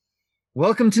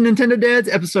Welcome to Nintendo Dads,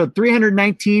 episode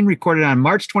 319, recorded on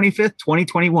March 25th,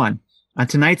 2021. On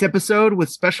tonight's episode, with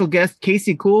special guest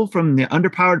Casey Cool from the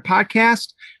Underpowered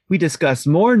podcast, we discuss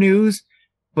more news,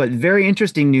 but very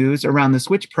interesting news around the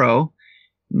Switch Pro.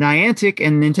 Niantic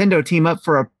and Nintendo team up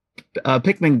for a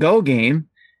Pikmin Go game,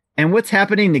 and what's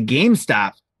happening to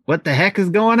GameStop. What the heck is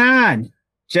going on?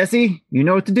 Jesse, you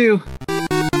know what to do.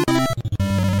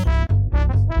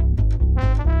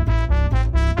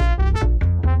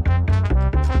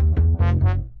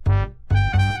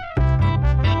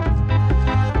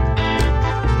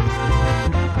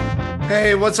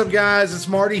 Hey, what's up, guys? It's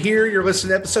Marty here. You're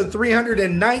listening to episode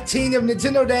 319 of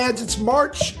Nintendo Dads. It's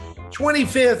March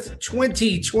 25th,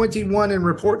 2021, and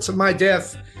reports of my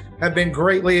death have been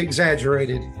greatly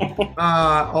exaggerated.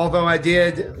 Although I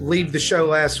did leave the show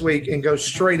last week and go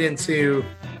straight into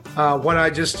what I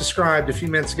just described a few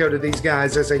minutes ago to these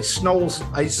guys as a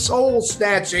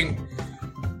soul-snatching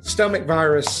stomach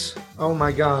virus. Oh,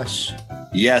 my gosh.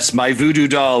 Yes, my voodoo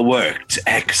doll worked.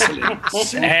 Excellent.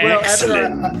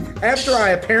 Excellent. After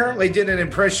I apparently did an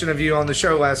impression of you on the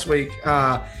show last week,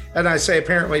 and I say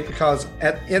apparently because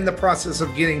in the process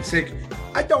of getting sick,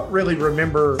 I don't really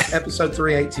remember episode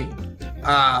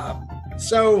 318.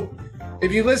 So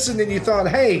if you listened and you thought,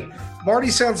 hey,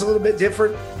 Marty sounds a little bit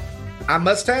different, I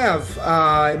must have.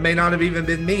 It may not have even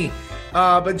been me.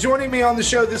 But joining me on the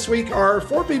show this week are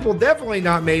four people, definitely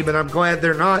not me, but I'm glad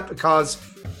they're not because,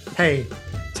 hey,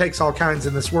 takes all kinds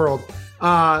in this world.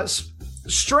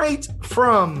 Straight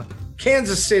from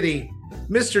Kansas City,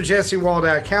 Mr. Jesse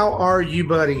Waldeck. How are you,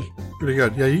 buddy? Pretty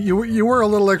good. Yeah, you were a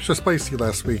little extra spicy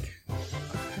last week.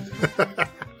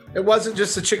 It wasn't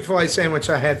just the Chick-fil-A sandwich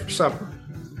I had for supper.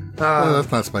 No,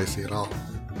 that's not spicy at all.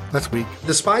 That's weak.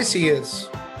 The spicy is.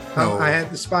 No, I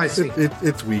had the spicy.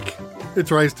 It's weak. It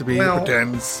tries to be. It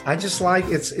pretends. I just like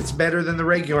it's better than the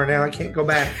regular now. I can't go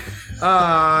back.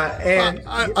 And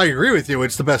I agree with you.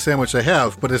 It's the best sandwich I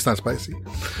have, but it's not spicy.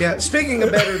 Yeah. Speaking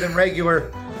of better than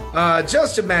regular,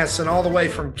 Justin Masson, all the way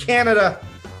from Canada.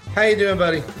 How you doing,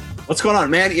 buddy? What's going on,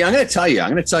 man? Yeah, I'm going to tell you.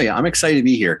 I'm excited to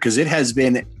be here because it has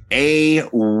been a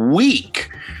week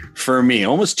for me,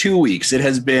 almost 2 weeks. It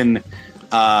has been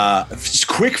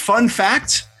quick fun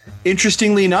fact.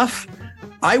 Interestingly enough,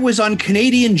 I was on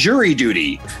Canadian jury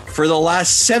duty for the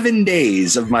last 7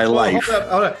 days of my life.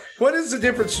 Hold up. What is the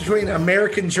difference between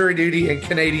American jury duty and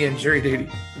Canadian jury duty?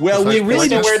 Well, we really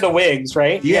still wear the wigs,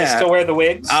 right? Yeah. You guys still wear the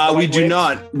wigs? We do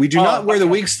not. We do not wear the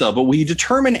wigs, though. But we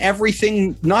determine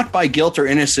everything not by guilt or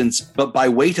innocence, but by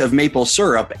weight of maple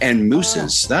syrup and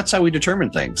mooses. That's how we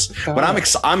determine things. But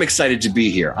I'm excited to be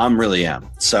here. I really am.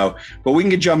 So, but we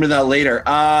can jump into that later.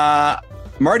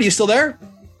 Marty, you still there?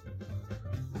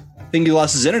 I think he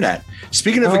lost his internet.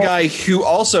 Speaking of a guy who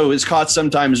also is caught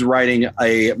sometimes riding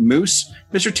a moose,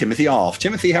 Mr. Timothy Alf.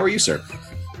 Timothy, how are you, sir?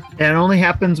 And it only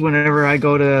happens whenever I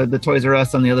go to the Toys R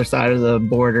Us on the other side of the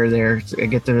border there. So I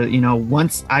get to,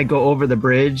 once I go over the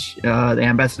bridge, the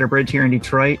Ambassador Bridge here in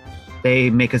Detroit, they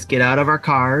make us get out of our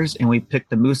cars and we pick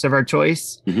the moose of our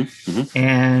choice.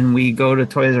 And we go to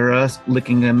Toys R Us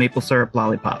licking a maple syrup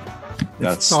lollipop.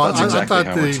 That's I exactly thought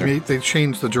how it works. they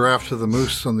changed the giraffe to the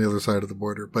moose on the other side of the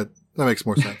border, but that makes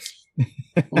more sense.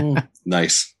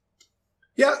 Nice.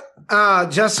 Yeah,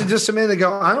 Justin, just a minute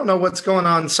ago, I don't know what's going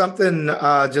on. Something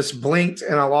just blinked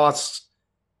and I lost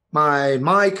my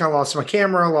mic, I lost my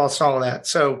camera, I lost all of that.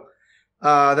 So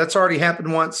that's already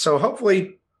happened once. So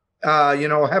hopefully,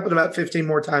 it'll happen about 15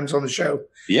 more times on the show.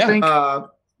 Yeah.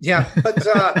 But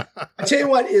I tell you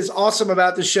what is awesome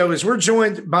about the show is we're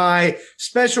joined by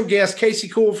special guest Casey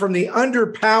Cool from the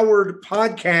Underpowered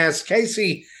podcast.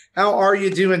 Casey, how are you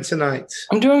doing tonight?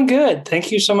 I'm doing good.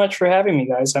 Thank you so much for having me,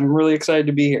 guys. I'm really excited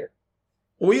to be here.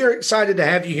 We are excited to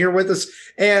have you here with us.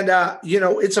 And,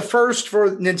 it's a first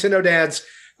for Nintendo Dads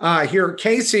here.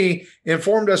 Casey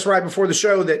informed us right before the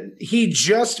show that he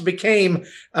just became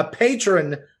a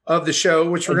patron of the show,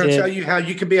 which we're going to tell you how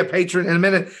you can be a patron in a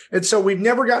minute. And so we've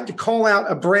never gotten to call out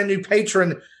a brand new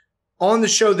patron on the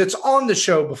show that's on the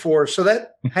show before. So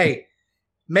that, hey,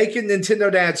 making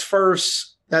Nintendo Dads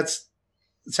first, that's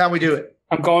how we do it.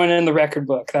 I'm going in the record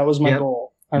book. That was my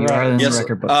goal. You are in the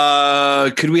record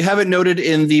book. Could we have it noted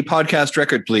in the podcast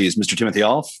record, please, Mr. Timothy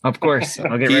Alf? Of course.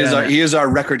 I'll get right he is our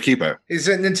record keeper. He's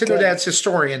a Nintendo Dad's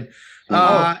historian.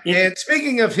 And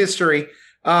speaking of history,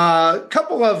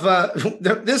 couple of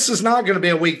this is not going to be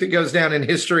a week that goes down in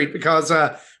history because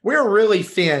we're really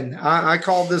thin. I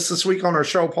called this week on our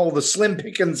show poll the Slim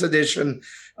Pickens edition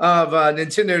of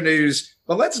Nintendo news.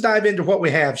 But let's dive into what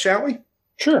we have, shall we?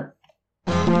 Sure.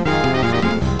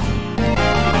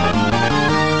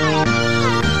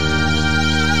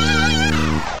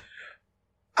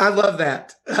 I love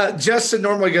that. Justin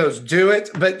normally goes, do it,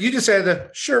 but you just had to,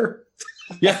 sure.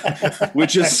 Yeah,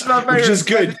 which is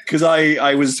good because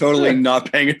I was totally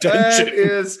not paying attention. That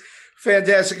is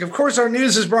fantastic. Of course, our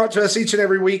news is brought to us each and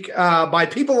every week by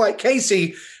people like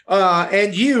Casey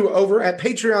and you over at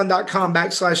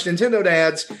patreon.com/Nintendo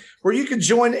Dads, where you can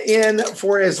join in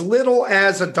for as little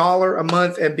as $1 a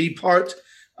month and be part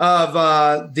of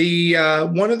the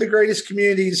one of the greatest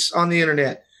communities on the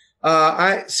internet.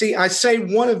 I say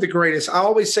one of the greatest. I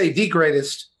always say the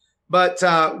greatest, but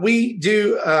we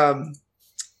do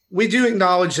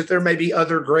acknowledge that there may be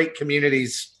other great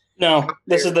communities. No,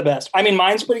 this is the best. I mean,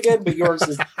 mine's pretty good, but yours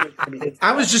is pretty good.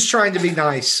 I was just trying to be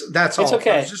nice. That's all. It's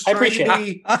okay. I appreciate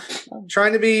it.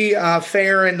 Trying to be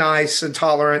fair and nice and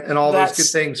tolerant and all those good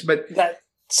things. But that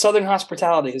Southern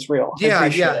hospitality is real. Yeah. I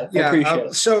appreciate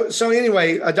it. So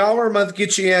anyway, $1 a month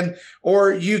gets you in,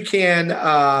 or you can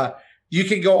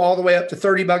go all the way up to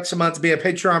 $30 a month to be a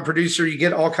Patreon producer. You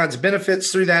get all kinds of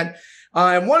benefits through that.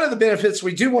 And one of the benefits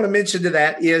we do want to mention to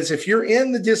that is if you're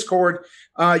in the Discord,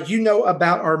 you know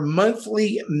about our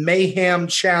monthly Mayhem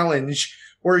Challenge,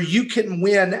 where you can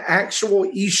win actual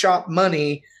eShop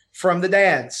money from the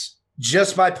dads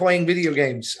just by playing video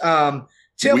games.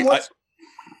 Tim,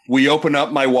 we open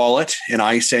up my wallet and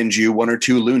I send you 1 or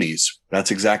 2 loonies. That's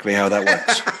exactly how that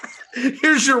works.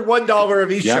 Here's your $1 of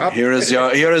eShop. Yeah, here is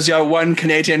your $1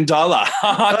 Canadian.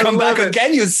 Come back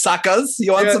again, you suckers.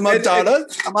 You want some more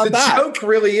dollars? Come on back. The joke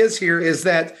really is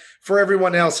that for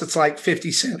everyone else, it's like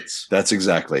 50 cents. That's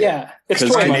exactly it.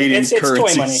 Because Canadian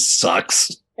currency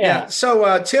sucks. Yeah.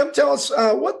 So, Tim, tell us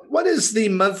what is the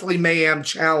monthly Mayhem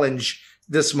Challenge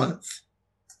this month?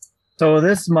 So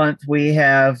this month we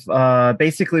have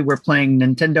basically we're playing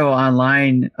Nintendo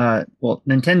Online,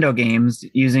 Nintendo games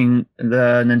using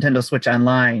the Nintendo Switch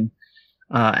Online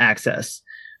access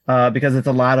because it's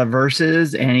a lot of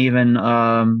versus and even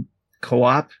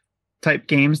co-op type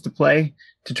games to play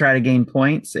to try to gain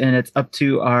points. And it's up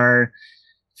to our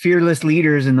fearless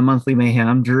leaders in the monthly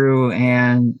Mayhem, Drew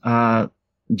and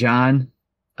John,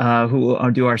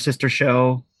 who do our sister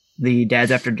show, the Dads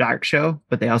After Dark show,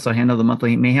 but they also handle the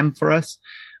monthly Mayhem for us,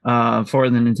 for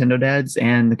the Nintendo Dads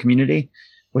and the community,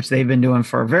 which they've been doing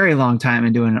for a very long time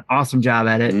and doing an awesome job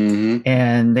at it. Mm-hmm.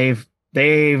 And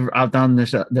they've outdone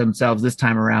themselves this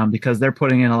time around because they're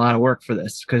putting in a lot of work for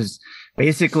this. Because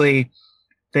basically,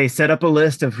 they set up a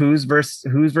list of who's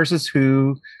versus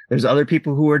who. There's other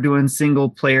people who are doing single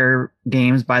player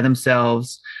games by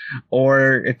themselves,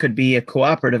 or it could be a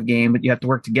cooperative game, but you have to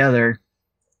work together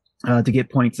to get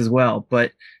points as well.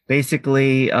 But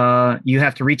basically, you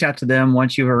have to reach out to them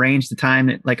once you've arranged the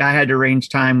time. Like I had to arrange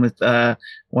time with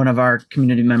one of our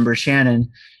community members,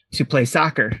 Shannon, to play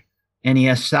soccer,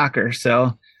 NES soccer.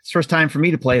 So it's first time for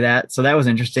me to play that. So that was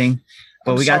interesting.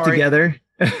 But we got together.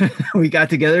 We got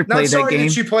together, played that game. Not sorry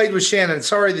that you played with Shannon.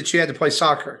 Sorry that you had to play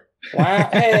soccer. Wow.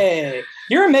 Hey,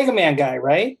 you're a Mega Man guy,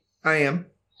 right? I am.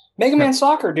 Mega Man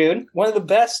Soccer, dude. One of the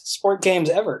best sport games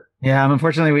ever. Yeah,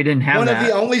 unfortunately, we didn't have one of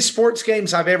the only sports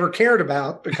games I've ever cared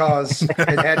about because it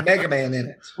had Mega Man in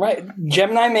it. Right.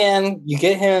 Gemini Man, you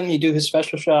get him, you do his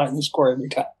special shot, and you score every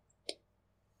time.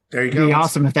 There you go. It'd be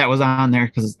awesome if that was on there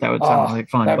because that would sound like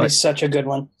fun. That'd be such a good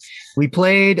one. We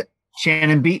played.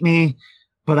 Shannon beat me,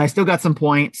 but I still got some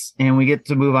points, and we get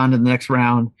to move on to the next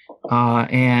round.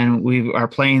 And we are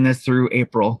playing this through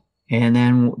April. And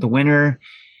then the winner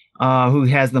who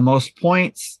has the most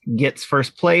points gets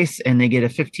first place, and they get a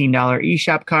 $15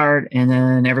 eShop card. And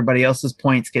then everybody else's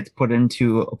points gets put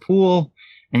into a pool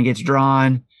and gets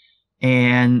drawn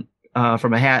and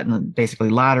from a hat and basically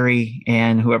lottery.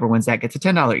 And whoever wins that gets a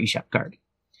 $10 eShop card.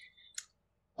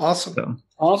 Awesome. So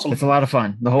awesome. It's a lot of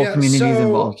fun. The whole community is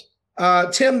involved.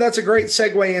 Tim, that's a great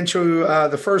segue into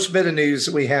the first bit of news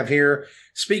that we have here.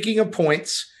 Speaking of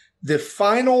points, the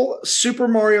final Super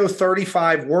Mario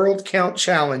 35 World Count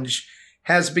Challenge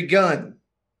has begun.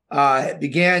 It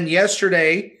began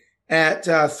yesterday at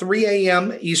 3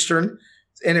 a.m. Eastern,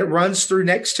 and it runs through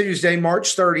next Tuesday,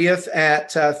 March 30th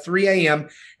at 3 a.m.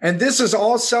 And this is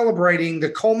all celebrating the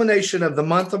culmination of the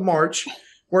month of March,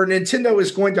 where Nintendo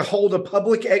is going to hold a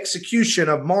public execution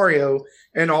of Mario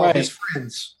and all his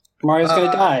friends. Mario's going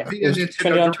to die. It was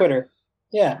trending on Twitter.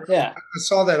 Yeah. I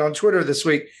saw that on Twitter this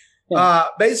week. Yeah.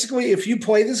 Basically, if you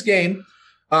play this game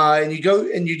and you go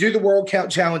and you do the World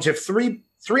Count Challenge, if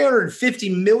 350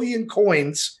 million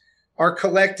coins are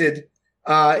collected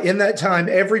in that time,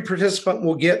 every participant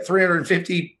will get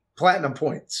 350 platinum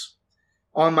points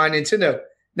on My Nintendo.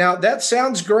 Now, that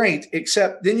sounds great,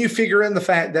 except then you figure in the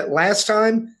fact that last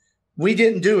time we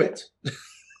didn't do it.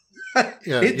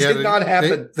 It did not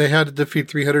happen. They had to defeat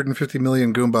 350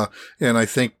 million Goomba, and I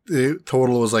think the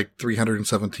total was like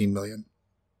 317 million.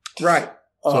 Right.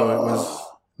 So it was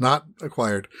not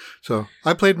acquired. So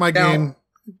I played my game,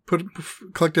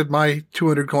 collected my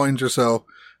 200 coins or so,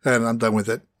 and I'm done with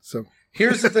it. So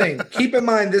here's the thing. Keep in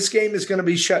mind, this game is going to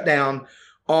be shut down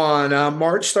on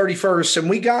March 31st. And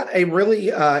we got a really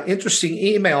interesting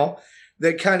email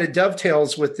that kind of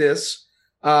dovetails with this.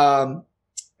 And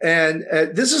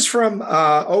this is from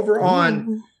over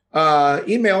on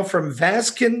email from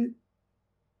Vaskin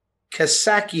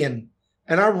Kasakian.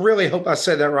 And I really hope I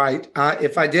said that right.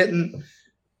 If I didn't,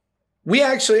 we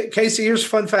actually, Casey, here's a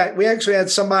fun fact. We actually had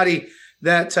somebody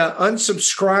that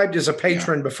unsubscribed as a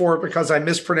patron before because I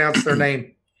mispronounced their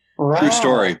name. Wow. True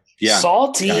story. Yeah.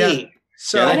 Salty. Yeah.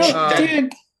 So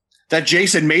that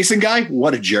Jason Mason guy,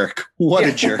 what a jerk. What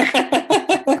a jerk.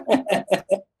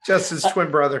 Justin's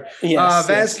twin brother. Yes,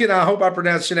 Vaskin, I hope I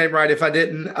pronounced your name right. If I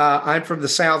didn't, I'm from the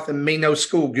South and me no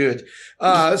school good.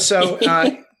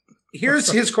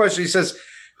 Here's his question. He says,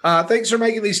 thanks for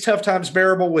making these tough times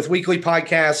bearable with weekly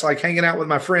podcasts, like hanging out with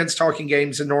my friends, talking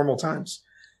games in normal times.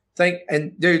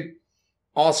 Dude,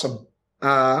 awesome.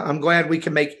 I'm glad we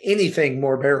can make anything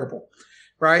more bearable.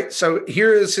 Right. So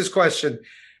here is his question.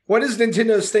 What is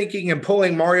Nintendo's thinking in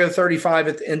pulling Mario 35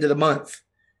 at the end of the month?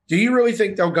 Do you really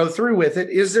think they'll go through with it?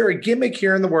 Is there a gimmick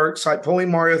here in the works, like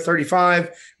pulling Mario 35,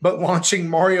 but launching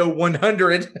Mario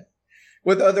 100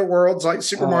 with other worlds like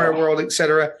Super Mario World,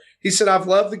 etc.? He said, I've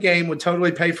loved the game, would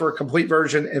totally pay for a complete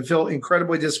version and feel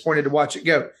incredibly disappointed to watch it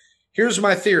go. Here's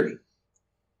my theory.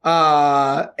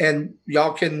 And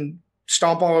y'all can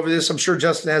stomp all over this. I'm sure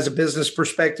Justin has a business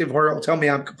perspective where he'll tell me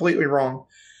I'm completely wrong.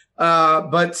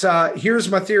 But here's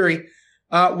my theory.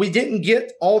 We didn't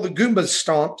get all the Goombas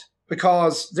stomped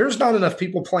because there's not enough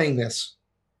people playing this.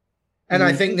 And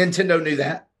I think Nintendo knew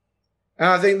that. And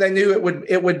I think they knew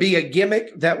it would be a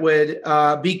gimmick that would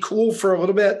be cool for a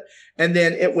little bit, and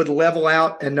then it would level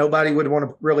out and nobody would want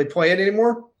to really play it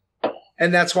anymore.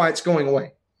 And that's why it's going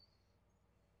away.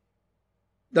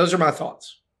 Those are my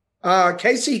thoughts.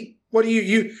 Casey, what do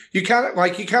you kind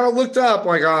of looked up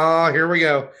like, oh, here we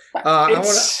go.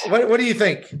 What do you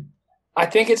think? I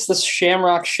think it's the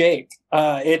Shamrock Shake.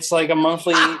 It's like a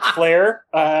monthly flair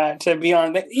to be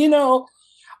on.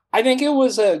 I think it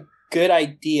was a good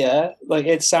idea. Like,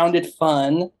 it sounded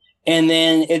fun. And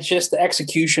then it's just the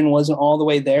execution wasn't all the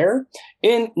way there.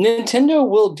 And Nintendo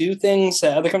will do things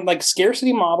like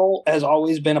scarcity model has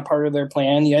always been a part of their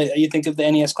plan. You think of the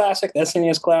NES Classic, the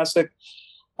SNES Classic.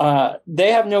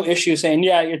 They have no issue saying,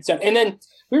 yeah, it's done. And then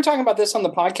we were talking about this on the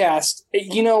podcast.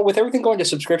 With everything going to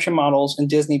subscription models and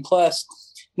Disney Plus,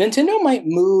 Nintendo might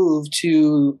move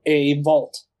to a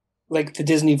vault, like the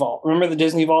Disney Vault. Remember the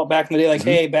Disney Vault back in the day? Like,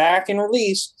 hey, back in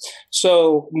release.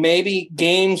 So maybe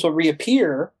games will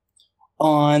reappear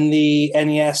on the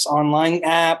NES Online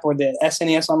app or the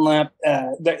SNES Online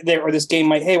app, or this game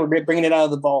might, hey, we're bringing it out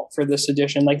of the vault for this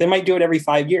edition. Like, they might do it every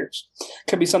 5 years.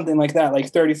 Could be something like that,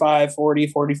 like 35, 40,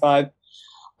 45.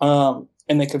 And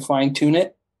they could fine tune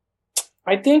it.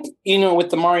 I think, with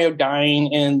the Mario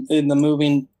dying and the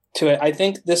moving to it, I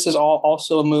think this is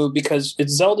also a move because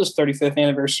it's Zelda's 35th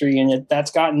anniversary and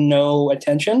that's gotten no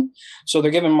attention. So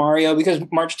they're giving Mario, because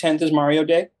March 10th is Mario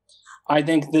Day. I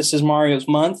think this is Mario's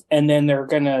month, and then they're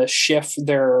going to shift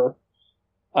their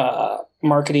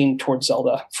marketing towards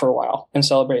Zelda for a while and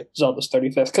celebrate Zelda's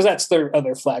 35th, because that's their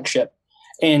other flagship.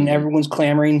 And everyone's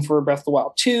clamoring for Breath of the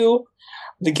Wild 2.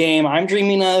 The game I'm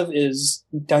dreaming of is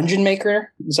Dungeon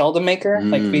Maker, Zelda Maker.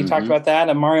 Like we talked about that,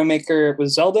 a Mario Maker with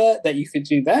Zelda, that you could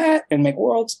do that and make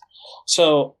worlds.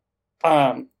 So,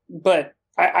 but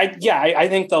I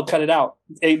think they'll cut it out.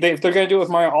 If they're going to do it with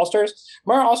Mario All-Stars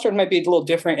might be a little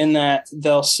different in that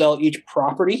they'll sell each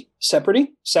property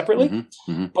separately.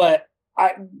 But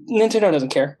Nintendo doesn't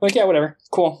care. Like, yeah, whatever,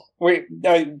 cool.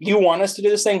 You want us to do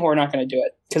this thing? We're not going to do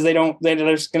it because they're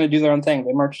just going to do their own thing.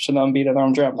 They march to them, beat their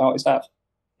own drum. They always have.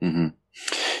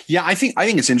 Yeah, I think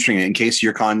it's interesting. In case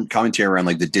your commentary around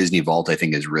like the Disney Vault, I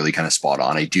think is really kind of spot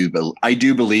on. I do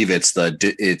believe this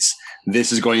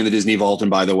is going in the Disney Vault, and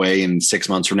by the way, in 6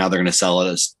 months from now, they're going to sell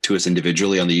it to us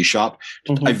individually on the eShop.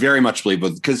 I very much believe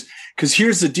because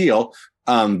here's the deal.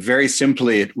 Very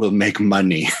simply, it will make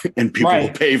money, and people will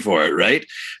pay for it, right?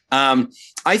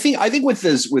 I think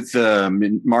with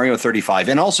Mario 35,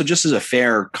 and also just as a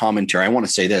fair commentary, I want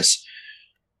to say this.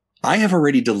 I have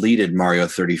already deleted Mario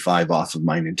 35 off of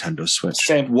my Nintendo Switch.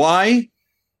 Same. Why?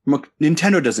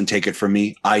 Nintendo doesn't take it from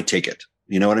me. I take it.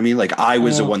 You know what I mean? Like, I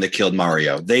was the one that killed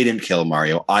Mario. They didn't kill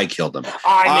Mario. I killed him.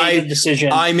 I made the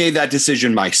decision. I made that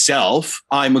decision myself.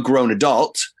 I'm a grown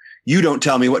adult. You don't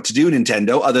tell me what to do,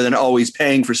 Nintendo, other than always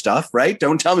paying for stuff, right?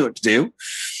 Don't tell me what to do.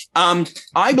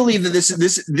 I believe that this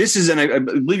is, and I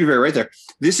believe you're very right there.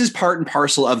 This is part and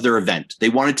parcel of their event. They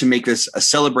wanted to make this a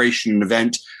celebration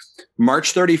event.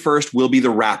 March 31st will be the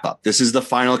wrap up. This is the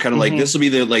final kind of like, this will be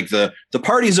the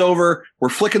party's over. We're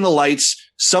flicking the lights.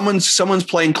 Someone's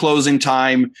playing closing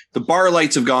time. The bar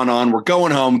lights have gone on. We're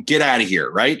going home. Get out of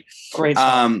here. Right. Great.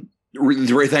 Thank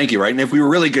you. Right. And if we were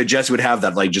really good, Jesse would have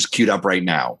that like just queued up right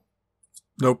now.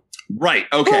 Nope. Right.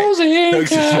 Okay. I was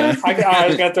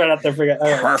gonna throw it out there for you.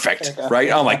 Perfect. Right.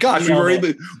 Oh my gosh.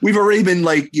 We've already been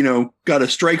like, got a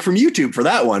strike from YouTube for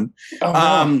that one.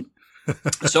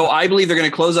 So I believe they're going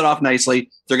to close it off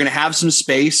nicely. They're going to have some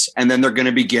space, and then they're going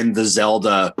to begin the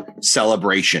Zelda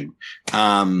celebration.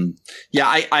 I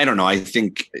don't know. I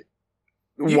think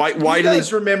why do you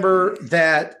guys remember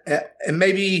that? And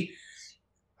maybe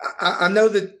I know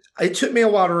that it took me a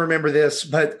while to remember this,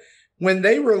 but when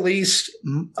they released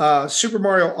Super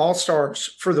Mario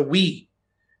All-Stars for the Wii,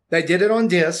 they did it on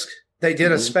disc. They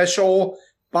did a special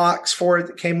box for it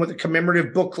that came with a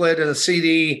commemorative booklet and a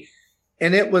CD,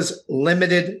 and it was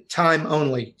limited time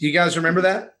only. Do you guys remember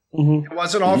that? It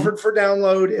wasn't offered for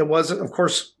download. It wasn't, of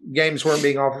course, games weren't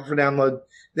being offered for download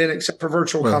then except for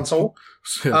Virtual Console.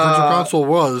 Yeah, Virtual Console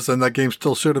was, and that game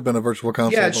still should have been a Virtual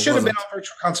Console. Yeah, it should have been on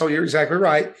Virtual Console. You're exactly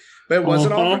right. But it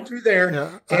wasn't offered through there.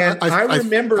 Yeah. And I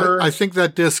remember... I think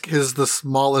that disc is the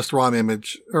smallest ROM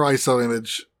image or ISO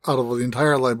image out of the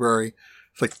entire library.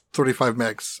 It's like 35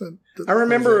 megs. I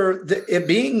remember it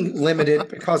being limited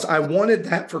because I wanted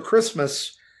that for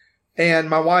Christmas. And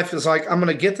my wife was like, I'm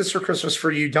going to get this for Christmas for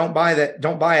you. Don't buy that.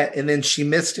 Don't buy it. And then she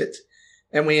missed it.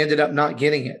 And we ended up not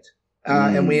getting it.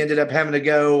 And we ended up having to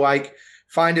go like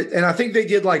find it. And I think they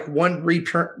did like one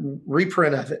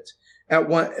reprint of it. At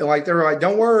one, like they were like,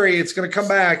 don't worry, it's going to come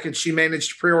back. And she managed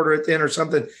to pre-order it then or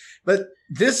something. But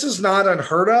this is not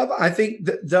unheard of. I think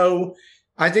that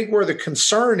I think where the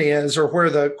concern is, or where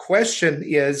the question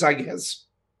is, I guess,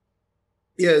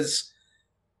 is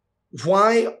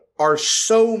why are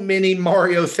so many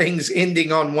Mario things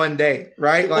ending on one day,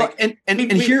 right? Like, well, and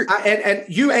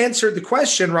you answered the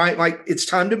question, right? Like, it's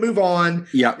time to move on.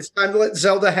 Yeah, it's time to let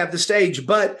Zelda have the stage,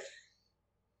 but.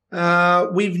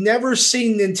 We've never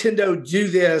seen Nintendo do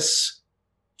this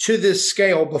to this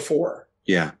scale before.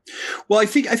 Yeah. Well, I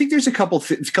think there's a couple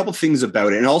things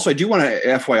about it. And also I do want to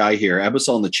FYI here,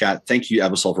 Absol in the chat. Thank you,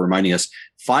 Absol, for reminding us.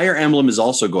 Fire Emblem is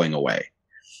also going away.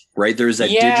 Right? There's that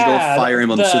digital Fire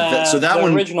Emblem. So that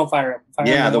one, original Fire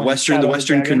Emblem. the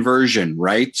Western conversion,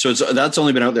 right? So that's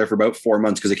only been out there for about 4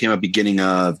 months because it came out beginning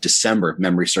of December, if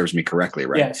memory serves me correctly,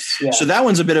 right? Yes. Yeah. So that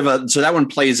one's that one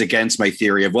plays against my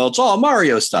theory of, well, it's all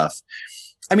Mario stuff.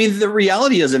 I mean, the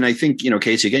reality is, and I think,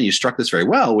 Casey, again, you struck this very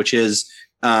well, which is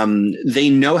they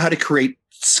know how to create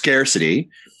scarcity,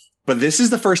 but this is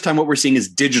the first time what we're seeing is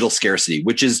digital scarcity,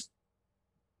 which is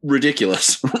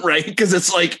ridiculous, right? Because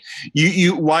it's like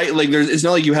it's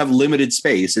not like you have limited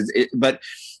space, but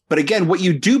again, what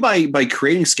you do by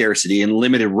creating scarcity and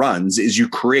limited runs is you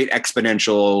create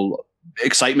exponential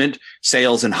excitement,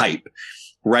 sales, and hype,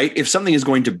 right? If something is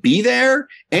going to be there,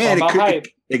 and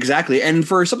exactly, and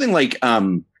for something like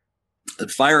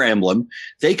Fire Emblem,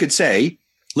 they could say,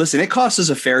 listen, it costs us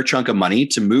a fair chunk of money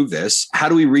to move this. How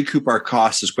do we recoup our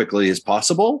costs as quickly as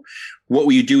possible? What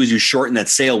you do is you shorten that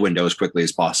sale window as quickly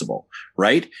as possible,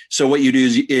 right? So what you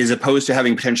do is opposed to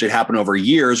having potentially happen over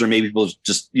years, or maybe people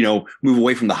just, move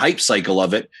away from the hype cycle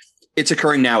of it. It's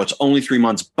occurring now. It's only 3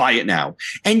 months. Buy it now.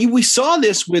 And we saw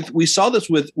this with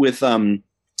the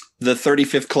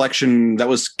 35th collection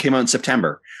that came out in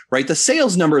September, right? The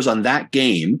sales numbers on that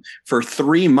game for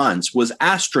 3 months was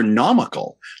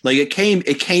astronomical. Like it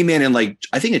came in and like,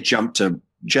 I think it jumped to,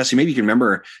 Jesse, maybe you can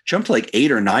remember, jumped to like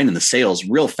 8 or 9 in the sales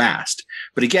real fast.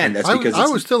 But again, that's because I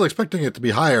was still expecting it to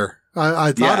be higher.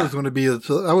 I thought it was going to be,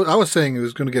 I was saying it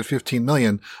was going to get 15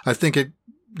 million. I think it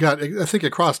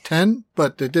crossed 10,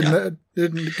 but it didn't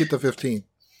get to 15.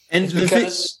 And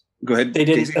go ahead. They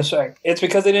didn't. Sorry, it's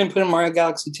because they didn't put in Mario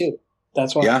Galaxy 2.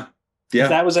 That's why. Yeah. If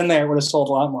that was in there, it would have sold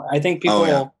a lot more. I think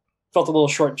people felt a little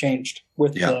shortchanged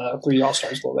with the 3D All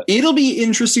Stars a little bit. It'll be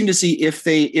interesting to see if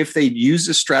they use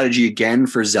this strategy again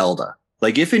for Zelda.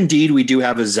 Like if indeed we do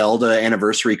have a Zelda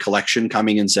anniversary collection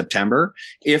coming in September,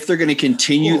 if they're going to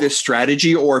continue this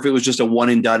strategy, or if it was just a one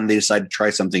and done and they decided to try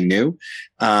something new.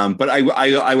 But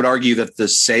I would argue that the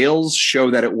sales show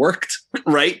that it worked,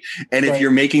 right? And if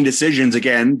you're making decisions,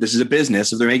 again, this is a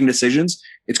business. If they're making decisions,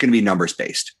 it's going to be numbers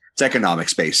based. It's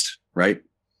economics based, right?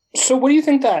 So what do you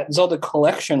think that Zelda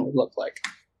collection would look like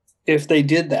if they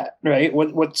did that, right?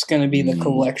 What's going to be the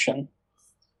collection?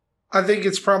 I think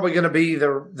it's probably going to be the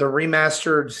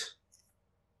remastered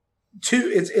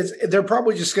they're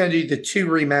probably just going to do the 2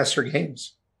 remaster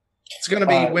games. It's going to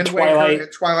be Wind Twilight. Waker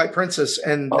and Twilight Princess,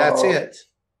 and that's it.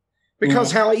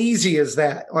 Because how easy is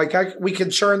that? Like we can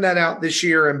churn that out this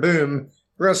year, and boom,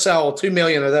 we're going to sell 2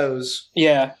 million of those.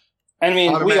 Yeah, I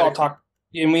mean, we all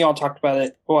talked about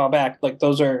it a while back. Like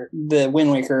the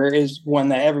Wind Waker is one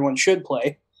that everyone should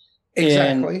play.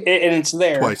 Exactly, and it's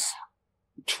there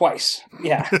twice.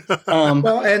 Yeah.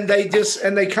 Well, and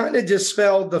they kind of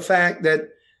dispelled the fact that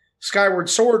Skyward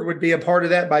Sword would be a part of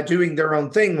that by doing their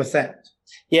own thing with that.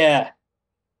 Yeah.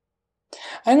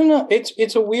 I don't know.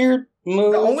 It's a weird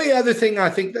move. The only other thing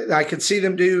I think that I could see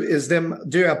them do is them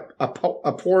do a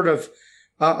port of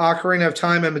Ocarina of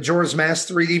Time and Majora's Mask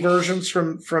 3D versions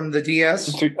from the DS.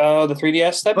 The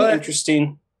 3DS? That'd be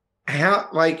interesting. How,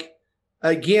 like,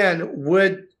 again,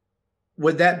 would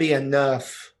that be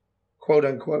enough? Quote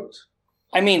unquote.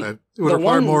 I mean, it would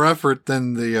require more effort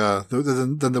than the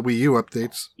Wii U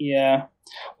updates. Yeah.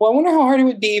 Well, I wonder how hard it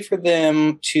would be for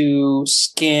them to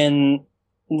skin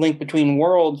Link Between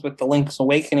Worlds with the Link's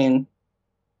Awakening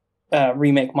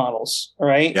remake models.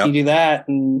 Right? Yep. You do that,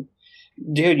 and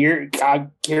dude,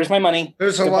 here's my money.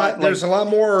 There's a lot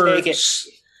more.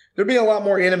 There'd be a lot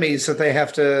more enemies that they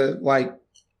have to like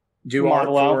do art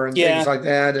for and things like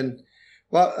that, and.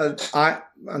 Well,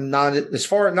 I'm not as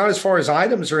far as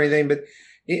items or anything, but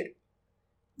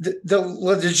the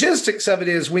logistics of it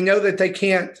is we know that they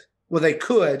can't. Well, they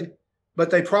could, but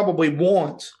they probably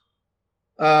won't.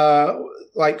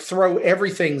 Like throw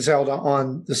everything Zelda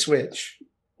on the Switch,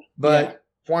 but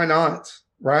why not?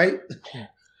 Right?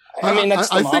 I mean,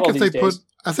 that's I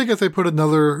think if they put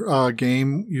another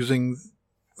game using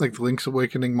like the Link's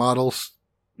Awakening models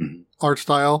art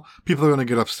style, people are going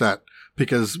to get upset.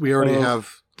 Because we already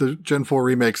have the Gen 4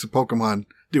 remakes of Pokemon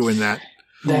doing that.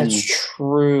 That's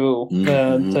true.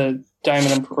 The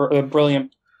Diamond and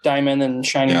Brilliant Diamond and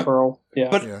Shining Pearl. Yeah.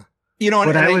 But, you know,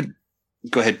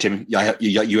 go ahead, Tim.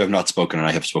 You have not spoken, and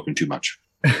I have spoken too much.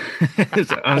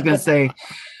 So I was going to say,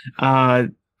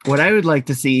 what I would like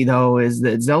to see, though, is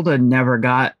that Zelda never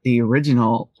got the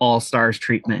original All-Stars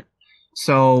treatment.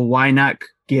 So why not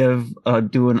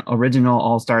do an original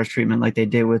All-Stars treatment like they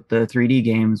did with the 3D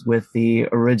games with the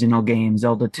original game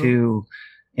Zelda 2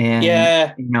 and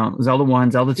Zelda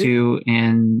 1, Zelda 2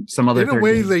 and some other. In a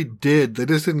way, they did. They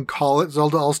just didn't call it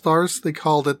Zelda All-Stars. They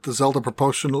called it the Zelda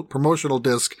promotional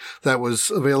disc that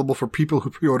was available for people who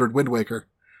pre-ordered Wind Waker.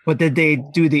 But did they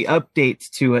do the updates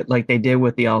to it like they did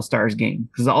with the All-Stars game?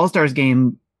 Because the All-Stars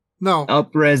game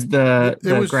up-res the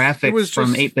graphics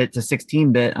from 8-bit to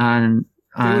 16-bit on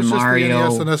Mario.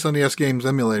 Just the NES and SNES games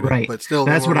emulated, right? But still,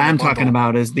 that's what I'm talking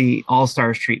about is the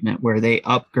All-Stars treatment, where they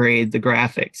upgrade the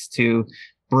graphics to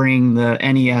bring the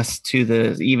NES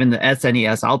to even the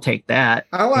SNES. I'll take that.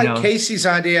 I like Casey's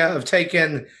idea of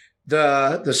taking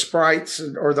the sprites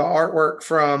or the artwork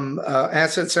from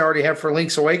assets they already have for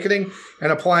Link's Awakening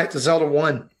and apply it to Zelda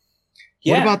 1.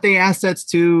 Yeah. What about the assets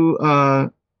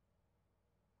to?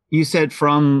 You said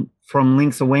from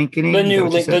Link's Awakening? The new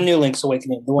Link's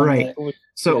Awakening. The one right.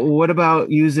 What about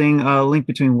using Link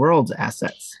Between Worlds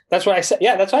assets? That's what I said.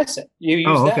 Yeah, that's what I said. You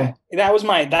use that.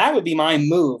 That would be my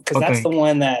move, because that's the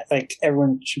one that like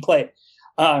everyone should play.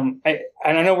 I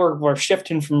know we're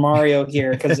shifting from Mario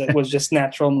here because it was just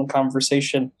natural in the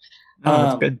conversation.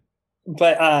 That's good.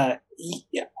 But I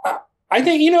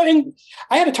think, and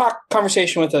I had a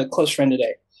conversation with a close friend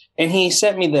today, and he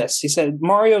sent me this. He said,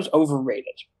 Mario's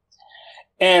overrated.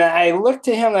 And I looked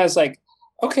at him and I was like,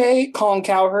 okay, Colin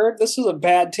Cowherd, this is a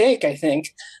bad take, I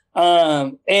think.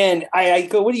 And I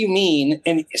go, what do you mean?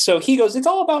 And so he goes, it's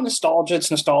all about nostalgia.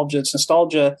 It's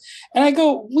nostalgia. And I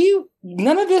go,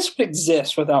 none of this would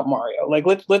exist without Mario. Like,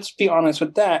 let's be honest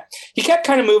with that. He kept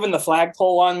kind of moving the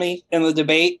flagpole on me in the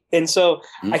debate. And so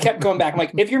I kept going back. I'm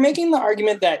like, if you're making the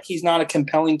argument that he's not a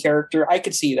compelling character, I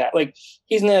could see that. Like,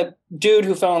 he's a dude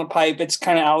who fell in a pipe. It's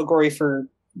kind of allegory for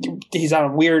he's on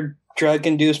a weird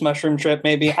drug-induced mushroom trip,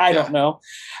 maybe. I don't know.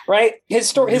 Right? His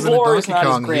story, his lore is not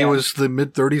as grand. He was the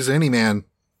mid-30s Any-Man.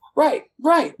 Right.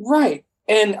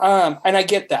 And I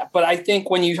get that. But I think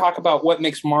when you talk about what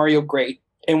makes Mario great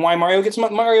and why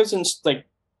Mario's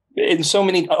in so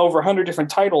many, over 100 different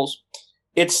titles,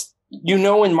 it's,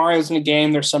 when Mario's in a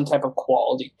game, there's some type of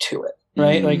quality to it,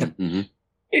 right? Mm-hmm.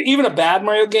 Even a bad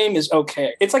Mario game is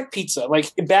okay. It's like pizza.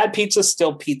 Like, bad pizza is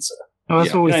still pizza. Oh,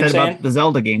 that's what we said about the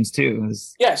Zelda games too.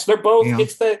 Yes, they're both.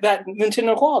 It's that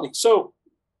Nintendo quality. So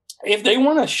if they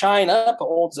want to shine up an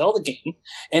old Zelda game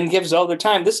and give Zelda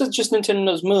time, this is just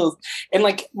Nintendo's move. And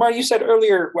like Marty, you said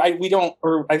earlier, I think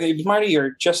it was Marty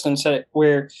or Justin said it,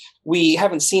 where we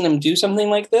haven't seen them do something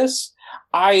like this.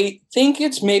 I think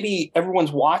it's maybe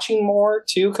everyone's watching more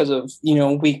too because of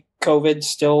we COVID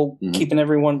still keeping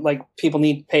everyone, like, people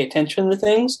need to pay attention to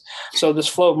things. So this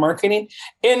flow of marketing,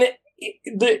 and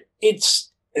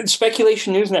it's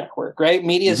speculation news network, right?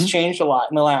 Media has changed a lot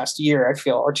in the last year, I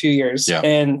feel, or 2 years. Yeah.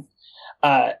 And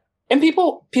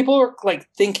people are like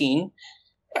thinking,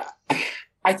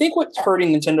 I think what's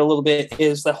hurting Nintendo a little bit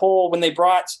is the whole, when they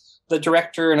brought the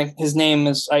director, and his name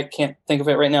is, I can't think of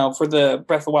it right now, for the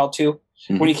Breath of the Wild 2,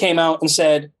 when he came out and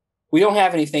said, we don't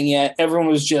have anything yet, everyone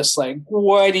was just like,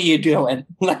 what are you doing?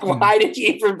 Like, why did you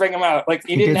even bring him out? Like,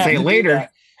 you didn't have say to later.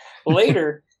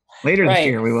 Later. Later Right. this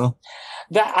year, we will.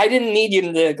 That I didn't need you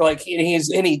to, like,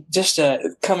 just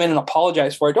to come in and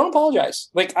apologize for it. Don't apologize.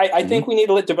 Like, I think we need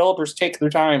to let developers take their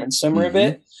time and simmer a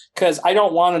bit, because I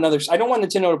don't want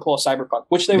Nintendo to pull a Cyberpunk,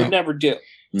 which they would never do.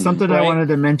 Something I wanted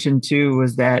to mention too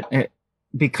was that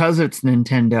because it's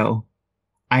Nintendo,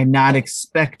 I'm not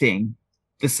expecting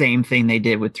the same thing they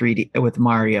did with 3D with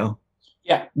Mario.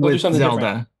 Yeah, we'll with Zelda.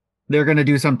 Different. They're going to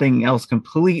do something else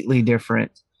completely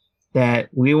different that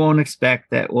we won't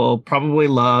expect, that we'll probably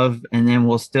love, and then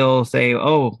we'll still say,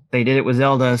 oh, they did it with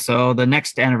Zelda, so the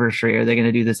next anniversary, are they going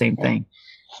to do the same thing?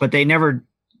 But they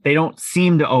don't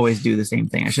seem to always do the same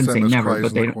thing. I shouldn't say never,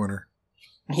 but they don't.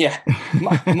 Yeah.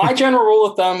 My general rule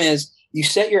of thumb is you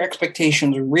set your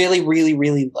expectations really, really,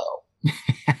 really low.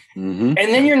 And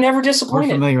then you're never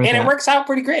disappointed. And it works out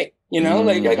pretty great. You know,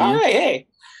 like all right, hey.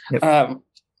 Yep.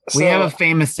 We have a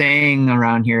famous saying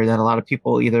around here that a lot of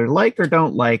people either like or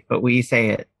don't like, but we say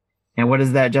it. And what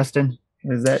is that, Justin?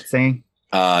 What is that saying?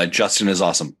 Justin is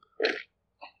awesome.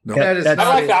 No. I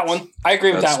like that one. I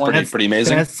agree with that one. That's pretty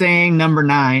amazing. That's saying number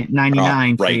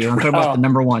 99 for you. I'm talking about the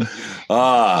number one.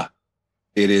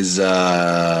 It is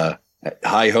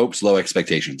high hopes, low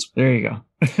expectations. There you go.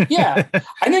 Yeah.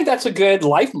 I think that's a good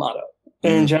life motto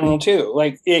in general too.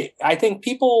 Like, I think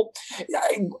people,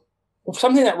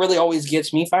 something that really always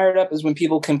gets me fired up is when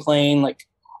people complain, like,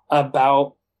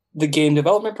 about the game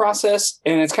development process.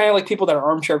 And it's kind of like people that are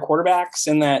armchair quarterbacks,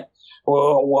 and that,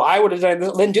 well, I would have done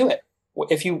this, then do it.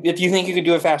 If you think you could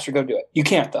do it faster, go do it. You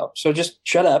can't, though. So just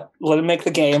shut up, let them make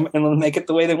the game, and let them make it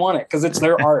the way they want it, because it's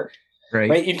their art.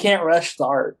 Right? You can't rush the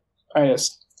art. I'm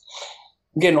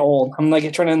getting old. I'm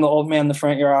like turning into the old man in the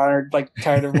front yard, like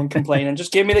tired of everyone complaining.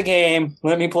 Just give me the game.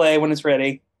 Let me play when it's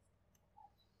ready.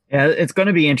 Yeah, it's going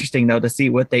to be interesting, though, to see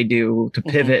what they do to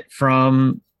pivot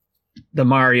from the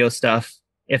Mario stuff.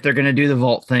 If they're going to do the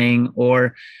Vault thing,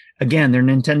 or, again, they're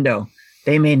Nintendo.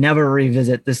 They may never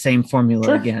revisit the same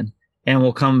formula again. And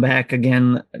we'll come back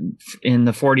again in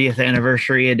the 40th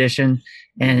anniversary edition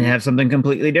and have something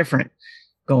completely different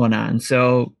going on.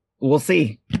 So we'll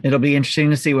see. It'll be interesting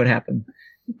to see what happens,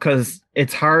 because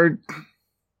it's hard.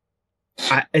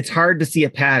 It's hard to see a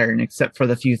pattern except for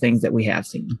the few things that we have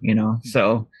seen, you know.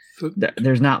 So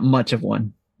there's not much of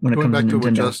one when it comes to Nintendo.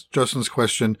 Going back to Justin's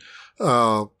question,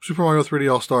 Super Mario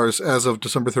 3D All-Stars, as of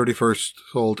December 31st,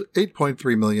 sold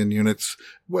 8.3 million units.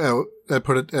 Well, that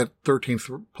put it at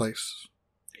 13th place.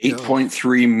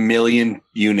 8.3 million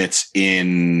units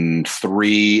in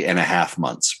 3.5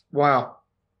 months. Wow.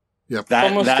 Yep.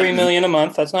 Almost 3 million a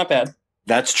month. That's not bad.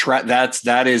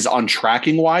 That is on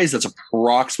tracking wise. That's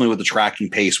approximately what the tracking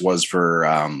pace was for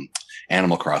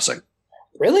Animal Crossing.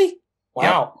 Really? Wow.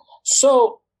 Yeah.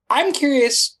 So I'm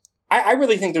curious. I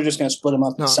really think they're just going to split them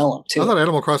up and sell them too. I thought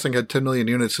Animal Crossing had 10 million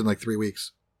units in like 3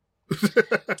 weeks.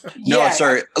 No,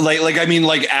 sorry.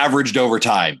 Like averaged over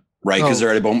time, right? Because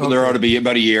they're ought to be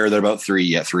about a year. They're about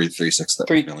 3.6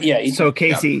 million. Yeah. So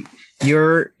Casey,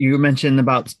 you mentioned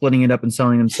about splitting it up and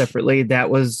selling them separately. That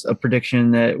was a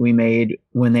prediction that we made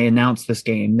when they announced this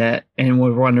game. And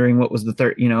we're wondering what was the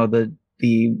third. You know,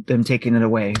 them taking it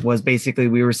away was basically,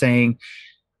 we were saying,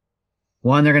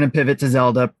 one, they're going to pivot to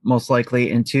Zelda most likely,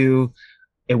 and two,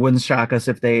 it wouldn't shock us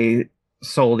if they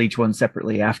sold each one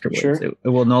separately afterwards. Sure. It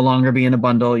will no longer be in a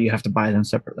bundle. You have to buy them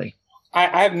separately.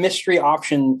 I have mystery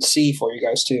option C for you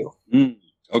guys too.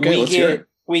 Okay, let's hear it.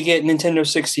 We get Nintendo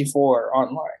 64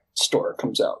 online store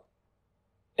comes out,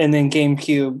 and then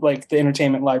GameCube, like the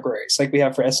entertainment libraries, like we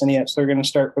have for SNES. They're going to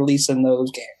start releasing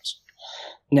those games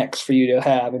next for you to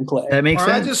have and play. That makes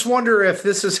sense. I just wonder if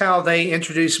this is how they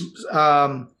introduce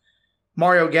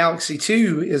Mario Galaxy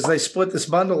 2, is they split this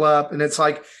bundle up, and it's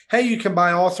like, hey, you can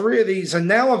buy all three of these, and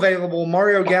now available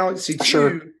Mario Galaxy 2.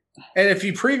 Sure. And if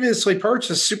you previously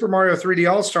purchased Super Mario 3D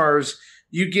All-Stars,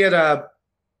 you get a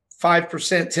 5%,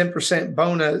 10%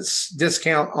 bonus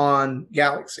discount on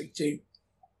Galaxy 2.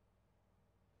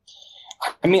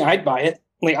 I mean, I'd buy it.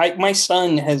 Like, my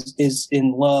son is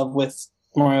in love with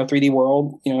Mario 3D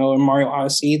World, and Mario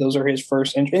Odyssey. Those are his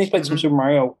first entry. And he's played some Super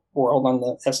Mario World on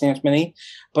the SNES Mini,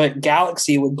 but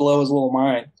Galaxy would blow his little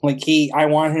mind. Like I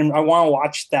want to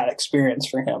watch that experience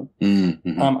for him.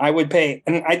 Mm-hmm. I would pay,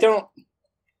 and I don't.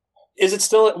 Is it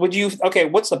still? Would you? Okay,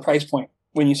 what's the price point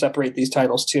when you separate these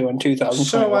titles too in 2000?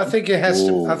 So I think it has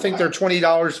to. I think they're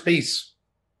 $20 a piece.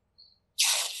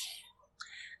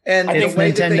 And it's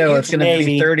Nintendo. It's going to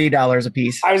be $30 a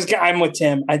piece. I'm with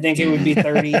Tim. I think it would be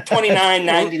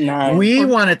 $29.99. We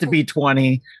want it to be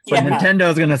 20, but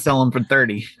Nintendo's going to sell them for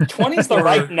 30. 20 is the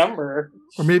right number,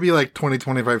 or maybe like 20,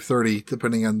 25, 30,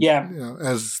 depending on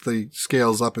as the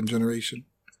scales up in generation.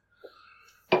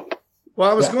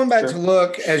 Well, I was going back to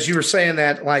look as you were saying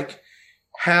that, like,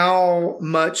 how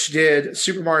much did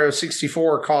Super Mario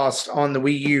 64 cost on the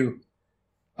Wii U?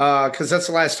 Because that's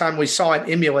the last time we saw it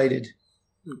emulated.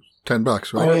 $10,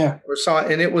 right? Oh yeah, we saw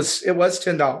it, and it was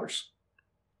 $10.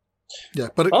 Yeah,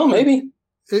 but maybe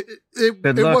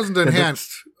it wasn't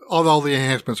enhanced. All the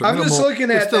enhancements are I'm minimal. just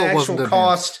looking at the actual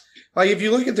cost. Like if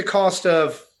you look at the cost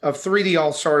of 3D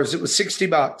All Stars, it was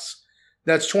 $60.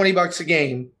 That's $20 a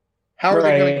game. How are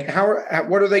they going to?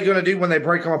 What are they going to do when they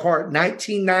break them apart?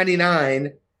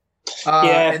 $19.99.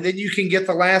 And then you can get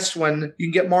the last one.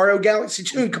 You can get Mario Galaxy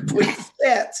 2 complete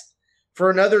set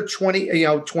for another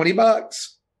 $20.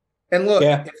 And look,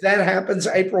 if that happens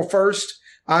April 1st,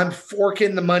 I'm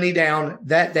forking the money down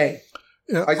that day.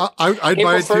 Yeah, I'd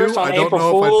buy it too. I don't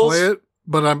know if I'd play it,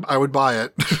 but I would buy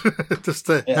it just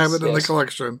to have it in the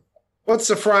collection. What's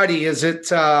the Friday? Is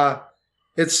it?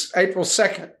 It's April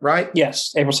 2nd, right?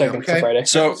 Yes, April 2nd. Okay. Friday.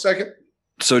 So April 2nd.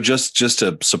 So just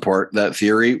to support that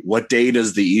theory, what day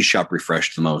does the eShop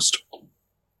refresh the most?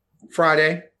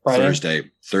 Friday. Thursday.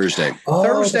 Oh,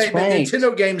 Thursday. But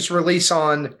Nintendo games release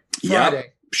on Friday. Yep.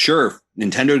 Sure.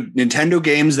 Nintendo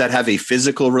games that have a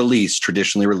physical release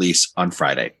traditionally release on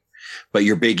Friday. But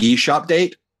your big eShop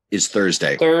date is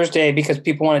Thursday. Because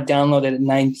people want to download it at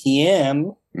 9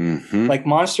 p.m. Mm-hmm. Like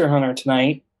Monster Hunter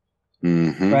tonight.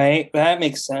 Mm-hmm. Right? That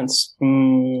makes sense.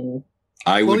 Even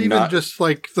just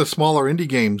like the smaller indie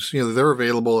games, they're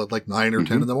available at like 9 or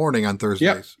 10 in the morning on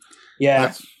Thursdays.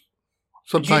 Yeah.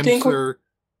 Sometimes they're...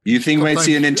 You think we might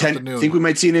see a Nintendo? Think we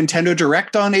might see a Nintendo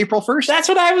Direct on April 1st? That's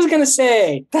what I was going to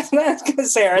say.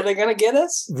 Are they going to get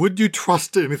us? Would you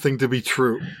trust anything to be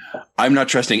true? I'm not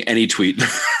trusting any tweet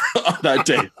on that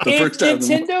day. If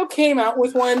Nintendo came out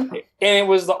with one and it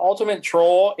was the ultimate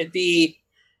troll, I'd be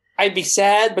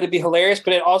sad, but it'd be hilarious.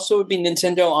 But it also would be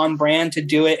Nintendo on brand to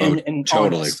do it.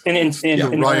 Totally.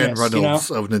 Ryan Reynolds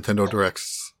of Nintendo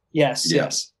Directs.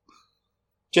 Yes.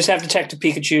 Just have Detective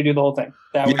Pikachu do the whole thing.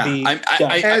 That would be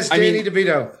as Danny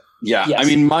DeVito. Yeah, yes. I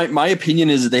mean, my opinion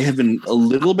is that they have been a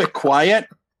little bit quiet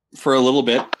for a little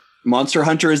bit. Monster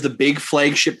Hunter is the big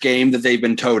flagship game that they've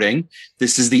been toting.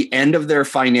 This is the end of their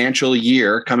financial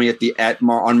year, coming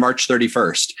on March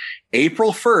 31st.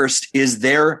 April 1st is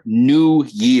their new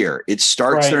year. It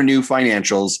starts their new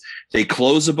financials. They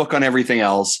close the book on everything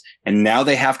else, and now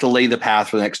they have to lay the path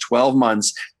for the next 12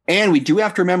 months. And we do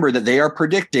have to remember that they are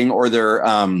predicting, or their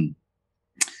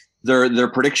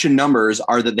prediction numbers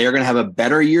are that they're going to have a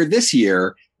better year this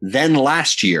year than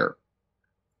last year.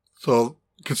 So,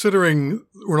 considering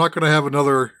we're not going to have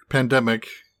another pandemic,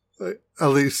 at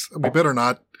least we better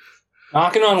not.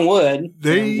 Knocking on wood.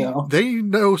 They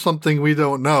know something we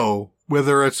don't know,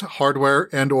 whether it's hardware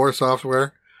and or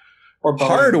software. Or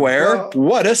hardware.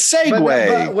 What a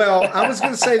segue. Well, I was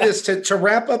going to say this to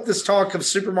wrap up this talk of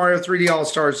Super Mario 3D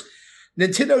All-Stars.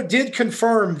 Nintendo did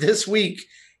confirm this week,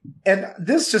 and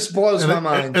this just blows my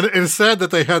mind. And it's sad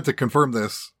that they had to confirm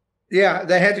this. Yeah,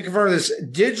 they had to confirm this.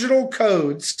 Digital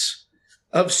codes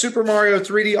of Super Mario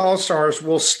 3D All-Stars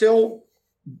will still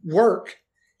work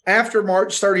after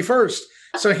March 31st.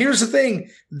 So here's the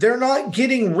thing. They're not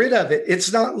getting rid of it.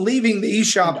 It's not leaving the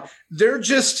eShop. They're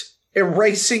just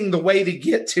erasing the way to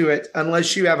get to it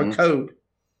unless you have a code.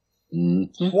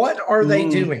 Mm-hmm. What are they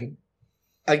doing?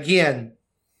 Again,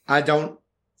 I don't.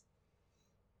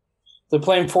 They're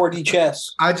playing 4D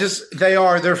chess. They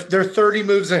are. They're 30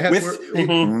 moves ahead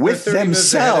with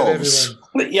themselves.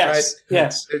 Yes, right?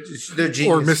 Yes. They're geniuses.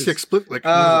 Or Mystic Split.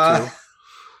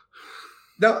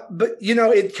 No, but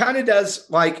it kind of does.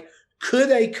 Like,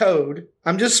 could a code?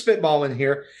 I'm just spitballing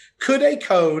here. Could a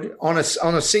code on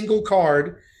a single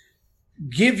card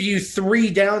give you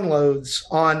 3 downloads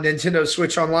on Nintendo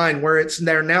Switch Online where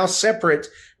they're now separate,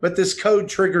 but this code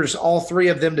triggers all 3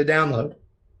 of them to download?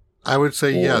 I would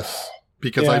say yes,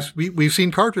 because we've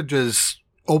seen cartridges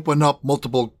open up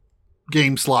multiple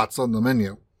game slots on the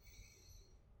menu.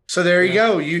 So there you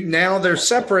go. Now they're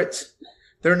separate.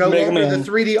 They're no longer the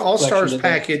 3D All-Stars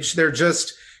package. They're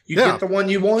just You get the one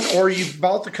you want, or you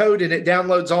bought the code and it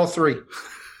downloads all three.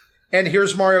 And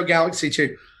here's Mario Galaxy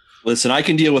 2. Listen, I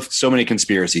can deal with so many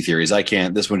conspiracy theories. I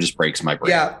can't. This one just breaks my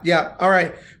brain. Yeah. All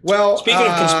right. Well, speaking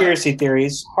of conspiracy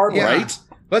theories, hardware. Right?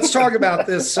 Let's talk about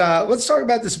this. Let's talk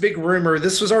about this big rumor.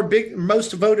 This was our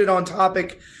most voted on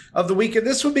topic of the week. And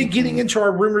this would be getting into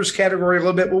our rumors category a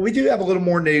little bit, but we do have a little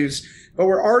more news. But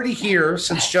we're already here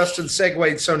since Justin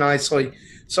segued so nicely.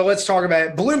 So let's talk about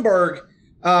it. Bloomberg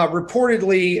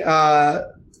reportedly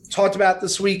talked about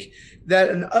this week that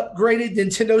an upgraded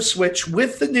Nintendo Switch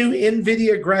with the new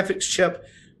NVIDIA graphics chip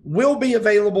will be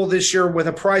available this year with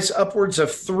a price upwards of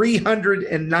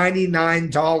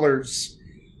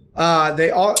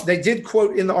 $399. They did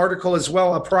quote in the article as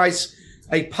well a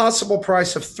possible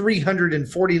price of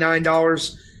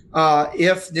 $349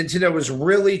 if Nintendo was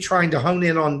really trying to hone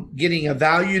in on getting a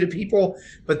value to people,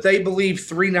 but they believe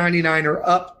 $399 or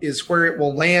up is where it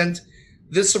will land.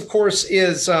 This, of course,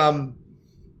 is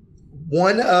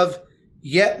one of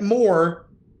yet more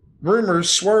rumors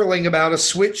swirling about a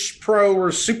Switch Pro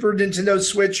or Super Nintendo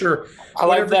Switch or I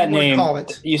like that name. Call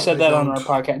it. You said that on our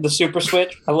podcast. The Super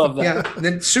Switch. I love that. Yeah,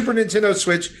 then Super Nintendo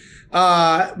Switch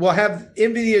will have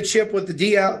NVIDIA chip with the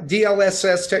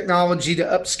DLSS technology to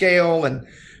upscale and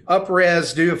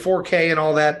up-res, do a 4K and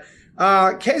all that.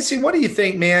 Casey, what do you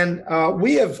think, man?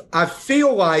 I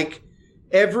feel like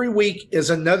every week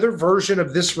is another version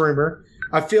of this rumor.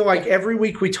 I feel like every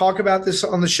week we talk about this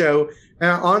on the show. And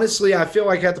honestly, I feel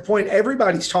like at the point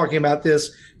everybody's talking about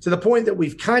this to the point that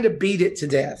we've kind of beat it to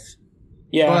death.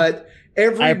 Yeah. But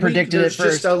I predicted it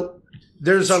first.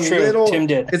 There's a True. little. Tim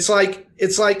did. It's like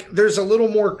there's a little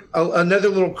more, another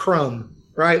little crumb,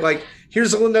 right? Like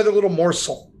here's another little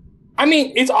morsel. I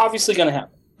mean, it's obviously going to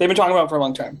happen. They've been talking about it for a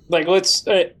long time. Like, let's.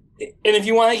 And if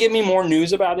you want to give me more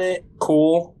news about it,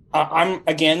 cool. I'm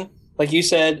again, like you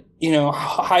said,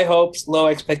 high hopes, low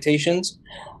expectations.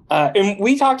 And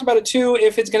we talked about it too.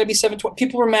 If it's going to be 720,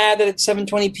 people were mad that it's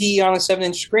 720p on a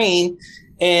 7-inch screen,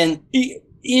 and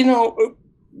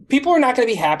people are not going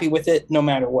to be happy with it no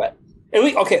matter what. At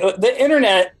least, okay, the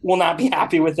internet will not be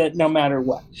happy with it no matter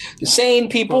what. The sane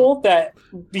people that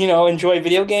enjoy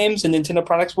video games and Nintendo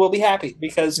products will be happy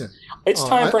because it's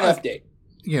time for an update.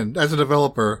 Again, as a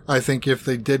developer, I think if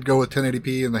they did go with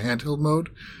 1080p in the handheld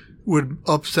mode, would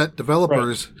upset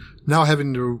developers now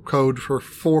having to code for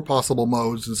 4 possible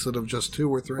modes instead of just 2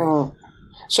 or 3.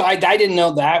 So I didn't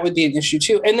know that would be an issue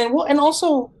too. And then, and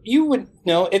also you would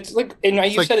know it's like, and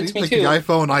you said it to me too. The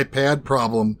iPhone iPad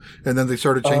problem, and then they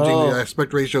started changing the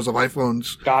aspect ratios of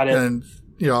iPhones. Got it. And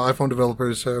iPhone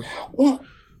developers have. Well,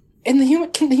 and you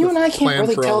and I can't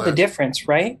really tell the difference,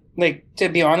 right? Like, to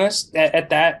be honest, at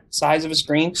that size of a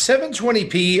screen,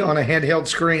 720p on a handheld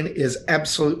screen is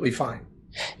absolutely fine.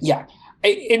 Yeah,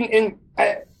 I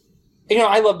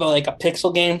love a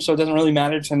pixel game, so it doesn't really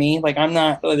matter to me. Like, I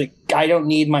don't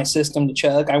need my system to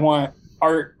chug. I want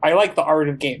art. I like the art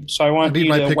of games, so I need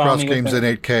my Picross games in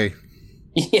 8K.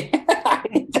 Yeah, I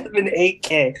need them in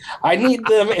 8K. I need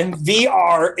them in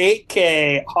VR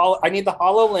 8K. I need the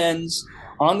HoloLens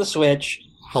on the Switch.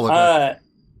 Holodeck.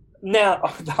 Now,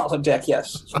 the holodeck,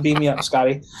 yes. Beam me up,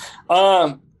 Scotty.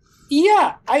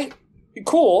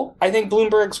 Cool. I think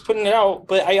Bloomberg's putting it out,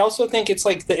 but I also think it's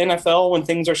like the NFL. When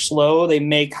things are slow, they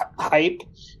make hype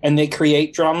and they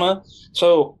create drama.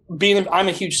 So I'm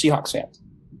a huge Seahawks fan,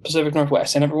 Pacific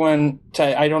Northwest, and everyone.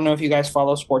 I don't know if you guys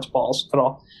follow sports balls at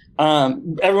all.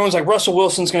 Everyone's like, Russell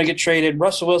Wilson's going to get traded.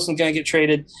 Russell Wilson's going to get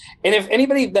traded. And if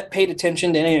anybody that paid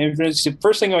attention to any, the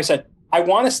first thing I said, I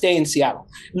want to stay in Seattle.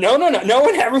 No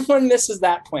one, everyone misses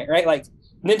that point, right? Like,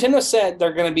 Nintendo said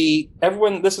they're going to be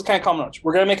this is kind of common knowledge.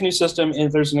 We're going to make a new system.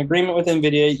 If there's an agreement with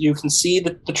NVIDIA, you can see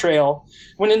the trail.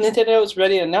 When Nintendo is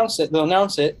ready to announce it, they'll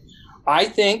announce it. I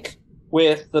think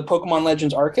with the Pokemon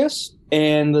Legends Arceus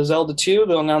and the Zelda 2,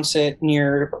 they'll announce it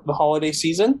near the holiday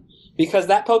season because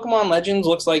that Pokemon Legends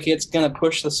looks like it's going to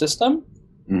push the system,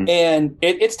 and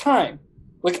it's time.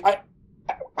 Like,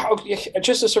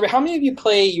 just a survey. How many of you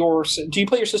play do you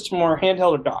play your system more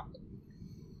handheld or docked?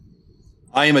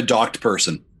 I am a docked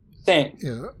person. Same.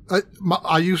 Yeah,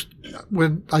 I used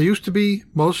to be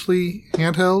mostly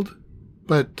handheld,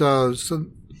 but for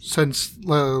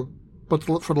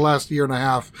the last year and a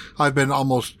half, I've been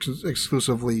almost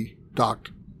exclusively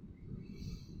docked.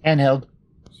 Handheld.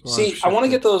 So See, I want to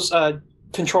get those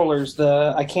controllers.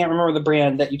 I can't remember the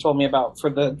brand that you told me about for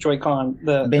the Joy-Con.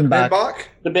 The Binbach?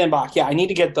 The Binbach. Yeah, I need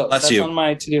to get those. That's on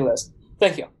my to-do list.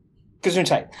 Thank you.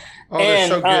 Gesundheit. Oh, they're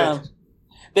so good.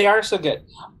 They are so good.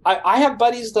 I have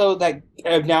buddies, though, that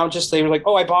have now they were like,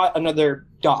 oh, I bought another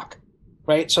dock.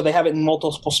 right? So they have it in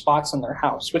multiple spots in their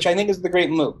house, which I think is the great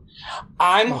move.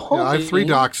 I'm hoping. I have 3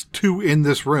 docks, 2 in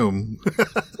this room.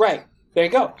 Right. There you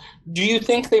go. Do you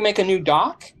think they make a new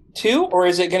dock too? Or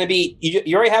is it going to be,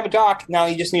 you already have a dock, now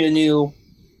you just need a new.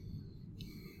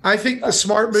 I think the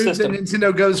smart move system. that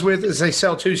Nintendo goes with is they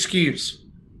sell 2 SKUs.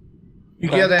 You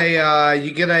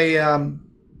get a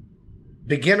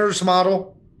beginner's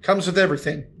model, comes with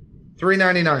everything,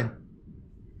 $399.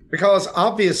 Because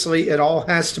obviously it all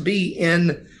has to be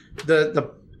in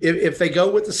if they go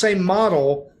with the same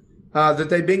model that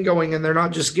they've been going, and they're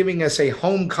not just giving us a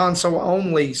home console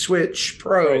only Switch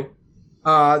Pro,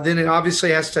 then it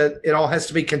obviously has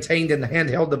to be contained in the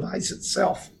handheld device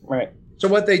itself. Right. So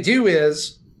what they do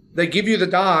is they give you the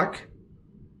dock,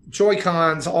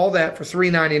 Joy-Cons, all that for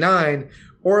 $399,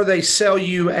 or they sell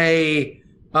you a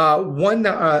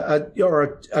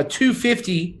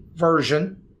 250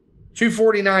 version,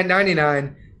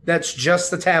 $249.99. That's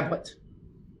just the tablet.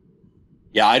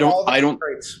 Yeah, I don't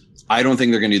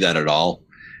think they're going to do that at all.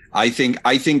 I think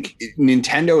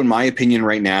Nintendo, in my opinion,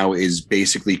 right now is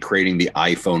basically creating the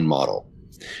iPhone model.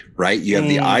 Right? You have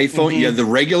the iPhone, you have the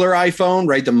regular iPhone,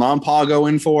 right? The mom and pa go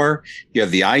in for. You have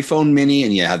the iPhone mini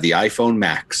and you have the iPhone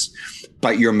Max.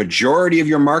 But your majority of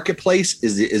your marketplace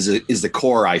is the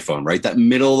core iPhone, right? That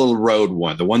middle of the road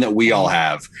one, the one that we all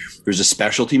have. There's a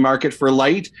specialty market for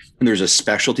light and there's a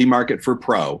specialty market for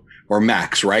Pro or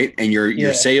Max, right? And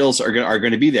your sales are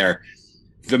going to be there.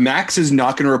 The Max is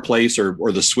not going to replace,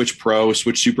 or the Switch Pro,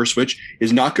 Switch Super Switch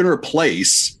is not going to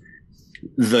replace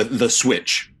the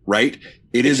Switch, right?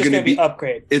 It's going to be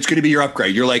upgrade. It's going to be your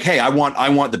upgrade. You're like, hey, I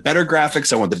want the better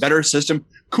graphics. I want the better system.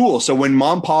 Cool. So when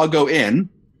mom and pa go in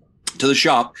to the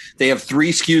shop, they have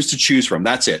 3 SKUs to choose from.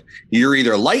 That's it. You're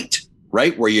either light,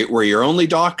 right, where you're only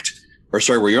docked,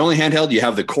 where you're only handheld. You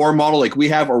have the core model like we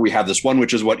have, or we have this one,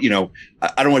 which is what, I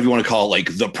don't know if you want to call it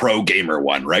like the pro gamer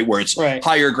one, right, where it's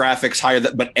higher graphics,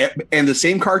 and the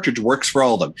same cartridge works for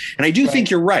all of them. And I do think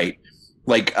you're right.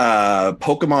 Like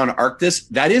Pokemon Arceus,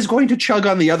 that is going to chug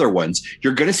on the other ones.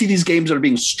 You're going to see these games that are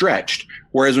being stretched.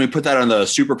 Whereas when we put that on the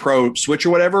Super Pro Switch or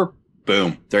whatever,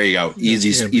 boom, there you go. Easy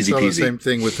peasy. The same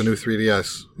thing with the new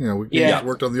 3DS. We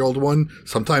worked on the old one,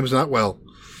 sometimes not well.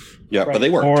 Yeah, but they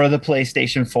work. Or the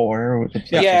PlayStation 4 or the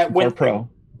PlayStation 4 Pro.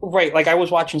 Right, like I was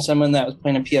watching someone that was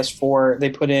playing a PS4. They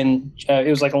put in, it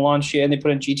was like a launch year, and they put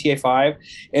in GTA 5,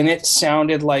 and it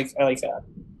sounded like a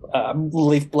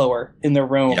leaf blower in the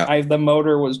room. Yeah. The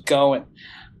motor was going.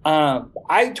 I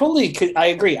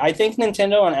agree. I think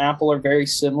Nintendo and Apple are very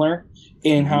similar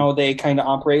in how they kind of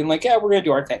operate. And like, we're going to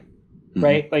do our thing,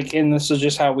 right? Like, and this is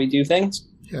just how we do things.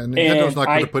 Yeah, Nintendo's not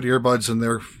going to put earbuds in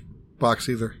their box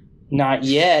either. Not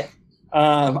yet.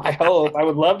 I hope. I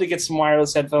would love to get some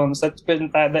wireless headphones. That's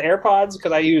been the AirPods,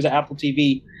 because I use Apple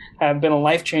TV, have been a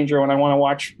life changer when I want to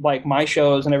watch like my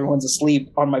shows and everyone's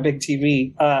asleep on my big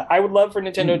TV. I would love for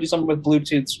Nintendo to do something with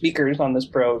Bluetooth speakers on this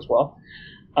Pro as well.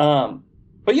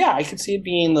 But yeah, I could see it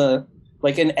being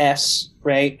an S,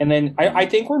 right? And then I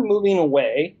think we're moving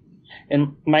away,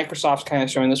 and Microsoft's kind of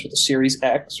showing this with the Series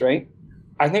X, right?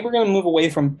 I think we're going to move away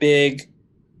from big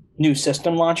new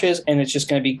system launches, and it's just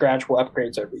going to be gradual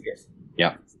upgrades every year.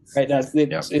 Yeah. Right.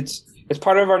 It's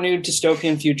part of our new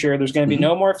dystopian future. There's going to be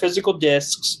no more physical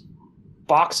discs.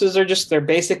 Boxes they're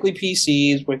basically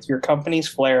PCs with your company's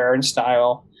flair and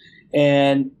style.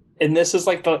 And this is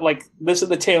this is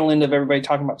the tail end of everybody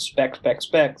talking about specs.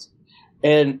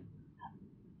 And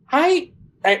I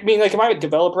mean, like, if I'm a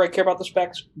developer, I care about the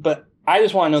specs, but I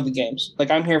just want to know the games. Like,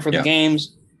 I'm here for the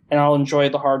games, and I'll enjoy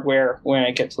the hardware when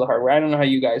I get to the hardware. I don't know how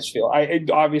you guys feel.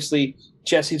 Obviously,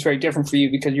 Jesse, it's very different for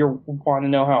you because you want to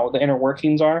know how the inner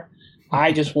workings are.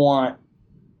 I just want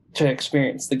to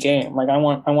experience the game. Like, I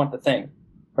want the thing,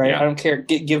 right? Yeah. I don't care.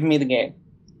 Give me the game.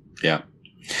 Yeah.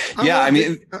 Yeah. I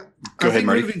mean, go ahead,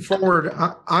 Marty. Moving forward,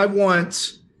 I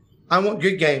want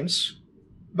good games,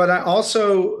 but I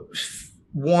also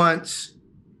want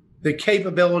the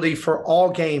capability for all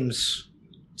games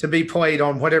to be played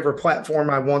on whatever platform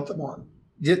I want them on.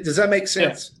 Does that make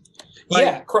sense?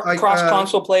 Yeah. Cross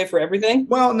console play for everything.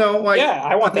 Well, no,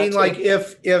 I want that. Like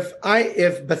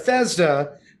if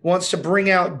Bethesda wants to bring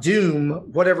out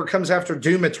Doom, whatever comes after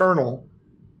Doom Eternal,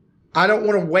 I don't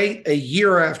want to wait a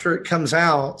year after it comes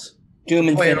out Doom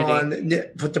to play Infinity.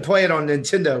 to play it on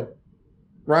Nintendo,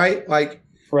 right? Like,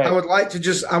 right. I would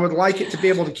like it to be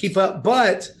able to keep up,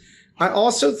 but I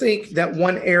also think that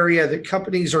one area that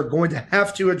companies are going to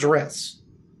have to address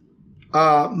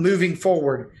moving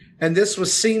forward, and this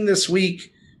was seen this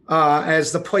week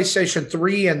as the PlayStation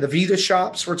 3 and the Vita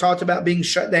shops were talked about being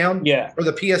shut down, or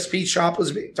the PSP shop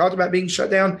was talked about being shut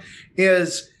down,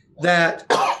 is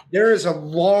that there is a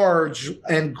large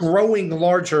and growing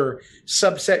larger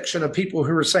subsection of people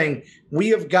who are saying we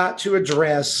have got to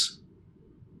address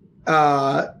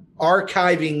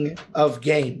archiving of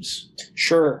games.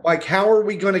 Sure. Like, how are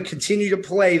we going to continue to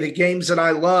play the games that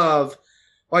I love?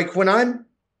 Like when I'm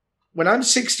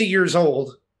 60 years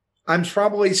old, I'm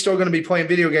probably still going to be playing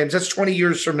video games. That's 20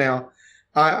 years from now.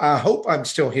 I hope I'm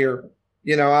still here.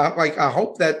 You know, I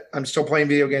hope that I'm still playing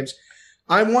video games.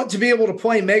 I want to be able to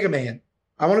play Mega Man.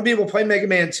 I want to be able to play Mega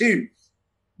Man 2.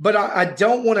 But I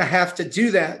don't want to have to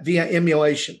do that via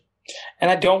emulation. And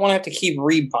I don't want to have to keep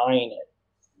rebuying it.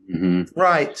 Mm-hmm.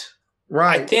 Right.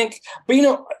 I think, but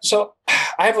so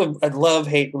I have a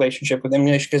love-hate relationship with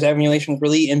emulation because emulation is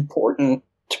really important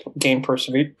to game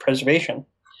preservation.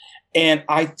 And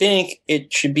I think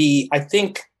it should be,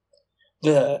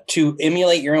 to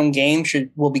emulate your own game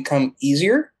will become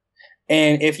easier.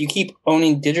 And if you keep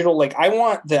owning digital, like I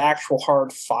want the actual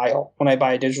hard file when I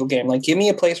buy a digital game. Like give me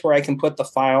a place where I can put the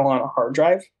file on a hard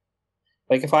drive.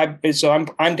 Like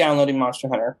I'm downloading Monster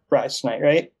Hunter Rise tonight,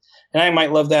 right? And I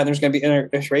might love that. There's going to be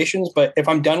iterations, but if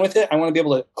I'm done with it, I want to be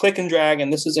able to click and drag,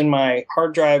 and this is in my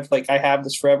hard drive. Like I have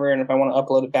this forever, and if I want to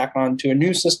upload it back onto a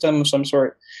new system of some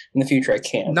sort in the future, I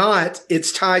can.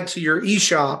 It's tied to your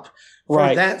eShop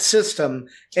for that system,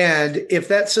 and if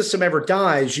that system ever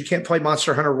dies, you can't play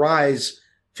Monster Hunter Rise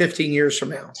 15 years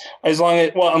from now.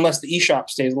 Unless the eShop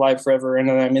stays alive forever, and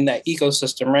then I'm in that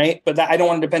ecosystem, right? But I don't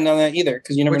want to depend on that either,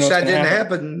 because you never know what's going to happen.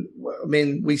 That didn't happen. I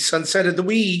mean, we sunsetted the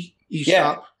Wii eShop.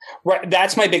 Yeah. Right,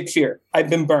 that's my big fear. I've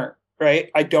been burnt.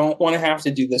 Right, I don't want to have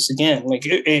to do this again. Like,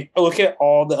 look at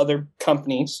all the other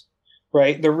companies.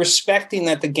 Right, they're respecting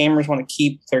that the gamers want to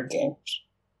keep their games.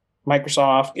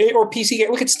 Microsoft or PC.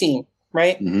 Look at Steam.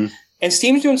 Right, mm-hmm. And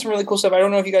Steam's doing some really cool stuff. I don't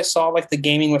know if you guys saw like the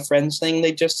gaming with friends thing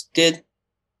they just did.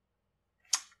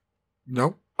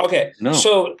 No. Okay. No.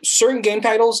 So certain game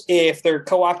titles, if they're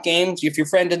co-op games, if your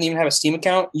friend doesn't even have a Steam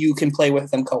account, you can play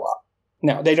with them co-op.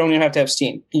 No, they don't even have to have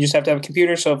Steam. You just have to have a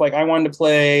computer. So if like I wanted to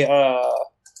play,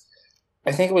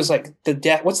 I think it was like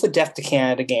what's the Death to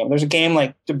Canada game? There's a game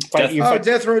like Death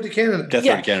Road to Canada. Death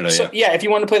Road to Canada. So, yeah, if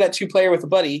you want to play that 2-player with a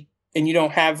buddy and you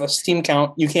don't have a Steam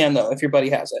account, you can though if your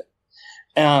buddy has it.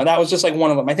 That was just like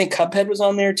one of them. I think Cuphead was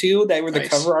on there too. They were the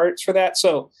cover arts for that.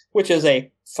 So which is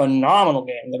a phenomenal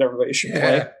game that everybody should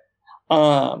play.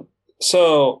 I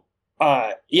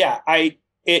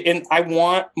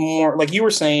want more, like you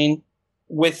were saying.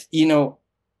 With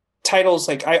titles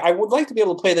like I would like to be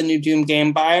able to play the new Doom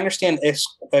game, but I understand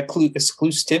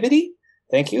exclusivity.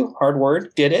 Thank you, hard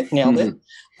word, did it, nailed it.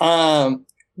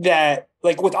 That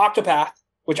like with Octopath,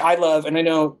 which I love, and I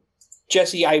know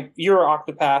Jesse, you're an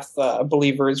Octopath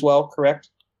believer as well, correct?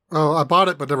 Oh, I bought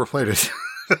it but never played it.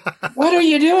 What are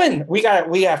you doing? We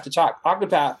have to talk.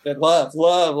 Octopath, I love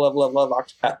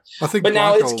Octopath. I think, but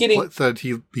now it's getting said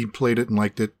he played it and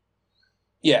liked it.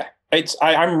 Yeah.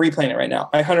 I'm replaying it right now.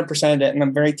 I 100%ed it, and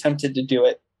I'm very tempted to do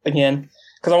it again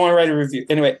because I want to write a review.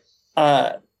 Anyway,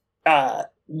 I just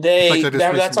downloaded it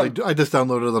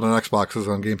on an Xbox. It's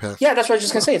on Game Pass. Yeah, that's what I was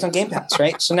just gonna say. It's on Game Pass,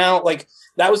 right? So now, like,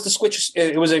 that was the Switch.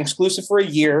 It was an exclusive for a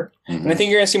year, and I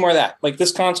think you're gonna see more of that. Like,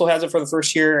 this console has it for the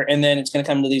first year, and then it's gonna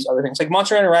come to these other things. Like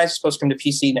Monster Hunter Rise is supposed to come to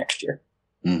PC next year,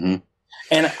 and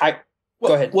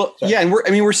go ahead. Well, sorry. Yeah, and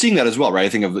we're seeing that as well, right? I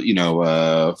think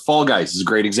of Fall Guys is a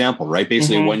great example, right?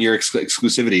 Basically, a 1-year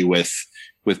exclusivity with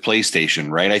PlayStation,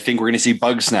 right? I think we're going to see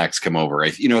Bug Snacks come over,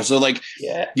 so like,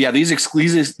 these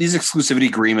exclusivity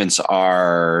agreements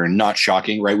are not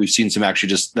shocking, right? We've seen some actually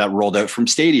just that rolled out from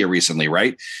Stadia recently,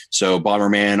 right? So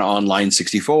Bomberman Online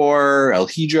 64, El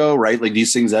Hijo, right? Like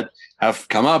these things that have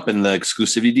come up and the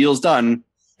exclusivity deal's done,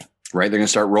 right? They're going to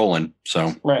start rolling.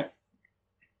 So right.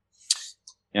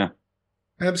 Yeah.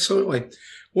 Absolutely.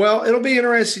 Well, it'll be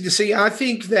interesting to see. I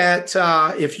think that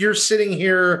if you're sitting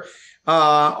here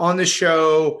on the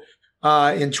show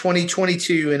in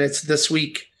 2022 and it's this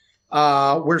week,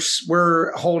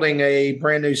 we're holding a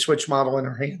brand new Switch model in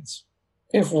our hands.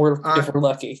 If we're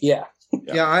lucky, yeah.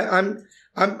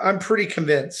 I'm pretty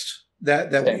convinced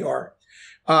that we are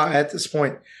at this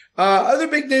point. Other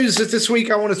big news that this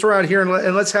week I want to throw out here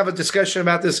and let's have a discussion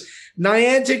about this.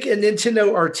 Niantic and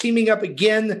Nintendo are teaming up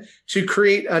again to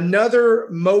create another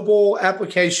mobile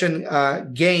application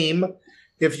game,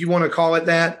 if you want to call it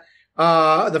that.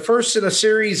 The first in a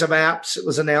series of apps. It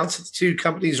was announced that the two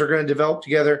companies are going to develop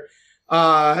together.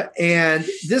 And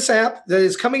this app that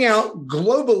is coming out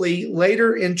globally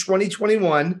later in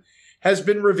 2021 has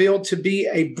been revealed to be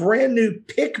a brand new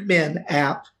Pikmin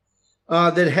app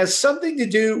that has something to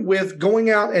do with going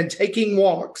out and taking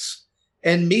walks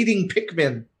and meeting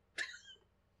Pikmin.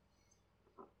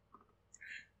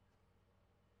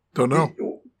 Don't know.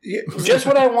 Just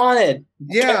what I wanted.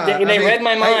 Yeah. They read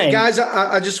my mind. Hey, guys,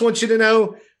 I just want you to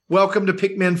know, welcome to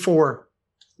Pikmin 4.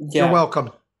 Yeah. You're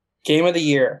welcome. Game of the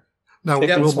year. Now,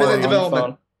 Yeah, it's been in will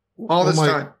development all this my-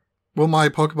 time. my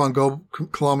Pokemon Go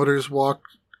kilometers work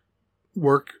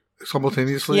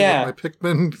simultaneously Yeah. with my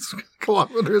Pikmin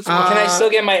kilometers? Uh, Can I still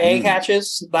get my egg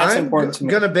hatches? That's I'm important to me.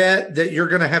 going to bet that you're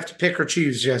going to have to pick or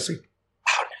choose, Jesse.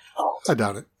 I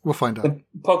doubt it. We'll find out. The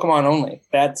Pokemon only.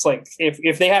 That's like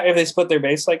if they split their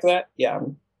base like that, yeah.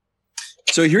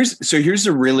 So here's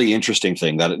a really interesting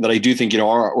thing that I do think,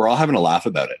 we're all having a laugh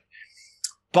about it.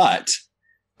 But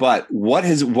what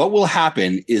will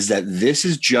happen is that this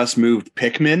has just moved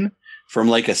Pikmin from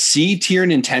like a C tier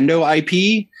Nintendo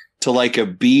IP to like a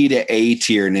B to A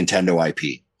tier Nintendo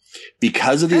IP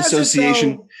because of the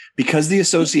association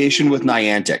with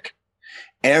Niantic.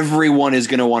 Everyone is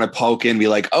going to want to poke in and be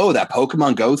like, oh, that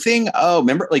Pokemon Go thing. Oh,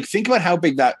 remember, like, think about how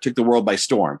big that took the world by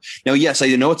storm. Now, yes, I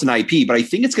know it's an IP, but I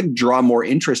think it's going to draw more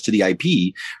interest to the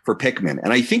IP for Pikmin.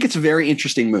 And I think it's a very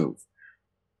interesting move.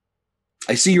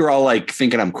 I see you're all like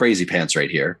thinking I'm crazy pants right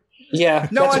here. Yeah.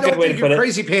 No, that's I a good don't way think to put you're it.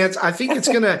 crazy pants. I think it's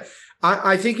gonna.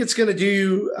 I think it's gonna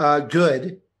do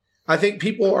good. I think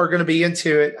people are going to be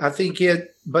into it.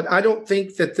 But I don't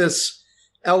think that this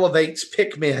elevates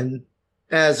Pikmin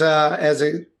as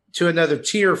a to another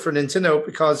tier for Nintendo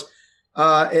because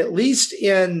at least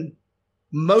in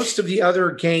most of the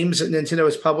other games that Nintendo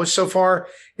has published so far,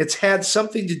 it's had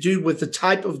something to do with the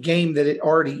type of game that it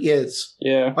already is.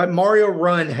 Yeah. Like Mario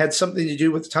Run had something to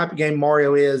do with the type of game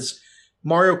Mario is.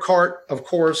 Mario Kart, of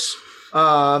course.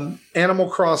 Animal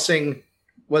Crossing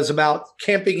was about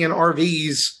camping in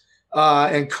RVs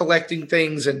and collecting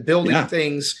things and building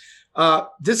things.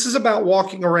 This is about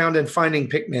walking around and finding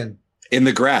Pikmin In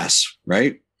the grass,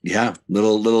 right? Yeah.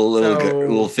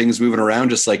 Little things moving around,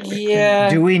 just like Yeah.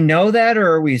 Do we know that, or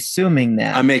are we assuming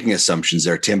that? I'm making assumptions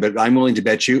there, Tim, but I'm willing to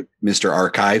bet you, Mr.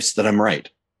 Archives, that I'm right.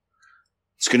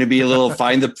 It's going to be a little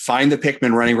find the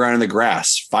Pikmin running around in the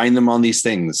grass. Find them on these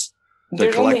things.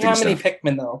 There's only collecting how many stuff.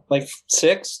 Pikmin though? Like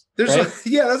 6? There's right? that's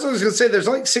what I was going to say. There's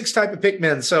like 6 type of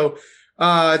Pikmin. So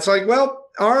it's like, well,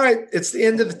 all right. It's the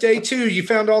end of the day 2. You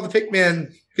found all the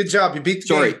Pikmin. Good job. You beat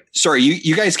the game. Sorry.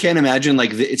 You guys can't imagine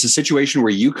it's a situation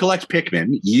where you collect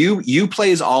Pikmin. You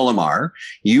play as Olimar.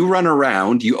 You run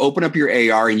around. You open up your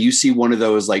AR and you see one of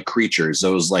those like creatures.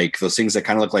 Those things that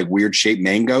kind of look like weird shaped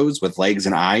mangoes with legs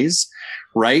and eyes,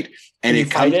 right? And you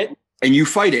fight it. And you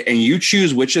fight it, and you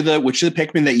choose which of the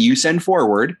Pikmin that you send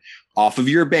forward off of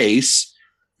your base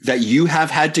that you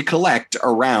have had to collect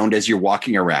around as you're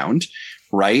walking around,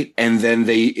 right? And then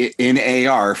they in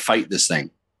AR fight this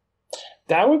thing.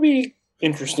 That would be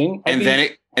interesting. And then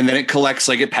it collects,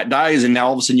 like it dies, and now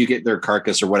all of a sudden you get their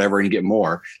carcass or whatever, and you get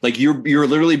more. Like you're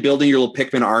literally building your little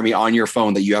Pikmin army on your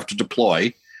phone that you have to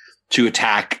deploy to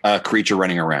attack a creature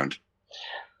running around.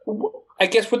 I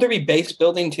guess, would there be base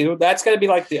building too? That's got to be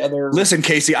like the other. Listen,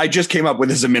 Casey, I just came up with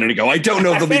this a minute ago. I don't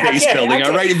know if there'll be base building.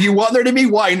 All right. If you want there to be,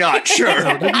 why not? Sure.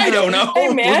 I don't know.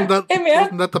 Hey, man.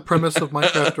 Wasn't that the premise of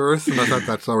Minecraft Earth? And I thought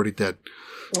that's already dead.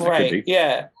 Right.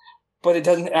 Yeah. But it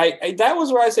doesn't. That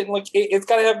was where I said, like, it's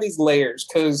got to have these layers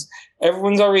because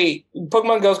everyone's already.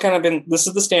 Pokemon Go's kind of been. This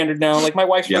is the standard now. Like, my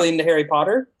wife's really into Harry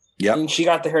Potter. Yeah. And she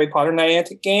got the Harry Potter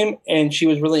Niantic game, and she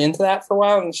was really into that for a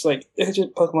while. And she's like, it's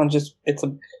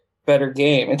a better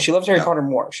game. And she loves Harry Potter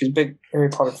more. She's a big Harry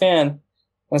Potter fan. And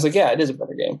I was like, yeah, it is a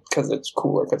better game because it's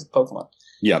cooler because it's Pokemon.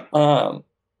 Yep.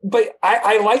 But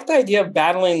I like the idea of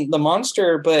battling the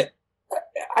monster, but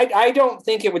I don't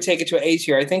think it would take it to an A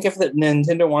tier. I think if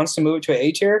Nintendo wants to move it to an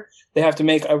A tier, they have to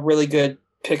make a really good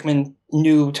Pikmin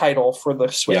new title for the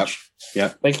Switch.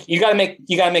 Yep. Like you gotta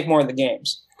make more of the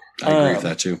games. I agree with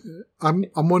that too. I'm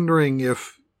wondering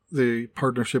if the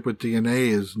partnership with DNA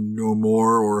is no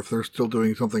more, or if they're still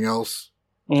doing something else.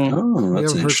 Oh, We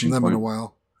that's haven't an heard from them in a point.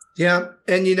 while. Yeah.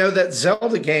 And that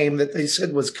Zelda game that they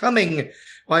said was coming,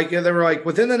 like they were like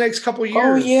within the next couple of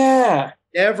years. Oh yeah.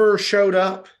 Never showed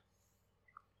up.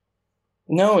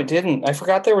 No, it didn't. I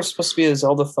forgot there was supposed to be a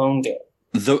Zelda phone game.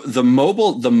 The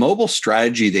mobile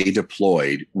strategy they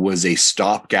deployed was a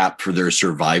stopgap for their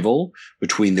survival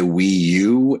between the Wii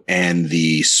U and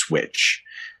the Switch.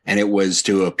 And it was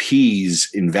to appease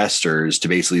investors to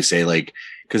basically say, like,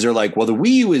 because they're like, well, the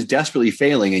Wii U is desperately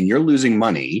failing and you're losing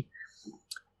money.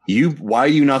 Why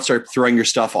do you not start throwing your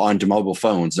stuff onto mobile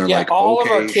phones? And they're like, all okay,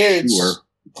 of our kids sure.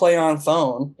 play on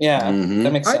phone. Yeah, Mhm.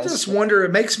 that makes sense. I just wonder,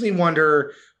 it makes me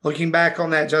wonder, looking back on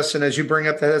that, Justin, as you bring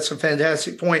up that's a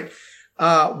fantastic point.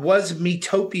 Was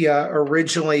Miitopia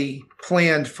originally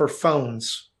planned for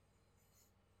phones?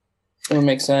 It would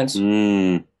make sense.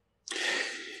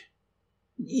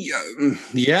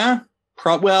 Yeah,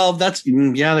 Well,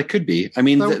 that could be. I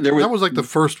mean, that was like the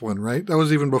first one, right? That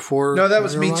was even before. No, that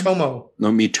was Miitomo.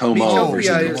 No, Miitomo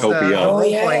Miitopia is the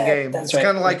role-playing game. That's it's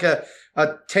kind of like a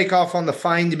takeoff on the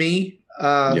Find Me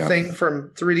thing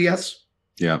from 3DS.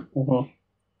 Yeah. Mm-hmm.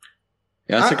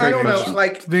 Yeah, that's a great I don't question. know.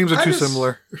 Like names are too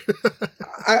similar.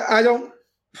 I don't.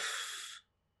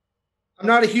 I'm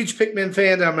not a huge Pikmin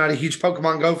fan. I'm not a huge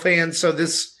Pokemon Go fan. So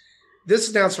this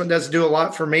announcement doesn't do a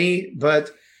lot for me.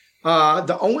 But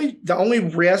the only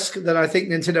risk that I think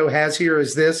Nintendo has here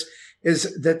is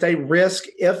that they risk,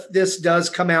 if this does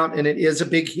come out and it is a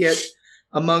big hit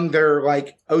among their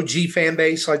like OG fan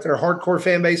base, like their hardcore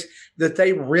fan base, that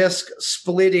they risk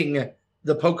splitting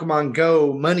the Pokemon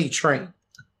Go money train.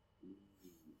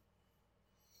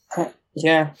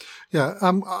 Yeah. Yeah,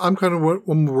 I'm kind of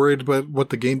I'm worried about if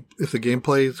the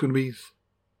gameplay is going to be,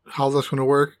 how that's going to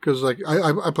work, because like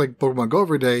I play Pokemon Go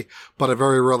every day, but I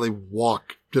very rarely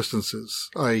walk distances.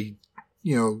 I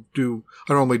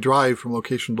normally drive from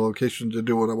location to location to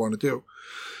do what I want to do.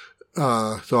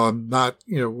 So I'm not,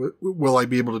 will I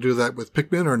be able to do that with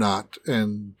Pikmin or not?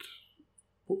 And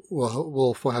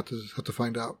we'll have to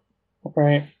find out.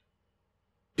 Right.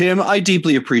 Tim, I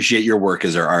deeply appreciate your work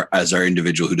as our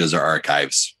individual who does our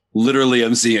archives. Literally,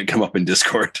 I'm seeing it come up in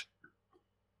Discord.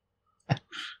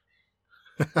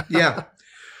 Yeah.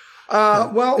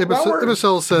 Well,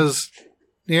 Ibicel says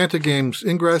Niantic Games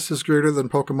Ingress is greater than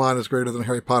Pokemon is greater than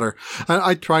Harry Potter.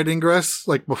 I tried Ingress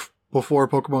like before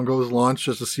Pokemon Go's launch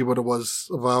just to see what it was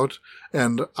about,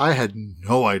 and I had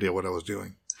no idea what I was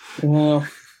doing. No.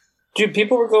 Dude,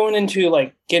 people were going into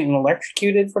like getting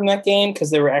electrocuted from that game because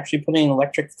they were actually putting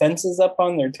electric fences up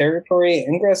on their territory.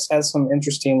 Ingress has some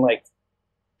interesting, like,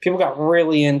 people got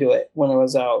really into it when it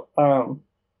was out.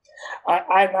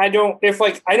 I don't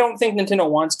think Nintendo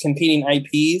wants competing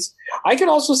IPs. I could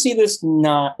also see this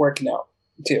not working out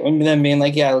too, and them being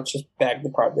like, yeah, let's just bag the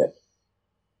project.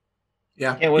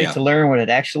 Yeah, can't wait to learn what it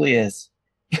actually is.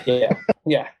 Yeah,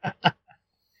 yeah.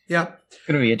 Yeah, it's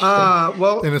going to be interesting.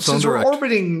 Well, in its since own we're direct.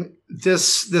 orbiting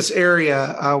this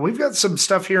area, we've got some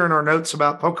stuff here in our notes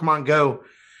about Pokemon Go.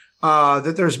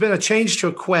 That there's been a change to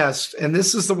a quest, and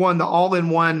this is the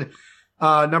all-in-one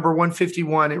number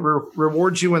 151. It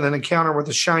rewards you with an encounter with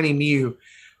a shiny Mew.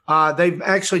 They've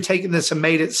actually taken this and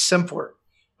made it simpler.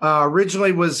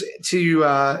 Originally was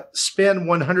to spin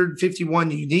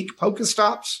 151 unique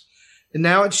Pokestops, and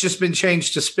now it's just been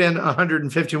changed to spin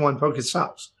 151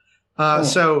 Pokestops.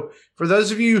 So for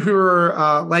those of you who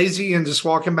are lazy and just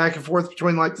walking back and forth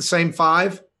between like the same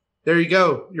 5, there you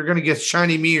go. You're going to get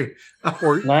shiny Mew.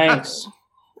 Nice.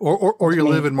 Or you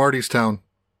live in Marty's Town.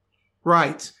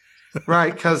 Right.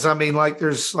 Because I mean, like,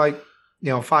 there's like,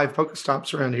 5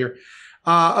 Pokestops around here.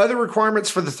 Other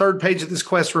requirements for the third page of this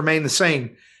quest remain the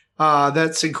same.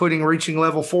 That's including reaching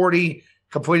level 40,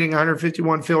 completing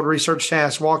 151 field research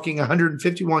tasks, walking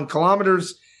 151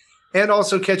 kilometers, and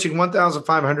also catching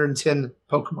 1,510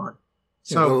 Pokemon.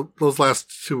 So those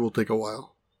last 2 will take a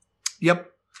while.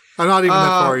 Yep. I'm not even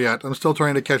that far yet. I'm still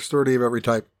trying to catch 30 of every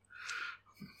type.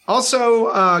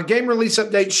 Also, game release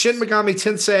update, Shin Megami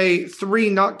Tensei 3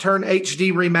 Nocturne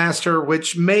HD Remaster,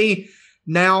 which may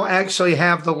now actually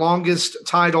have the longest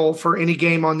title for any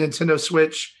game on Nintendo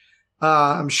Switch.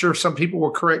 I'm sure some people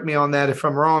will correct me on that if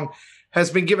I'm wrong. Has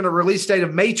been given a release date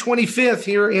of May 25th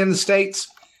here in the States.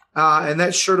 And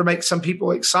that's sure to make some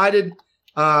people excited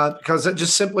because it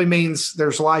just simply means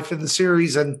there's life in the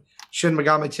series, and Shin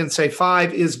Megami Tensei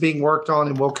 5 is being worked on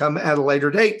and will come at a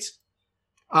later date.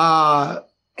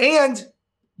 And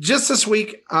just this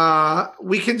week,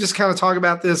 we can just kind of talk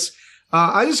about this.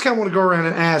 I just kind of want to go around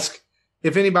and ask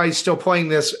if anybody's still playing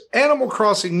this. Animal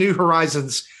Crossing New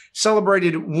Horizons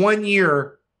celebrated 1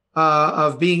 year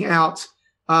of being out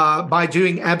by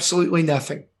doing absolutely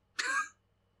nothing.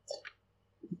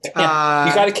 Yeah,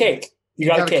 you got a cake. You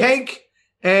got a cake.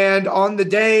 And on the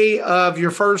day of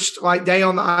your first day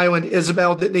on the island,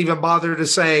 Isabel didn't even bother to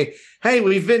say, hey,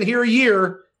 we've been here a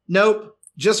year. Nope.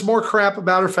 Just more crap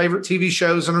about her favorite TV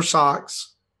shows and her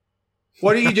socks.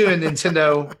 What are you doing,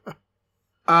 Nintendo?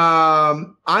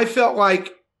 I felt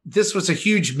like this was a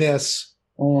huge miss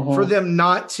for them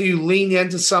not to lean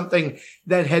into something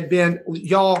that had been,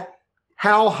 y'all,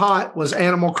 how hot was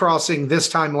Animal Crossing this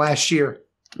time last year?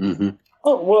 Mm-hmm.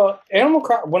 Oh, well, Animal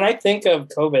Crossing, when I think of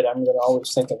COVID, I'm going to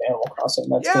always think of Animal Crossing.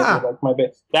 That's gonna be my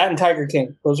bit. That and Tiger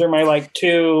King. Those are my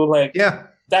two,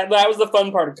 that was the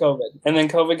fun part of COVID. And then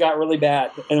COVID got really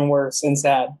bad and worse and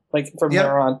sad, from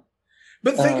there on.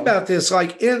 But think about this,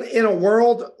 in a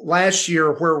world last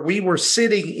year where we were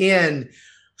sitting in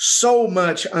so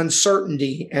much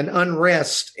uncertainty and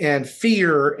unrest and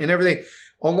fear and everything,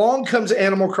 along comes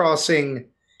Animal Crossing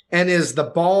and is the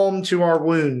balm to our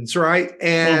wounds, right?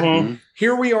 And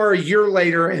here we are a year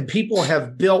later, and people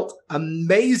have built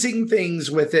amazing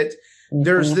things with it.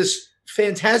 There's this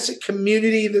fantastic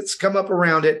community that's come up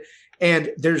around it,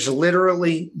 and there's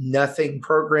literally nothing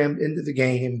programmed into the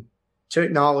game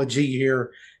technology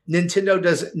here.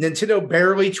 Nintendo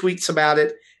barely tweets about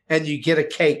it, and you get a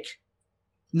cake.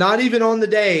 Not even on the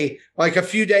day, like a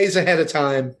few days ahead of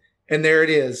time, and there it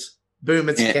is. Boom,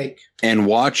 it's a cake. And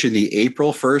watching the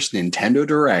April 1st Nintendo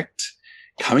Direct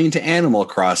coming to Animal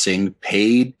Crossing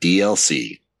paid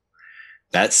DLC.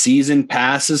 That season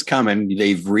pass is coming.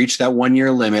 They've reached that 1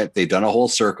 year limit. They've done a whole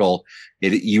circle.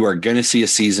 You are going to see a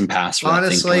season pass for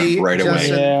honestly, that thing right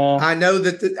Justin, away. Yeah. I know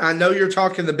that I know you're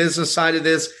talking the business side of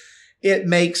this. It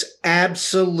makes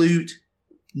absolute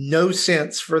no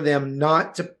sense for them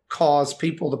not to cause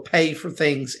people to pay for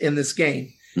things in this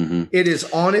game. It is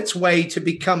on its way to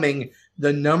becoming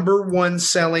the #1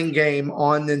 selling game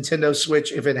on Nintendo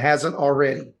Switch if it hasn't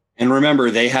already. And remember,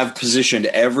 they have positioned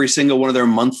every single one of their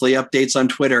monthly updates on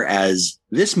Twitter as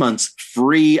this month's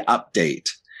free update.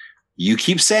 You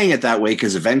keep saying it that way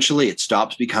because eventually it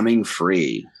stops becoming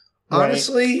free.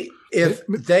 Honestly, if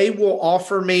they will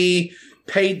offer me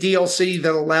paid DLC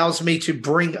that allows me to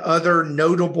bring other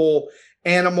notable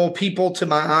animal people to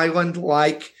my island,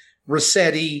 like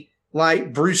Rossetti,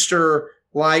 like Brewster,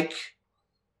 like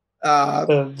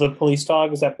the police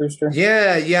dog, is that Brewster?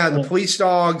 the police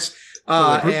dogs.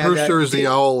 Brewster is the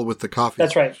owl with the coffee.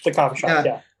 That's right, the coffee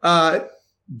shop.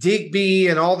 Digby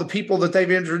and all the people that they've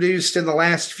introduced in the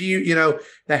last few,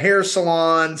 the hair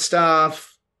salon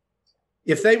stuff.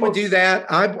 If they would do that,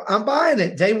 I'm buying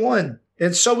it day one.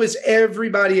 And so is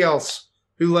everybody else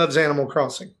who loves Animal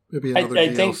Crossing. Maybe another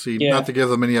DLC, not to give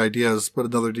them any ideas, but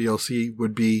another DLC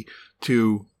would be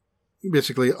to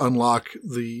basically unlock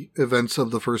the events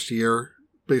of the first year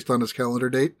based on its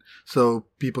calendar date, so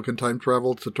people can time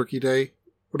travel to Turkey Day,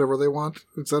 whatever they want,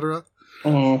 etc.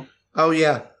 Oh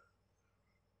yeah,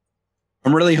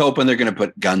 I'm really hoping they're going to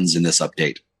put guns in this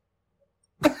update.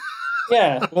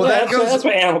 Yeah, well, that's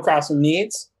what Animal Crossing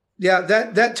needs. Yeah,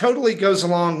 that totally goes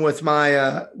along with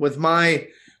my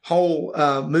whole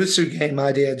Musu game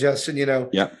idea, Justin.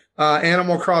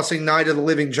 Animal Crossing Night of the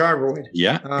Living Gyroid.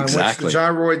 Yeah, exactly. In which the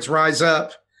gyroids rise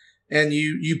up, and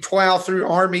you plow through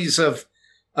armies of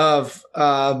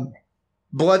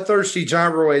bloodthirsty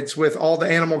gyroids with all the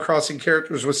Animal Crossing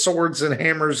characters with swords and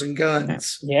hammers and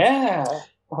guns. Yeah.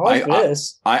 I like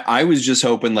this. I was just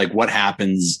hoping, like, what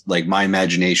happens, like, my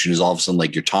imagination is all of a sudden,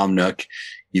 like, you're Tom Nook,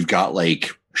 you've got,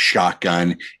 like,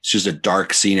 shotgun, it's just a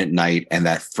dark scene at night, and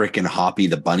that freaking Hoppy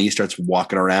the bunny starts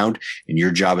walking around, and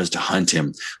your job is to hunt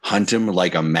him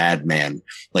like a madman,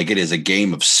 like it is a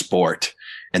game of sport,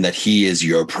 and that he is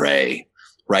your prey,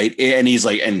 right? And he's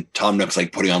like, and Tom Nook's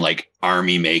like putting on like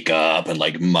army makeup and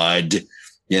like mud.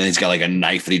 And he's got like a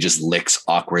knife that he just licks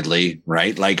awkwardly,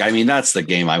 right? Like, I mean, that's the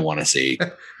game I want to see.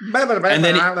 And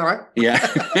then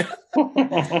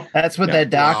that's what that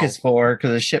dock is for,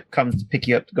 because the ship comes to pick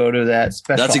you up to go to that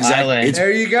special island.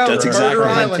 There you go. That's exactly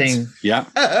Island.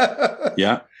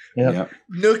 Yeah.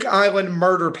 Nook Island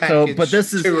murder package. But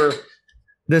this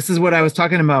is what I was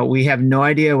talking about. We have no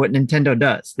idea what Nintendo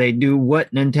does. They do what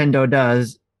Nintendo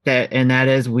does, and that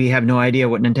is we have no idea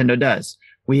what Nintendo does.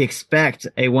 We expect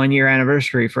a 1 year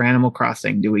anniversary for Animal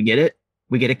Crossing. Do we get it?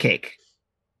 We get a cake.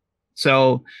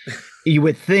 So you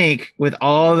would think with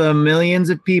all the millions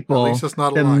of people,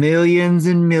 the millions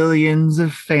and millions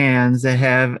of fans that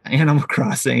have Animal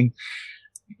Crossing,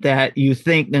 that you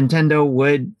think Nintendo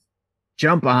would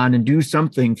jump on and do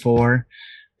something for,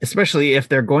 especially if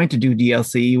they're going to do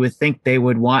DLC. You would think they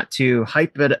would want to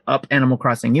hype it up, Animal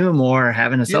Crossing, even more,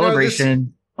 having a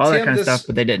celebration, that kind of stuff,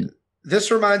 but they didn't.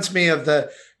 This reminds me of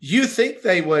you think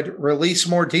they would release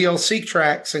more DLC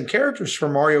tracks and characters for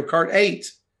Mario Kart 8.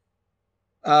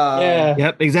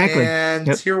 Yep, exactly. And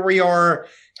here we are,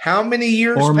 how many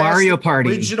years or past Mario the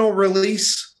Party original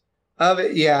release of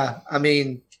it? Yeah, I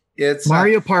mean, it's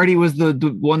Mario Party was the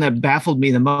one that baffled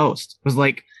me the most. It was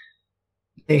like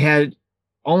they had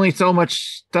only so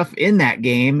much stuff in that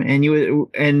game, and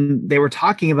they were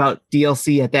talking about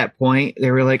DLC at that point.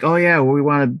 They were like, "Oh yeah, we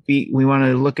want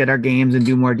to look at our games and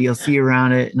do more DLC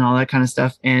around it and all that kind of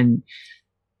stuff." And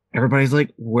everybody's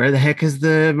like, "Where the heck is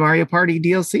the Mario Party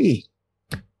DLC?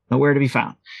 Nowhere to be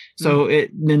found." So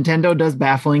Nintendo does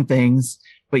baffling things,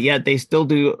 but yet they still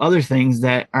do other things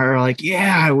that are like,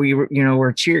 "Yeah, we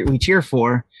cheer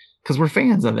for because we're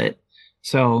fans of it."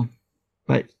 So,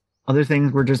 but other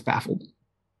things we're just baffled.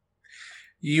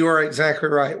 You are exactly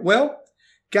right. Well,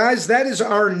 guys, that is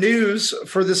our news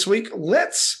for this week.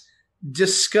 Let's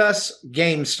discuss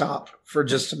GameStop for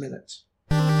just a minute.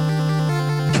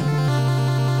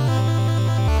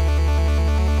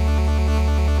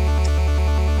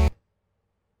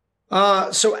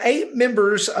 So 8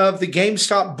 members of the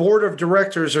GameStop board of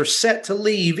directors are set to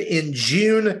leave in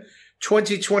June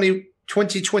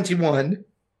 2021.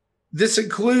 This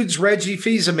includes Reggie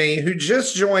Fils-Aimé, who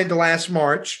just joined last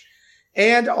March,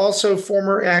 and also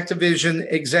former Activision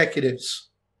executives.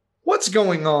 What's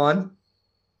going on?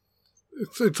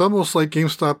 It's almost like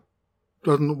GameStop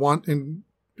doesn't want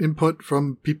input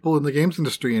from people in the games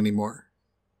industry anymore.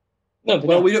 No,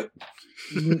 well, we don't.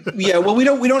 Yeah, well, we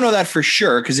don't know that for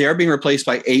sure because they are being replaced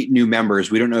by 8 new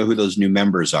members. We don't know who those new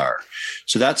members are,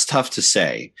 so that's tough to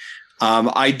say.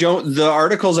 The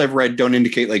articles I've read don't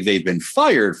indicate like they've been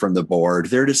fired from the board.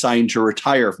 They're deciding to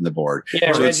retire from the board.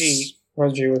 Yeah, so Reggie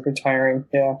was retiring.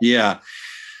 Yeah. Yeah.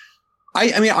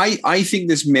 I think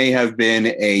this may have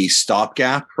been a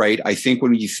stopgap, right? I think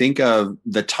when you think of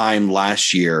the time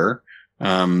last year,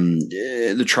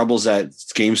 the troubles that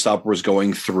GameStop was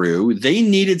going through, they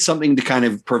needed something to kind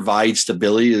of provide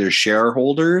stability to their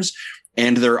shareholders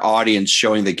and their audience,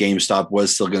 showing that GameStop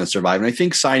was still going to survive. And I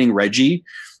think signing Reggie,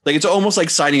 like it's almost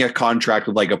like signing a contract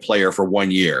with like a player for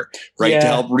 1 year, right? To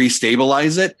help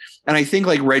restabilize it. And I think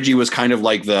like Reggie was kind of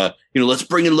like let's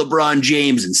bring in LeBron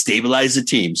James and stabilize the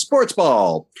team, sports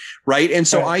ball. Right. And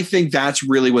so I think that's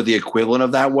really what the equivalent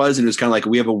of that was. And it was kind of like,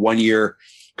 we have a 1 year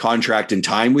contract in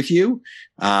time with you.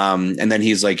 And then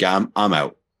he's like, yeah, I'm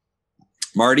out.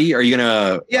 Marty, are you going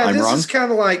to, this is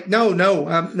kind of like, no.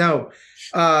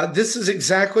 This is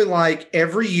exactly like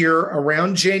every year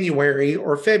around January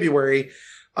or February,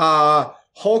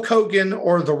 Hulk Hogan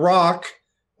or The Rock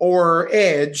or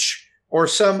Edge or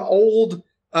some old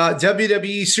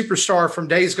WWE superstar from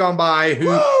days gone by who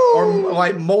are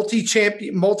like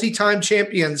multi-time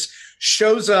champions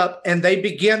shows up and they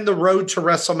begin the road to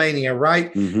WrestleMania,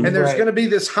 right? Mm-hmm. And there's going to be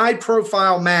this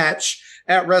high-profile match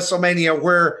at WrestleMania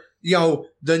where,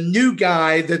 the new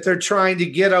guy that they're trying to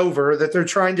get over, that they're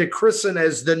trying to christen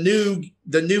as the new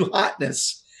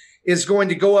hotness, is going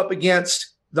to go up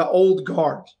against the old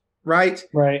guard, right?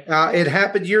 Right. It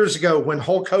happened years ago when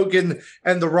Hulk Hogan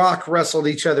and The Rock wrestled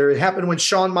each other. It happened when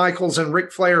Shawn Michaels and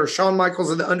Ric Flair, Shawn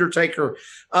Michaels and The Undertaker.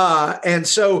 And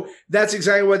so that's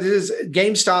exactly what it is.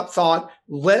 GameStop thought,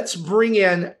 let's bring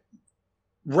in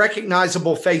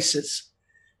recognizable faces.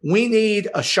 We need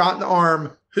a shot in the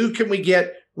arm. Who can we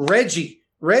get? Reggie.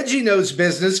 Reggie knows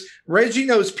business. Reggie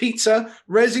knows pizza.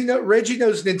 Reggie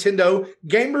knows Nintendo.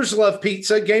 Gamers love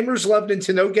pizza. Gamers love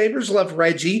Nintendo. Gamers love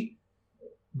Reggie.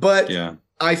 But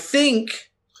I think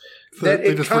that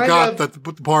they just forgot that the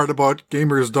part about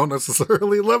gamers don't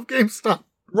necessarily love GameStop.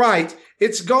 Right.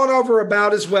 It's gone over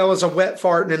about as well as a wet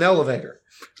fart in an elevator.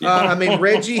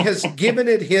 Reggie has given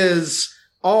it his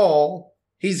all.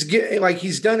 He's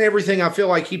done everything I feel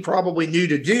like he probably knew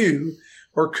to do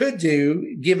or could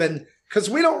do, given because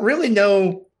we don't really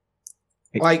know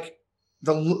like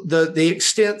the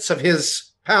extents of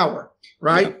his power,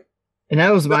 right? Yeah. And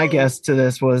that was my guess to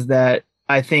this, was that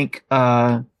I think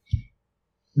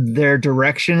their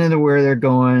direction and where they're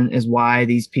going is why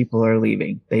these people are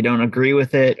leaving. They don't agree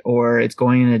with it, or it's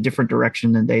going in a different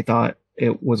direction than they thought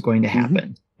it was going to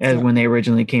happen as when they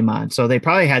originally came on. So they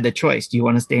probably had the choice. Do you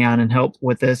want to stay on and help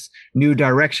with this new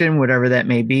direction, whatever that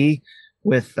may be,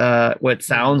 with what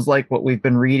sounds like what we've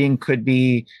been reading could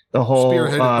be the whole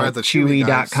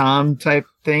Chewy.com type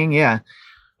thing? Yeah.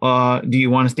 Do you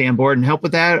want to stay on board and help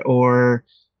with that or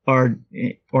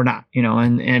not,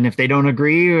 and if they don't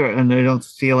agree and they don't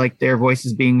feel like their voice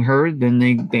is being heard, then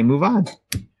they move on.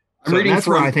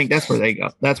 I think that's where they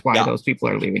go. That's why those people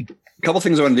are leaving. A couple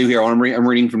things I want to do here. I'm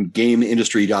reading from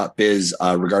GameIndustry.biz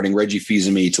regarding Reggie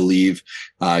Fils-Aimé to leave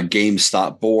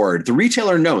GameStop board. The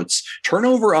retailer notes,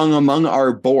 turnover among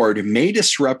our board may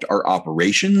disrupt our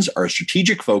operations, our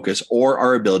strategic focus, or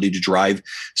our ability to drive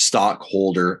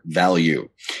stockholder value.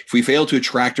 If we fail to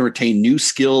attract and retain new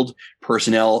skilled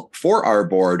personnel for our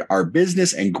board, our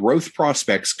business and growth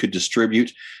prospects could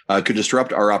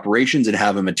disrupt our operations and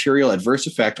have a material adverse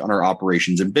effect on our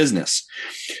operations and business.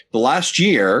 The last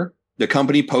year, the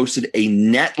company posted a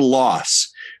net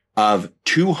loss of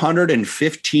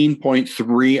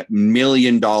 $215.3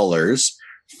 million for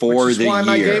Which is the why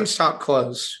year. My GameStop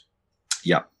closed.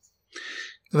 Yep.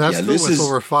 And that's still with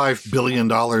over $5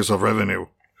 billion of revenue.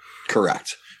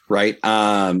 Correct. Right.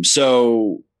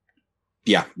 So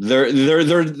yeah, they're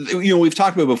we've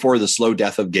talked about before the slow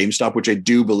death of GameStop, which I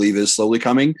do believe is slowly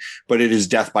coming, but it is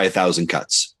death by 1,000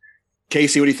 cuts.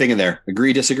 Casey, what are you thinking there?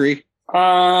 Agree, disagree?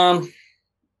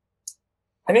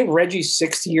 I think Reggie's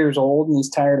 60 years old and he's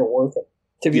tired of working.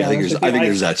 To be honest, I think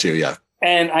there's that too. Yeah,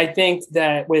 and I think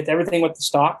that with everything with the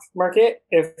stock market,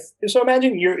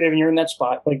 imagine you're in that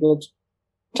spot. Like,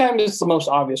 sometimes it's the most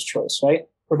obvious choice, right?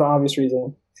 For the obvious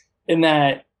reason, in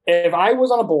that if I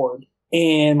was on a board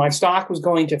and my stock was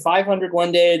going to 500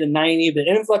 one day to 90,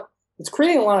 and it's like, it's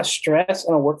creating a lot of stress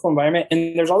in a workflow environment.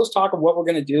 And there's all this talk of what we're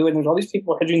going to do. And there's all these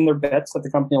people hedging their bets that the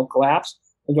company will collapse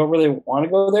and don't really want to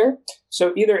go there.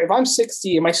 So either if I'm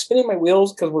 60, am I spinning my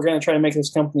wheels because we're going to try to make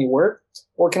this company work?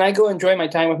 Or can I go enjoy my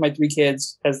time with my 3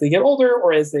 kids as they get older,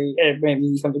 or as they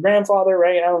maybe become the grandfather,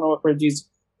 right? I don't know what Reggie's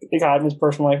got in his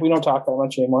personal life. We don't talk that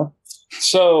much anymore.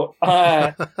 So,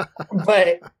 but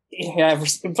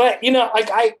you know, like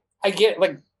I get,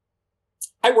 like,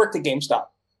 I worked at GameStop.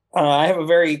 I have a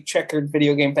very checkered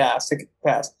video game past,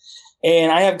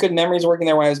 and I have good memories working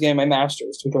there when I was getting my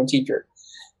master's to become a teacher.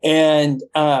 And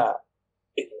and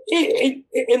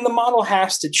the model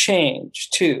has to change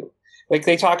too. Like,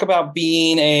 they talk about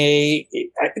being they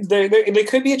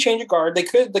could be a change of guard. The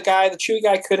Chewy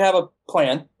guy could have a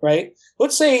plan, right?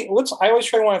 I always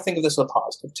try to want to think of this as a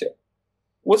positive too.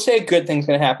 Let's say a good thing's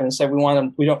going to happen and say we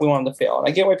want them to fail. And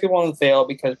I get why people want them to fail,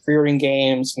 because pre-ordering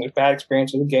games and there's bad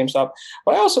experiences with GameStop.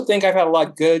 But I also think I've had a lot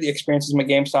of good experiences with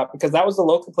my GameStop, because that was the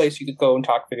local place you could go and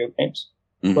talk video games,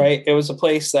 right? It was a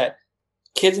place that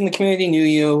kids in the community knew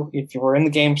you if you were in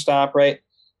the GameStop, right?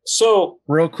 So,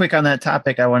 real quick on that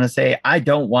topic, I want to say I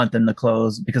don't want them to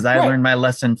close, because I learned my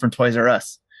lesson from Toys R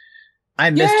Us.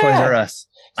 I miss Toys R Us.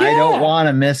 Yeah. I don't want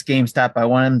to miss GameStop. I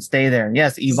want them to stay there.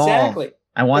 Yes, evolve. Exactly.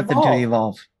 I want them to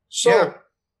evolve. So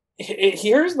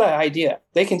here's the idea.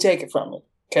 They can take it from me.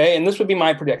 Okay. And this would be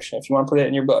my prediction if you want to put it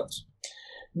in your books.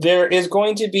 There is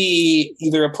going to be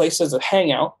either a place as a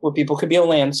hangout where people could be a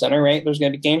land center, right? There's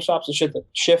going to be GameStops that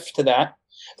shift to that.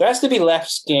 There has to be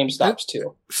less GameStops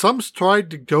too. Some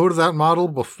tried to go to that model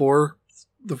before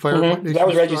the fire. That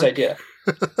was Reggie's idea.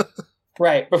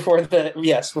 Right. Before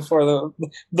the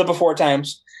before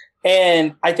times.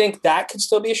 And I think that could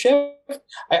still be a shift.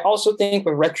 I also think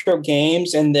with retro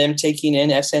games and them taking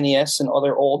in SNES and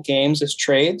other old games as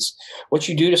trades, what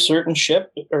you do to certain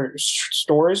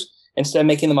stores, instead of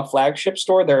making them a flagship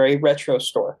store, they're a retro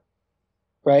store,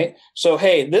 right? So,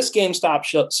 hey, this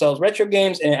GameStop sells retro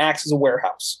games and it acts as a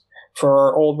warehouse for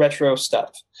our old retro stuff.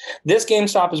 This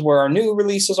GameStop is where our new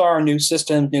releases are, our new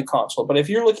systems, new console. But if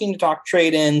you're looking to talk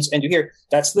trade-ins and you hear,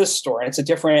 that's this store, and it's a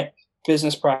different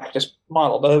business practice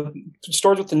model. The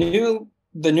stores with the new,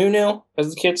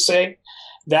 as the kids say,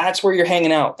 that's where you're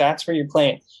hanging out. That's where you're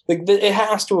playing. It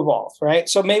has to evolve, right?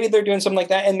 So maybe they're doing something like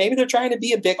that, and maybe they're trying to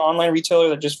be a big online retailer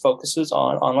that just focuses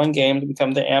on online games and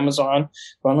become the Amazon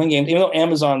for online games, even though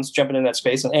Amazon's jumping in that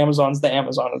space, and Amazon's the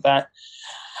Amazon of that.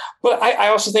 But I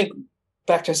also think,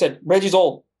 back to I said, Reggie's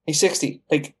old. He's 60.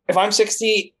 Like, if I'm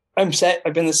 60, I'm set.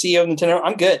 I've been the CEO of Nintendo.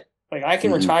 I'm good. Like, I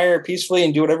can retire peacefully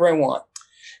and do whatever I want.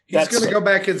 He's going to go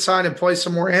back inside and play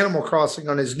some more Animal Crossing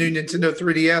on his new Nintendo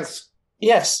 3DS.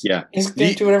 Yes. Yeah. He's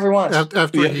going to do whatever he wants.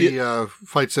 After he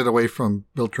fights it away from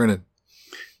Bill Trinan.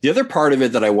 The other part of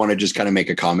it that I want to just kind of make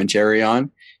a commentary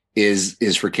on is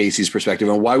for Casey's perspective,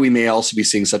 and why we may also be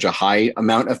seeing such a high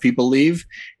amount of people leave,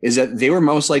 is that they were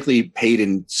most likely paid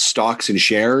in stocks and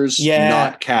shares,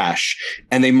 not cash.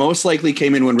 And they most likely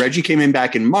came in when Reggie came in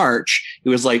back in March, it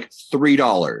was like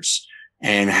 $3.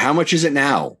 And how much is it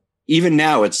now? Even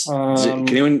now, it's can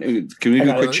we do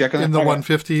a quick check on in the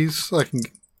 150s?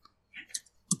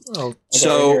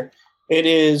 So it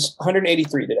is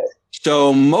 183 today.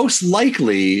 So most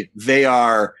likely they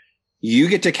are. You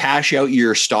get to cash out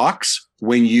your stocks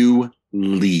when you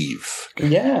leave.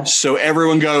 Yeah. So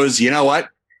everyone goes, you know what?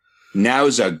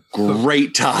 Now's a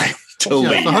great time to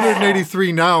leave. It's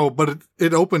 183 now, but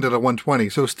it opened at a 120,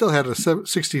 so it still had a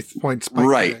 60-point spike.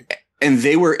 Right. Today. And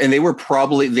they were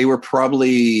probably, you were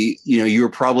probably,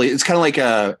 it's kind of like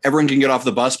everyone can get off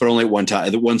the bus, but only at one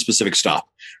time, one specific stop.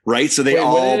 Right. So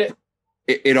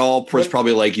it all was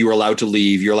probably like, you were allowed to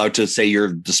leave. You're allowed to say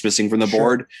you're dismissing from the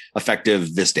board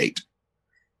effective this date.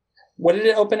 What did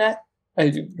it open at? I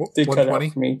did cut out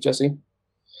for me, Jesse.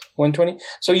 120.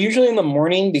 So usually in the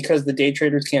morning, because the day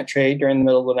traders can't trade during the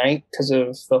middle of the night because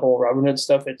of the whole Robinhood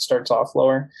stuff, it starts off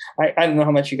lower. I don't know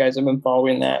how much you guys have been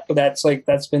following that, but that's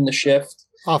been the shift.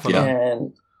 Off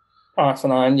and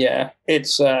on. Yeah.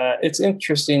 It's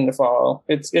interesting to follow.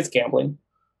 It's gambling.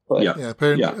 But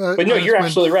but no, you're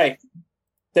absolutely right.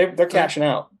 They're cashing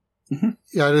out.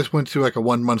 Yeah, I just went to like a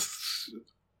 1 month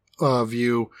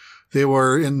view. They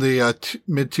were in the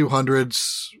mid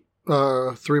 200s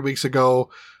 3 weeks ago.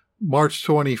 March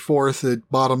 24th, it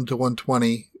bottomed to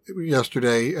 120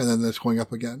 yesterday, and then it's going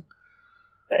up again.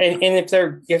 And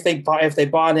if they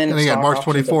bought in, and again, March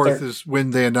 24th is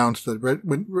when they announced that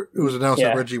when it was announced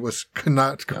that Reggie was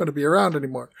not going to be around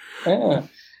anymore.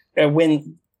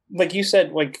 When, like you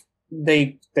said, like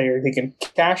they can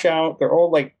cash out. They're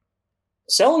all like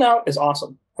selling out is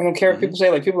awesome. I don't care if people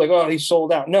say, like, people are like, oh, he's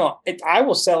sold out. No, I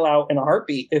will sell out in a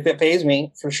heartbeat if it pays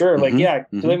me, for sure. Like,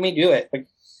 let me do it. Like,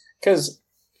 because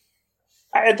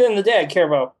at the end of the day, I care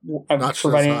about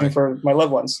providing for my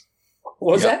loved ones.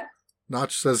 What was that?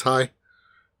 Notch says hi.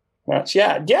 Notch,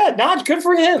 Notch, good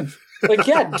for him. Like,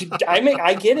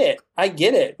 I get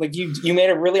it. Like, you made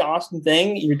a really awesome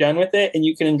thing. You're done with it, and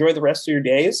you can enjoy the rest of your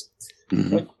days.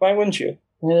 Like, why wouldn't you?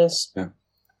 Just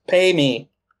pay me.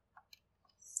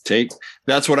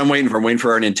 That's what I'm waiting for. I'm waiting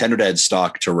for our Nintendo Dad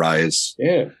stock to rise.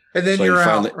 Yeah. And then you're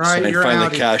out, right? You're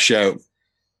finally cash out.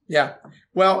 Yeah.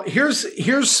 Well, here's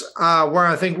where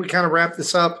I think we kind of wrap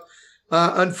this up.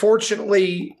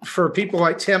 Unfortunately, for people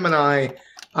like Tim and I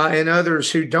and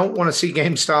others who don't want to see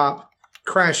GameStop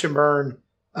crash and burn,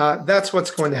 that's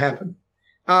what's going to happen.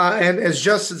 And as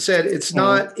Justin said, it's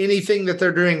not anything that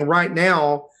they're doing right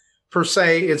now per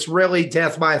se. It's really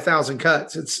death by 1,000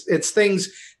 cuts. It's things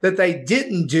that they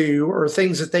didn't do or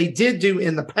things that they did do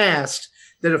in the past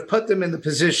that have put them in the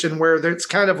position where it's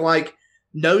kind of like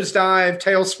nosedive,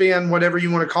 tailspin, whatever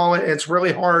you want to call it. It's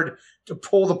really hard to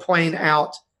pull the plane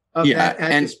out of that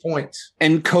at this point.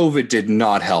 And COVID did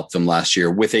not help them last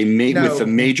year with the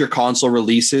major console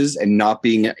releases and not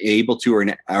being able to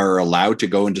or allowed to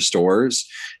go into stores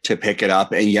to pick it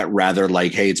up, and yet rather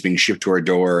like, hey, it's being shipped to our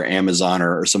door, Amazon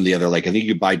or some of the other, like, I think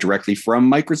you buy directly from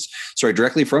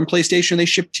directly from PlayStation. They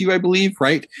ship to you, I believe,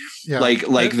 right? Yeah. Like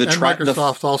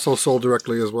Microsoft also sold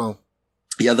directly as well.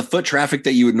 Yeah, the foot traffic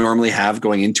that you would normally have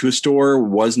going into a store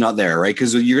was not there, right?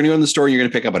 Because you're going to go in the store and you're going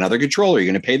to pick up another controller.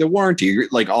 You're going to pay the warranty,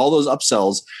 like all those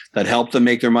upsells that help them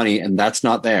make their money, and that's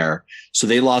not there. So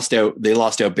they lost out. They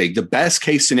lost out big. The best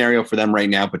case scenario for them right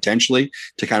now, potentially,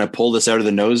 to kind of pull this out of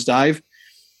the nosedive,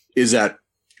 is that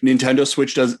Nintendo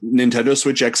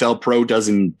Switch XL Pro does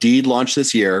indeed launch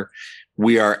this year.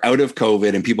 We are out of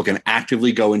COVID, and people can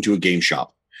actively go into a game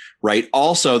shop. Right.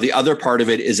 Also, the other part of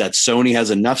it is that Sony has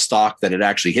enough stock that it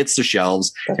actually hits the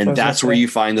shelves, and that's where you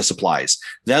find the supplies.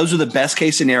 Those are the best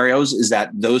case scenarios, is that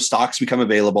those stocks become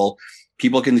available,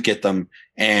 people can get them,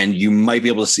 and you might be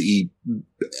able to see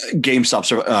GameStop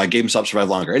survive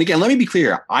longer. And again, let me be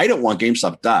clear. I don't want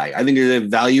GameStop to die. I think there's a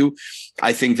value.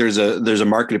 I think there's a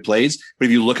market it plays. But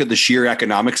if you look at the sheer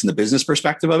economics and the business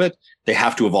perspective of it, they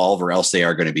have to evolve, or else they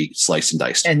are going to be sliced and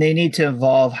diced. And they need to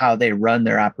evolve how they run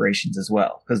their operations as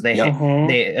well, because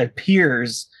it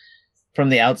appears from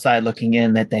the outside looking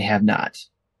in that they have not.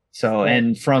 So,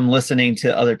 and from listening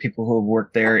to other people who have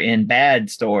worked there in bad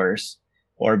stores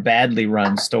or badly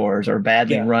run stores or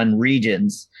badly run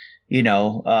regions,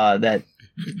 that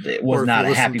it was not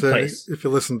a happy place. If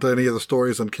you listen to any of the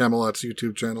stories on Camelot's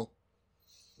YouTube channel.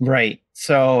 Right.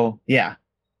 So,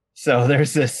 So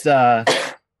there's this,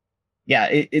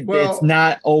 it's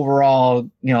not overall,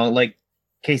 like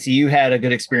Casey, you had a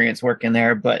good experience working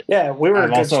there, but we were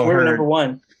number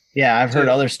one. Yeah. I've heard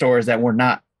other stores that were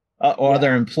not, or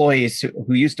other employees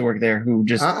who used to work there who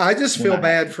just, I just feel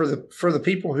bad for the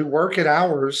people who work at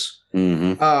ours.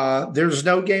 Mm-hmm. There's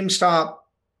no GameStop.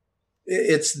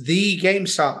 It's the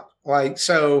GameStop. Like,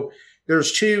 so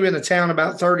there's two in a town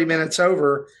about 30 minutes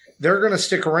over. They're going to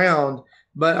stick around.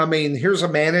 But I mean, here's a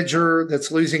manager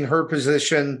that's losing her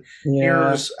position. Yeah.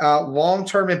 Here's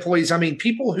long-term employees. I mean,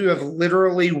 people who have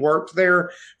literally worked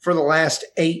there for the last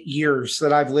 8 years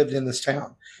that I've lived in this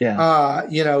town. Yeah.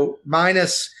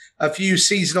 Minus a few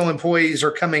seasonal employees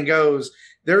or come and goes.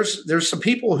 There's some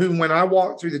people who, when I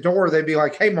walk through the door, they'd be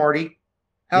like, "Hey, Marty,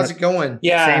 how's it going?"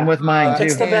 Yeah. Same with mine too.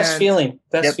 It's the best feeling.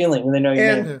 Feeling when they know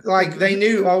your name. Like they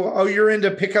knew, oh, you're in to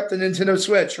pick up the Nintendo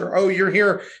Switch, or oh, you're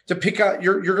here to pick up.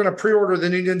 You're going to pre-order the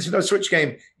new Nintendo Switch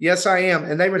game. Yes, I am.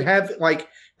 And they would have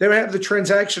the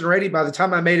transaction ready by the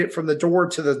time I made it from the door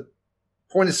to the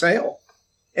point of sale,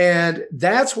 and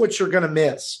that's what you're going to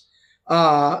miss.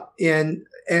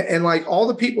 And like all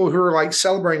the people who are like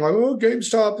celebrating, like, oh,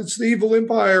 GameStop, it's the evil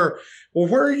empire. Well,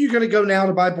 where are you going to go now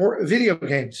to buy video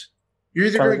games? You're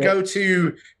either going to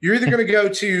go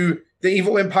to the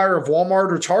evil empire of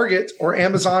Walmart or Target or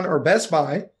Amazon or Best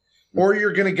Buy, or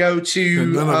you're going to go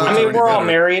to. We're all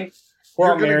married.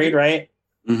 We're all married, right?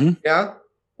 Mm-hmm. Yeah.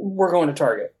 We're going to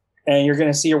Target, and you're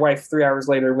going to see your wife 3 hours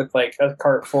later with like a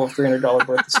cart full of $300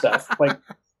 worth of stuff. Like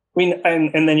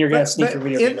and then you're going to sneak your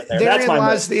video game in there. That's Therein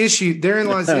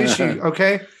lies the issue.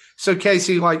 Okay, so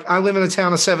Casey, like I live in a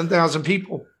town of 7,000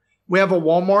 people. We have a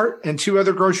Walmart and 2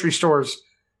 other grocery stores.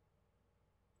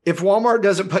 If Walmart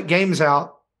doesn't put games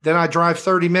out, then I drive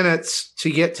 30 minutes to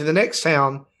get to the next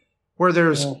town where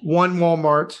there's one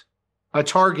Walmart, a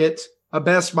Target, a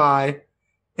Best Buy.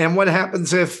 And what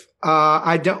happens if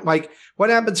what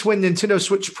happens when Nintendo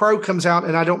Switch Pro comes out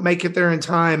and I don't make it there in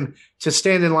time to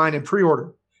stand in line and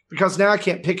pre-order? because now I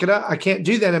can't pick it up. I can't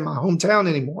do that in my hometown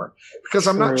anymore because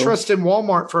I'm not trusting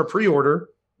Walmart for a pre-order.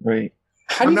 Right.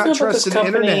 How do you feel about this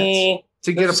company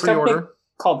to get a pre-order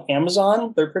called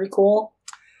Amazon? They're pretty cool.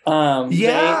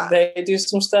 They do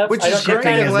some stuff, which is great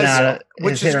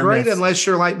unless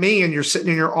you're like me and you're sitting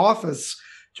in your office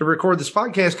to record this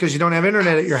podcast because you don't have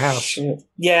internet at your house.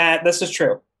 Yeah, this is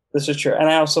true. And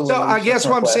I also I guess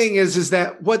what I'm saying is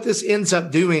that what this ends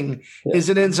up doing is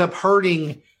it ends up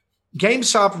hurting.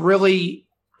 GameStop really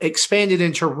expanded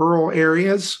into rural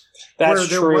areas where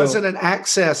there wasn't an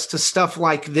access to stuff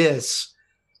like this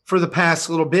for the past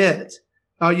little bit.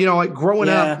 Like growing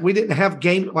up, we didn't have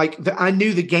I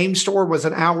knew the game store was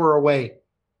an hour away.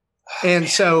 And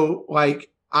so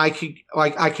I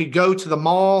could go to the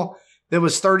mall that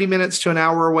was 30 minutes to an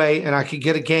hour away and I could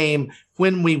get a game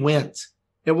when we went.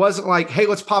 It wasn't like, hey,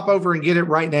 let's pop over and get it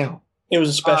right now. It was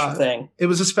a special thing. It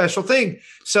was a special thing.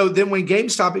 So then when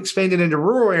GameStop expanded into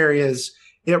rural areas,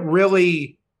 it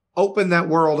really opened that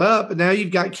world up. And now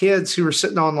you've got kids who are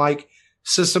sitting on like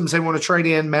systems they want to trade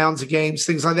in, mounds of games,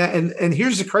 things like that. And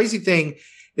here's the crazy thing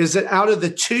is that out of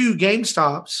the 2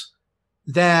 GameStops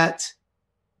that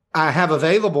I have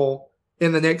available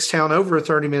in the next town over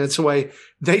 30 minutes away,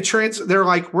 they're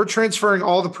like, we're transferring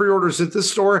all the pre-orders at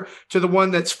this store to the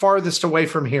one that's farthest away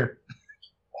from here.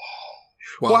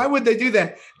 Wow. Why would they do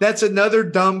that? That's another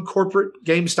dumb corporate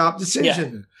GameStop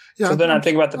decision. Yeah. So they're not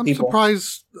thinking about the people. I'm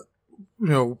surprised,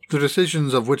 the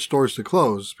decisions of which stores to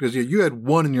close because you had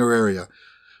 1 in your area.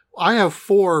 I have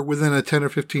 4 within a 10 or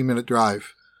 15 minute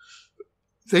drive.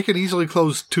 They could easily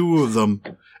close 2 of them.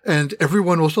 And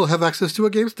everyone will still have access to a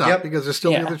GameStop because there's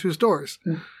still the other 2 stores.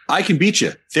 I can beat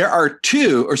you. There are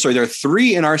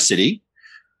 3 in our city.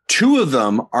 2 of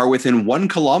them are within 1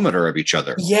 kilometer of each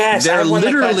other. Yes, they're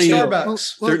literally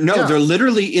Starbucks. They're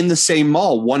literally in the same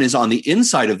mall. One is on the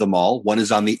inside of the mall. One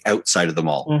is on the outside of the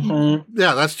mall. Mm-hmm.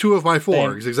 Yeah, that's 2 of my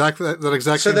 4. Exactly that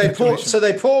exact. So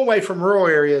they pull away from rural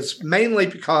areas mainly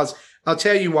because I'll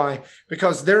tell you why.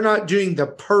 Because they're not doing the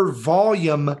per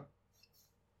volume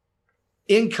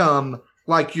income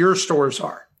like your stores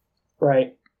are.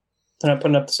 Right. They're not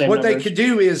putting up the same What numbers. they could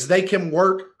do is they can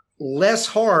work less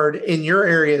hard in your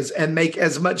areas and make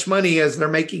as much money as they're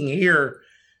making here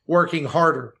working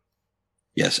harder.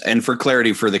 Yes. And for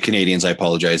clarity for the Canadians, I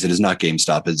apologize. It is not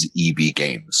GameStop. It's EB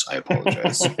Games. I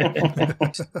apologize.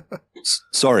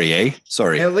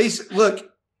 Sorry. At least look,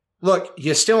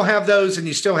 you still have those and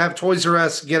you still have Toys R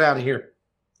Us. Get out of here.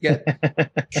 Yeah.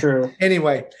 True.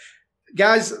 Anyway,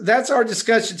 guys, that's our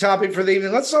discussion topic for the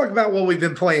evening. Let's talk about what we've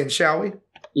been playing, shall we?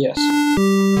 Yes.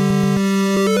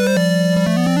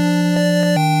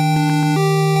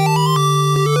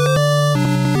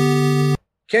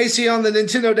 Casey, on the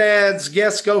Nintendo Dads,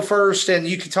 guests go first, and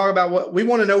you can talk about what we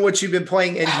want to know what you've been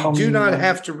playing, and you do not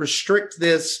have to restrict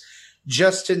this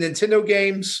just to Nintendo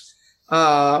games.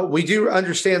 We do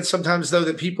understand sometimes, though,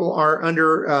 that people are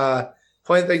under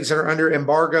playing things that are under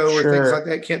embargo or things like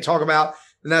that, can't talk about,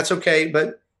 and that's okay.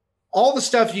 But all the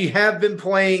stuff you have been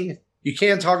playing, you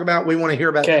can talk about. We want to hear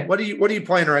about it. What are you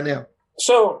playing right now?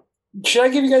 So, should I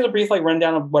give you guys a brief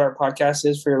rundown of what our podcast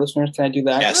is for your listeners? Can I do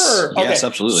that? Yes. Sure. Okay. Yes,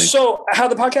 absolutely. So how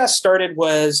the podcast started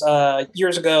was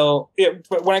years ago.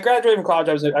 When I graduated from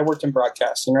college, I worked in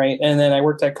broadcasting, right? And then I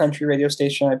worked at a country radio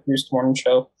station. I produced a morning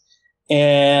show.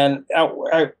 And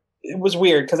it was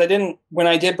weird because when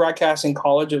I did broadcast in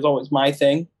college, it was always my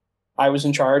thing. I was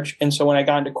in charge. And so when I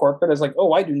got into corporate, I was like,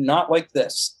 oh, I do not like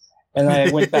this. And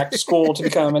I went back to school to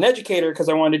become an educator because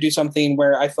I wanted to do something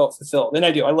where I felt fulfilled. And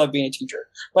I do. I love being a teacher.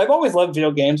 But I've always loved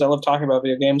video games. I love talking about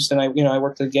video games. And I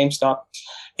worked at GameStop.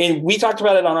 And we talked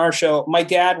about it on our show. My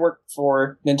dad worked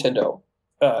for Nintendo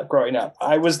growing up.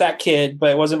 I was that kid, but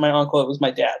it wasn't my uncle. It was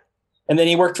my dad. And then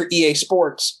he worked for EA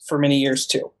Sports for many years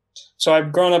too. So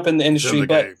I've grown up in the industry,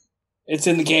 but it's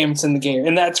in the game. It's in the game.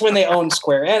 And that's when they owned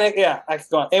Square. And I could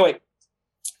go on. Anyway,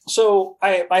 so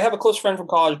I have a close friend from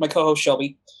college, my co-host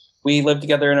Shelby. We lived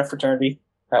together in a fraternity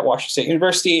at Washington State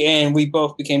University, and we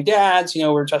both became dads. We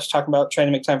were just talking about trying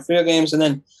to make time for video games. And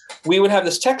then we would have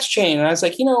this text chain. And I was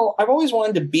like, I've always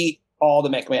wanted to beat all the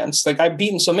Mega Mans. I've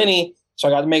beaten so many. So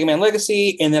I got the Mega Man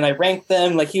Legacy, and then I ranked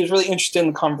them. He was really interested in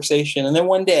the conversation. And then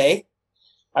one day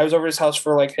I was over at his house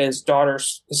for his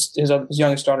daughter's, his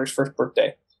youngest daughter's first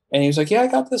birthday. And he was like, yeah, I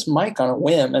got this mic on a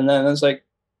whim. And then I was like,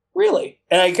 really?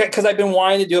 And because I've been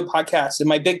wanting to do a podcast. And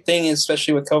my big thing is,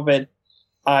 especially with COVID,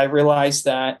 I realized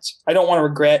that I don't want to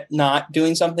regret not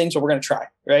doing something, so we're going to try,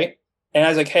 right? And I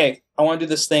was like, hey, I want to do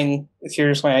this thing.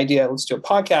 Here's my idea. Let's do a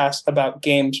podcast about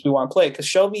games we want to play. Because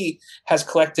Shelby has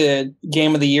collected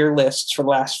Game of the Year lists for the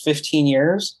last 15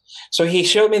 years. So he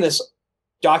showed me this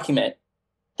document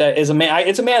that is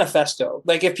it's a manifesto.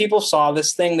 Like if people saw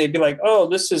this thing, they'd be like, oh,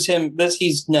 this is him.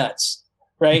 He's nuts,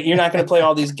 right? You're not going to play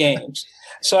all these games.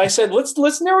 So I said,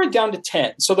 let's narrow it down to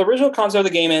 10. So the original concept of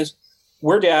the game is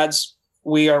we're dads.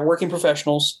 We are working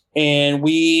professionals, and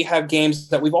we have games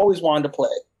that we've always wanted to play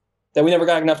that we never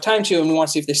got enough time to, and we want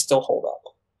to see if they still hold up,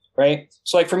 right?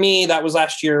 So like for me, that was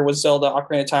last year was Zelda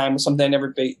Ocarina of Time, was something I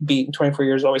never beat in 24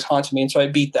 years, always haunted me, and so I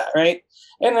beat that, right?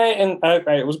 And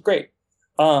it was great.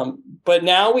 But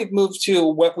now we've moved to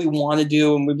what we want to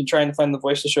do, and we've been trying to find the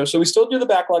voice of the show. So we still do the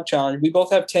backlog challenge. We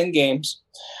both have 10 games.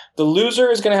 The loser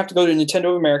is going to have to go to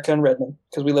Nintendo of America in Redmond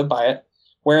because we live by it,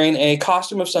 wearing a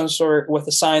costume of some sort with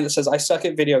a sign that says, I suck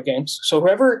at video games. So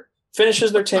whoever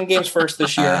finishes their 10 games first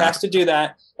this year has to do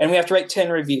that. And we have to write 10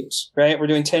 reviews, right? We're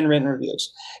doing 10 written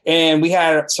reviews. And we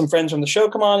had some friends from the show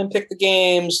come on and pick the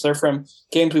games. They're from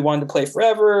games we wanted to play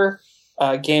forever,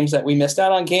 games that we missed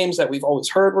out on, games that we've always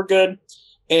heard were good.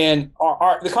 And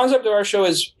the concept of our show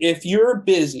is if you're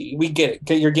busy, we get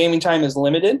it. Your gaming time is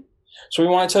limited. So we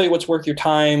want to tell you what's worth your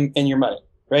time and your money,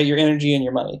 right? Your energy and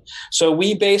your money. So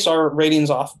we base our ratings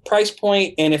off price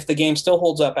point and if the game still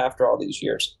holds up after all these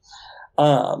years.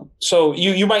 So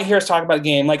you might hear us talk about a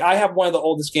game. Like I have one of the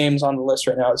oldest games on the list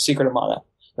right now. It's Secret of Mana.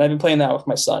 And I've been playing that with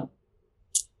my son.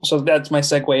 So that's my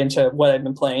segue into what I've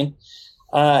been playing.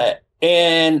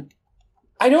 And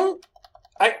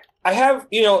I have,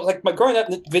 like my growing up,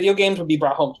 video games would be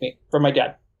brought home to me from my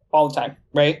dad all the time,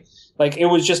 right? Like it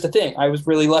was just a thing. I was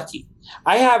really lucky.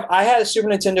 I had a Super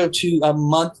Nintendo to a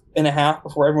month and a half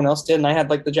before everyone else did, and I had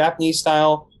like the Japanese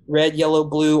style red, yellow,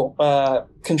 blue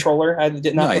controller. I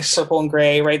did not like purple and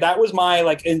gray, right? That was my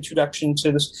like introduction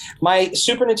to this. My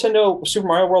Super Nintendo Super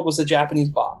Mario World was the Japanese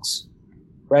box,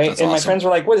 right? That's awesome. My friends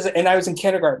were like, "What is it?" And I was in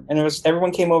kindergarten, and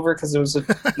everyone came over because it was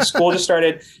school just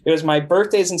started. It was my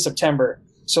birthday's in September.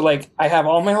 So like I have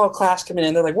all my whole class coming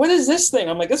in. They're like, what is this thing?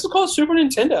 I'm like, this is called Super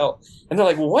Nintendo. And they're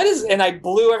like, what is it? And I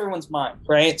blew everyone's mind,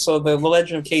 right? So the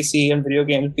Legend of Casey and video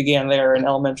games began there in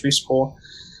elementary school.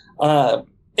 This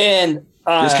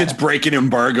kid's breaking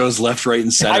embargoes left, right,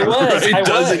 and center. He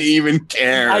doesn't even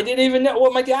care. I didn't even know.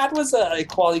 Well, my dad was a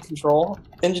quality control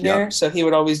engineer, so he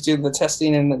would always do the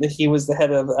testing, and he was the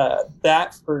head of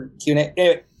that for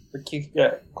Q&A, for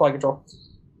quality control.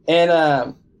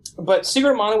 And but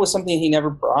Secret of Mana was something he never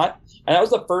brought. And that was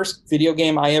the first video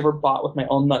game I ever bought with my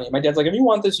own money. My dad's like, if you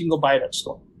want this, you can go buy it at the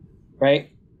store.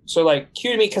 Right? So like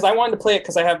cue to me because I wanted to play it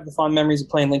because I have the fond memories of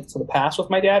playing Link to the Past with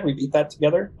my dad. We beat that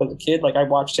together as a kid. Like I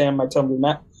watched him, I told him we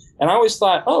met. And I always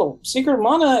thought, oh, Secret of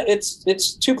Mana, it's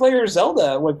 2-player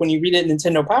Zelda, like when you read it in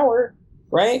Nintendo Power,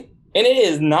 right? And it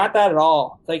is not that at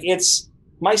all. Like it's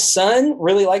my son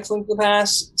really likes Link to the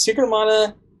Past. Secret of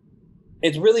Mana,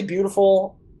 it's really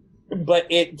beautiful. But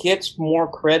it gets more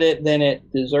credit than it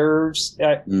deserves,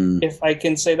 if I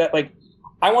can say that. Like,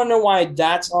 I want to know why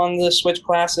that's on the Switch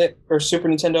Classic or Super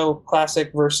Nintendo Classic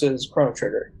versus Chrono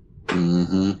Trigger.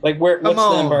 Mm-hmm. Like, what's the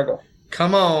embargo?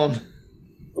 Come on.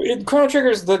 Chrono Trigger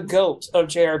is the GOAT of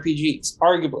JRPGs,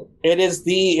 arguably.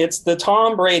 It's the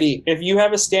Tom Brady. If you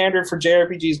have a standard for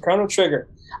JRPGs, Chrono Trigger.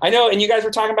 I know, and you guys were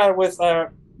talking about it with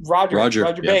Roger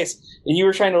Bass, and you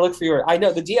were trying to look for your. I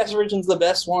know the DS version's the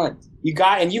best one. You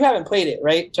haven't played it,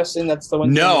 right, Justin? That's the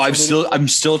one. No, I'm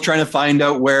still trying to find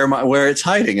out where it's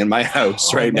hiding in my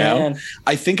house now.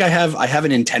 I think I have a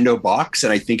Nintendo box,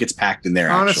 and I think it's packed in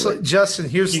there. Honestly, actually. Justin,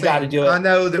 here's the thing. Gotta do it. I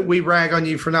know that we rag on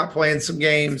you for not playing some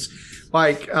games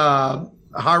like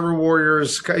Hyrule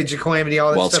Warriors, Age of Calamity, all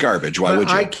that stuff. Well, it's garbage. Why would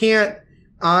you?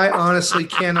 I honestly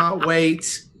cannot wait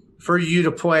for you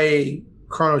to play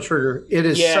Chrono Trigger. It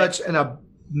is such an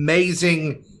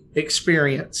amazing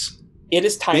experience. It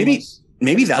is timeless.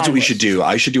 Maybe that's what we should do.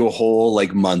 I should do a whole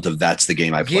month of that's the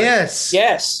game I play. Yes.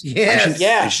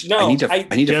 No, I need to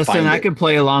Justin, find I it. could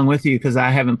play along with you because I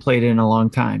haven't played it in a long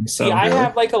time. So I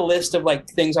have a list of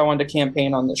things I wanted to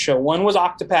campaign on the show. One was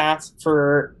Octopath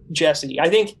for Jesse. I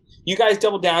think you guys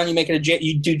double down. You make it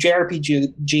you do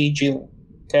JRPG June.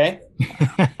 Okay.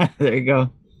 There you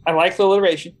go. I like the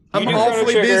alliteration. I'm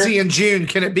awfully busy in June.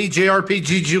 Can it be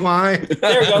JRPG July?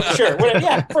 There we go. Sure.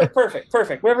 Yeah,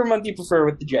 perfect. Whatever month you prefer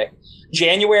with the J.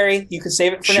 January, you could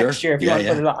save it for next year if you want to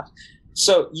put it off.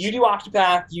 So you do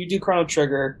Octopath, you do Chrono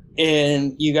Trigger,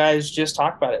 and you guys just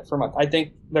talk about it for a month. I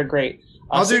think they're great.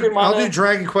 I'll do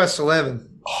Dragon Quest 11.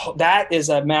 Oh, that is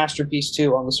a masterpiece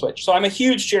too on the Switch. So I'm a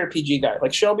huge JRPG guy.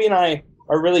 Like Shelby and I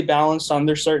are really balanced on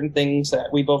there's certain things that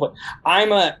we both like.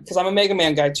 Because I'm a Mega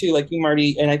Man guy too, like you,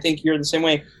 Marty, and I think you're the same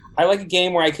way. I like a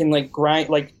game where I can grind,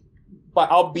 but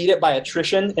I'll beat it by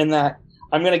attrition in that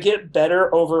I'm going to get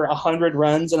better over 100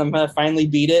 runs and I'm going to finally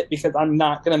beat it because I'm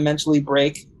not going to mentally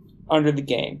break under the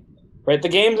game. right? The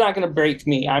game's not going to break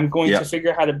me. I'm going to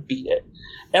figure out how to beat it.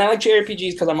 And I like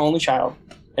JRPGs because I'm an only child.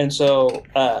 And so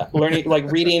learning, like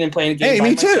reading and playing games. Hey,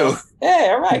 me too. Hey,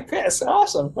 all right, Chris.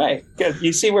 Awesome. Right. Good.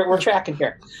 You see where we're tracking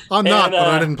here. I'm not, but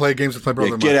I didn't play games with my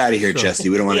brother. Get out of here, Jesse.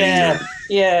 We don't want to hear it.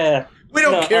 Yeah. We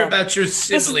don't care about your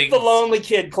siblings. This is the Lonely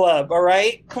Kid Club, all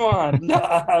right? Come on.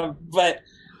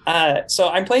 So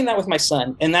I'm playing that with my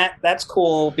son, and that's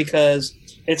cool because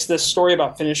it's this story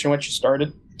about finishing what you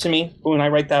started to me. When I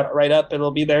write that right up,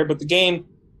 it'll be there. But the game,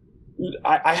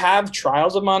 I have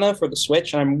Trials of Mana for the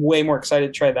Switch, and I'm way more excited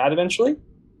to try that eventually.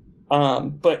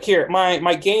 But here,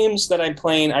 my games that I'm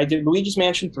playing, I did Luigi's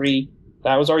Mansion 3.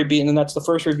 That was already beaten, and that's the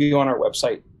first review on our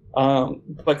website.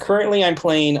 But currently I'm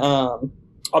playing...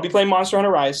 I'll be playing Monster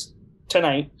Hunter Rise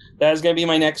tonight. That is going to be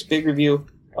my next big review.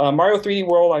 Mario 3D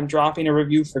World, I'm dropping a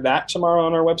review for that tomorrow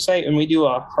on our website, and we do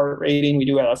a heart rating. We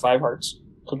do it out of 5 hearts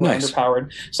because we're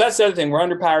underpowered. So that's the other thing. We're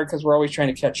underpowered because we're always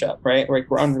trying to catch up, right? Like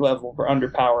we're underleveled, we're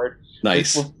underpowered.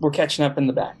 Nice. We're catching up in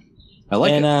the back. I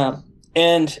like it.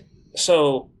 And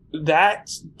so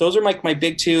those are my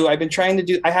big two. I've been trying to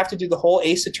do. I have to do the whole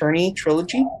Ace Attorney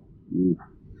trilogy.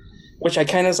 Which I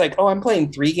kind of was like, I'm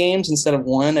playing 3 games instead of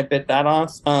 1. I bit that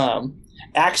off.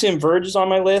 Axiom Verge is on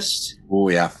my list. Oh,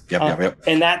 yeah. Yep.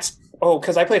 And that's,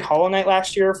 because I played Hollow Knight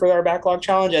last year for our backlog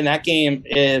challenge, and that game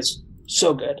is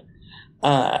so good.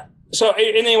 So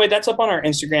anyway, that's up on our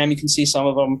Instagram. You can see some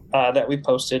of them that we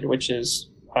posted, which is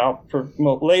I'll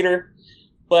promote later.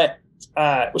 But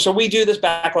so we do this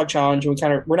backlog challenge, and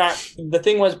the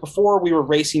thing was before we were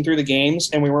racing through the games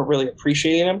and we weren't really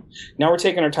appreciating them. Now we're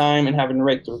taking our time and having to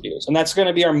rate the reviews, and that's going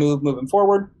to be our move moving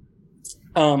forward.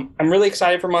 I'm really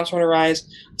excited for Monster Hunter Rise.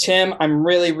 Tim, I'm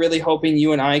really, really hoping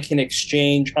you and I can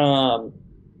exchange friend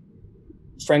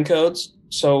codes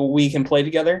so we can play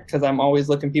together, because I'm always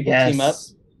looking people to team up.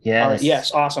 Yes.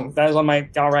 Yes, awesome. That is on my,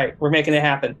 all right, we're making it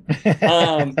happen.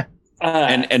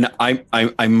 And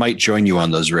I might join you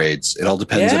on those raids. It all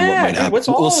depends on what might happen.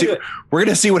 We'll see. We're going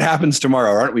to see what happens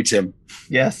tomorrow, aren't we, Tim?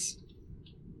 Yes.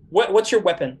 What's your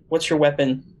weapon? What's your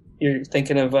weapon you're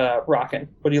thinking of rocking?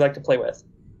 What do you like to play with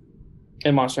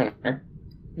in Monster Hunter?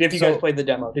 If you guys played the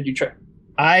demo, did you try?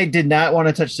 I did not want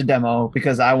to touch the demo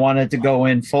because I wanted to go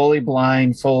in fully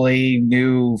blind, fully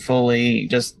new, fully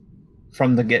just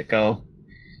from the get-go.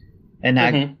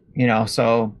 And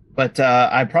But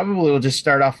I probably will just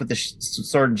start off with the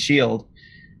sword and shield.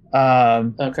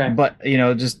 Okay. But,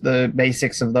 just the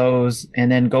basics of those,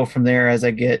 and then go from there as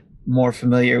I get more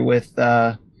familiar with,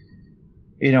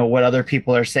 what other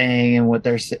people are saying and what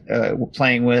they're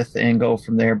playing with, and go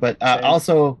from there. But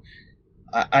also,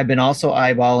 I've been also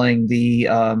eyeballing the...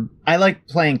 I like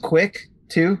playing quick,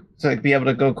 too. So be able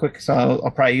to go quick. So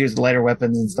I'll probably use lighter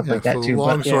weapons and stuff like that, too. The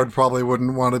longsword probably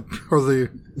wouldn't want it, or the...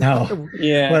 No.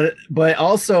 Yeah. But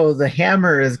also the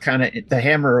hammer is the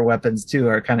hammer weapons too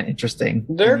are kind of interesting.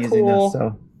 They're cool. Those,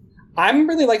 so I'm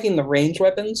really liking the range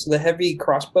weapons. The heavy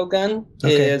crossbow gun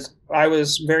I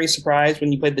was very surprised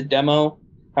when you played the demo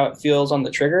how it feels on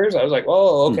the triggers. I was like,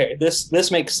 okay,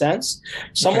 this makes sense.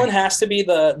 Someone has to be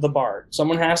the bard.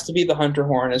 Someone has to be the hunter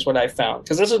horn is what I found.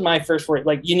 Because this is my first word.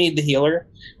 Like, you need the healer,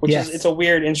 which is it's a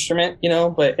weird instrument,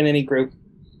 but in any group.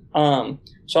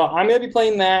 So I'm going to be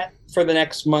playing that for the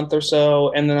next month or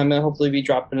so, and then I'm going to hopefully be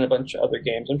dropping in a bunch of other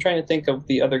games. I'm trying to think of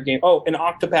the other game. An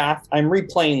Octopath. I'm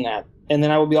replaying that. And then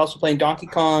I will be also playing Donkey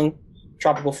Kong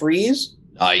Tropical Freeze.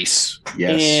 Nice.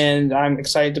 Yes. And I'm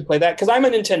excited to play that because I'm a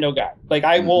Nintendo guy. Like,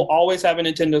 I will always have a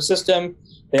Nintendo system.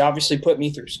 They obviously put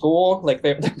me through school. Like,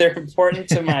 they're important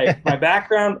to my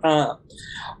background.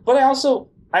 But I also,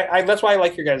 that's why I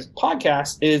like your guys'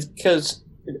 podcast, is because...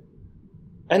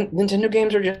 And Nintendo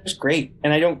games are just great.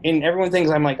 And everyone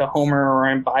thinks I'm like a homer or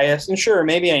I'm biased. And sure,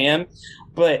 maybe I am.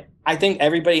 But I think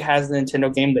everybody has the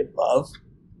Nintendo game they love.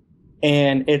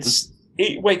 And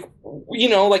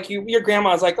your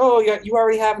grandma's like, you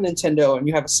already have a Nintendo and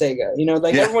you have a Sega.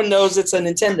 Everyone knows it's a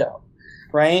Nintendo.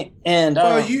 Right? And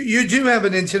you do have a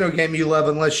Nintendo game you love,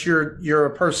 unless you're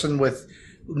a person with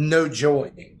no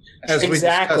joy. As we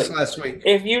discussed last week.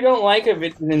 If you don't like a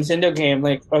Nintendo game,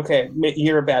 like, okay,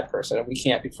 you're a bad person and we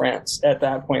can't be friends at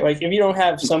that point. Like, if you don't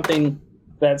have something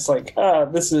that's like,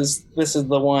 this is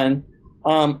the one.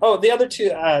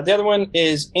 The other one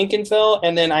is Ink and Fill,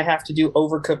 and then I have to do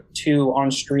Overcooked 2 on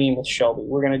stream with Shelby.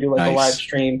 We're going to do a live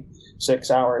stream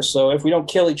 6 hours. So if we don't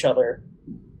kill each other.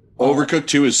 Overcooked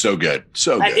 2 is so good.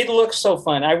 So good. It looks so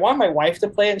fun. I want my wife to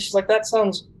play it, and she's like, that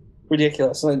sounds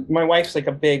ridiculous. And my wife's like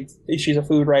she's a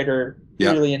food writer,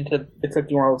 really into the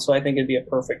cooking world, so I think it'd be a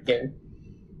perfect game.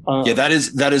 Yeah, that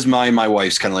is my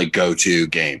wife's kind of like go-to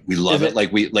game. We love it.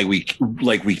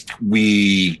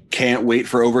 We can't wait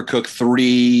for Overcooked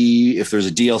 3. If there's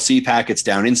a DLC pack, it's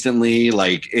down instantly.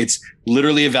 Like, it's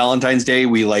literally a Valentine's Day.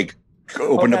 We like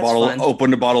opened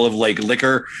a bottle of like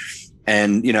liquor.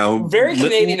 And very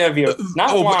Canadian of you,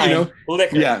 not wine,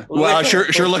 liquor. Yeah, well, sure.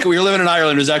 Look, we were living in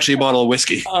Ireland. It was actually a bottle of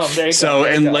whiskey. Oh, there you go. So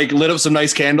like lit up some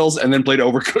nice candles, and then played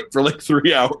Overcooked for like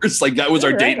 3 hours. Like that was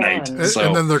our date night.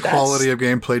 And then their quality of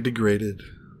gameplay degraded.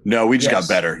 No, we just got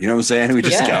better. You know what I'm saying? We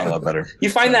just got a lot better. You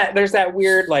find that there's that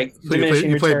weird like diminishing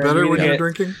you play return. better when you're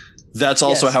drinking. That's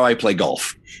also how I play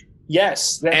golf.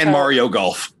 Yes, and Mario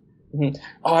Golf. Mm-hmm.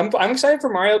 Oh, I'm excited for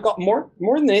Mario Golf more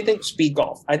than anything. Speed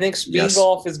golf. I think speed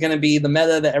golf is going to be the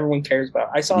meta that everyone cares about.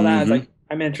 I saw that. I was like,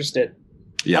 I'm interested.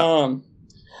 Yeah.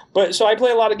 But so I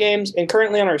play a lot of games, and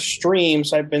currently on our stream.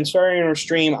 So I've been starting our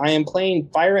stream. I am playing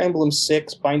Fire Emblem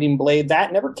 6 Binding Blade.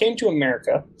 That never came to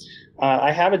America.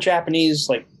 I have a Japanese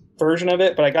version of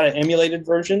it, but I got an emulated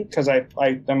version because I'm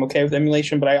okay with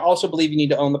emulation. But I also believe you need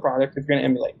to own the product if you're going to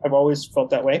emulate. I've always felt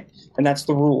that way, and that's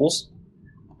the rules.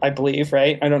 I believe,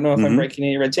 right? I don't know if I'm breaking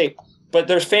any red tape, but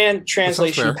there's fan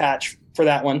translation patch for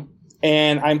that one.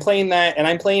 And I'm playing that, and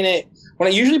I'm playing it. When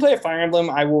I usually play a Fire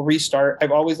Emblem, I will restart. I've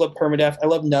always loved permadeath. I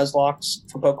love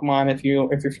Nuzlocks for Pokemon. If you're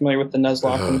familiar with the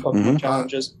Nuzlocke and the Pokemon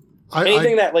challenges. I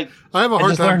have a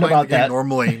hard time playing the game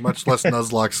normally, much less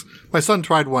Nuzlocke. My son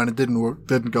tried one. It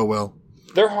didn't go well.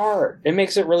 They're hard. It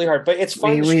makes it really hard, but it's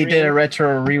fun. We did a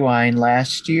retro rewind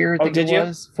last year, I think it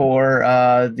was, for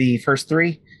the first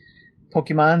 3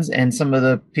 Pokemons, and some of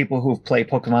the people who play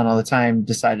Pokemon all the time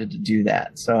decided to do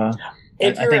that. So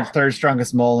I think Third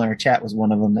Strongest Mole in our chat was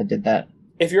one of them that did that.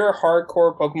 If you're a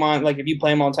hardcore Pokemon, like if you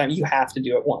play them all the time, you have to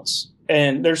do it once.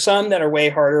 And there's some that are way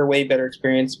harder, way better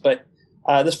experience. But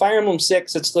this Fire Emblem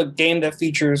 6, it's the game that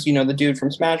features, the dude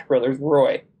from Smash Brothers,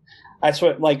 Roy. That's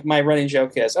what my running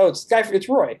joke is. Oh, it's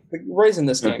Roy. Roy's in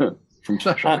this game. From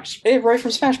Smash Brothers. Roy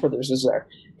from Smash Brothers is there.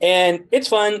 And it's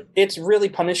fun. It's really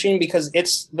punishing because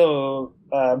it's the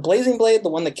Blazing Blade, the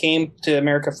one that came to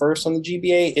America first on the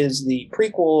GBA, is the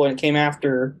prequel and came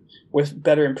after with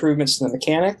better improvements to the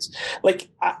mechanics.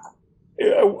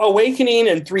 Awakening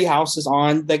and 3 Houses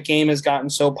on, that game has gotten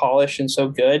so polished and so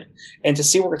good. And to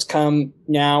see where it's come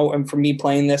now, and for me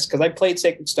playing this, because I played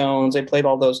Sacred Stones, I played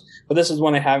all those, but this is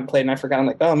one I haven't played, and I forgot. I'm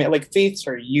like, oh man, Faiths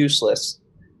are useless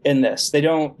in this. They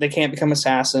can't become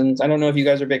assassins. I don't know if you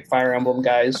guys are big Fire Emblem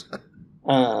guys.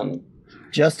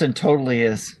 Justin totally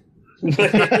is.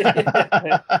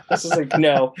 This is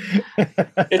no.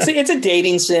 It's a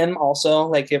dating sim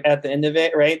also, at the end of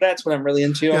it, right? That's what I'm really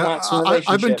into. Yeah,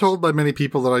 I've been told by many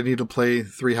people that I need to play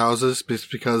 3 Houses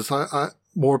because I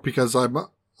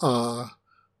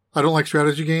don't like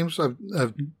strategy games,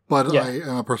 but I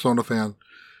am a Persona fan,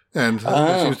 and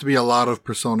there seems to be a lot of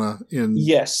Persona in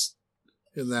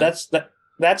in that.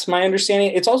 That's my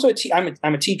understanding. It's also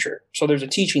I'm a teacher, so there's a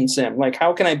teaching sim.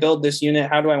 How can I build this unit?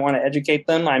 How do I want to educate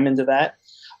them? I'm into that.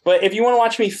 But if you want to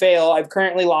watch me fail, I've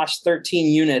currently lost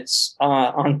 13 units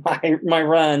on my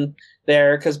run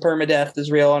there because permadeath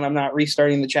is real, and I'm not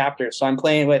restarting the chapter. So I'm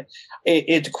playing with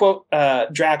it. To quote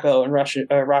Draco in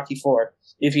Rocky 4: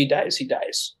 "If he dies, he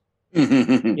dies."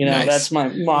 Nice. That's my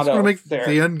motto. It's going to make there.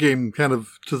 the end game kind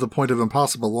of to the point of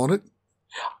impossible, won't it?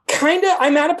 Kind of.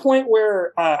 I'm at a point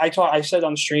where I said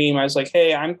on stream, I was like,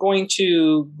 hey, I'm going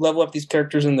to level up these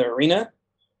characters in the arena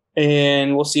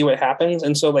and we'll see what happens.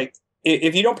 And so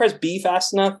if you don't press B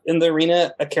fast enough in the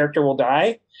arena, a character will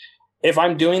die. If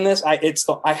I'm doing this, I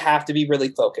have to be really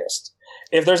focused.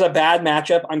 If there's a bad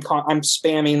matchup, I'm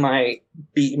spamming my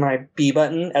B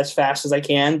button as fast as I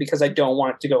can because I don't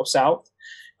want it to go south.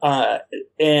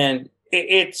 And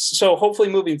it's so hopefully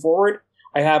moving forward,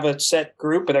 I have a set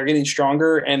group, but they're getting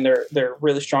stronger, and they're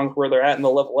really strong for where they're at, and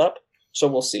they'll level up. So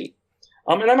we'll see.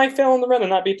 And I might fail on the run and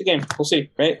not beat the game. We'll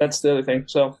see, right? That's the other thing.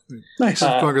 So nice.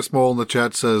 Strongest Mole in the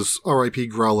chat says, "R.I.P.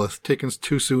 Growlithe, taken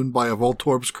too soon by a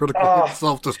Voltorb's critical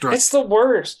self-destruct." It's the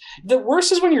worst. The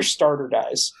worst is when your starter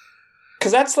dies,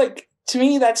 because that's to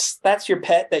me that's your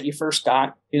pet that you first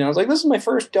got. It's this is my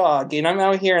first dog, and I'm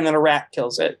out here, and then a rat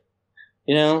kills it.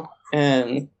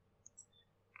 And.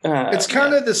 It's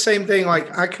kind of the same thing.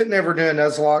 I could never do a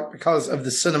Nuzlocke because of the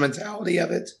sentimentality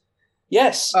of it.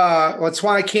 Yes. That's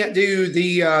why I can't do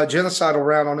the genocidal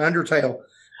round on Undertale.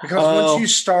 Because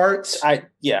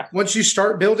once you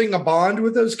start building a bond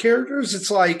with those characters,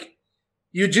 it's like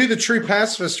you do the true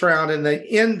pacifist round, and the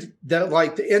end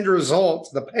result,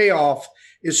 the payoff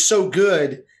is so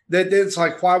good that it's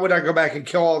like, why would I go back and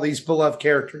kill all these beloved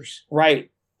characters? Right.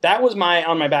 that was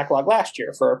on my backlog last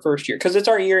year for our first year because it's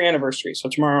our year anniversary. So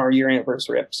tomorrow our year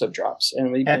anniversary episode drops,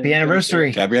 and happy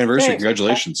anniversary! Happy anniversary! Thanks.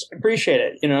 Congratulations! I appreciate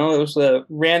it. It was a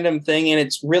random thing, and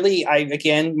it's really I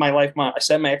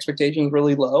set my expectations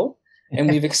really low, and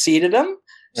we've exceeded them.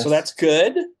 Yes. So that's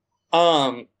good.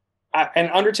 And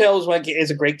Undertale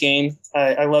is a great game.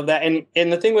 I love that.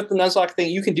 And the thing with the Nuzlocke thing,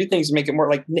 you can do things to make it more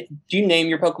like. Do you name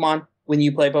your Pokemon when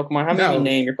you play Pokemon? How many do you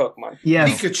name your Pokemon?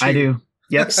 Yes, Pikachu. I do.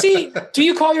 Yep. See, do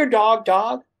you call your dog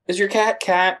dog? Is your cat?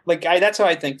 Like that's how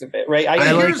I think of it, right?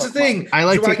 Here's the thing. I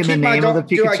like taking the name of the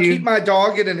Pikachu. Do I keep my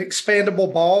dog in an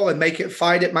expandable ball and make it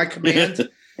fight at my command?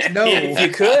 No. If you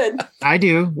could. I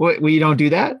do. What? We don't do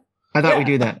that? I thought we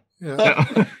do that.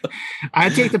 Yeah. I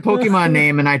take the Pokemon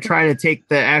name and I try to take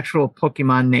the actual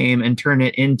Pokemon name and turn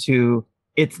it into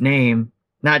its name.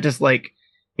 Not just like,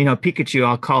 Pikachu,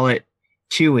 I'll call it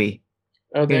Chewy.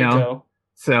 Oh, there you go.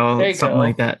 So something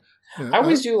like that. I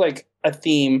always do like a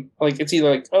theme. Like it's either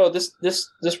like, oh, this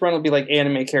run will be like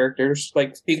anime characters.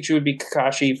 Like Pikachu would be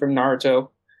Kakashi from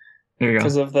Naruto. There you go.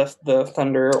 Because of the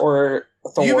thunder or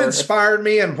Thor. You've inspired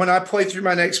me, and when I play through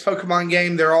my next Pokemon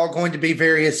game, they're all going to be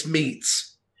various meats.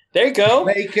 There you go.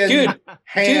 Bacon,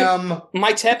 ham.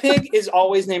 My Tepig is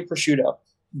always named Prosciutto.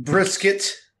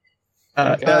 Brisket.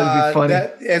 That would be funny.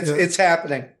 It's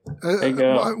happening. There you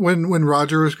go. When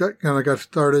Roger got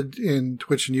started in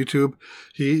Twitch and YouTube,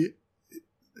 he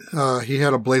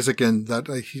had a Blaziken that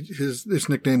his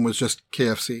nickname was just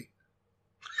KFC.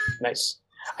 Nice.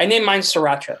 I named mine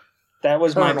Sriracha. That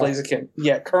was my Blaziken.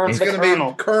 Yeah, Colonel. It's going to be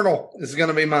Colonel. This is going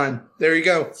to be mine. There you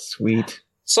go. Sweet.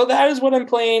 So that is what I'm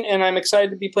playing, and I'm excited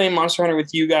to be playing Monster Hunter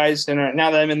with you guys. And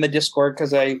now that I'm in the Discord,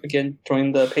 because I again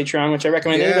joined the Patreon, which I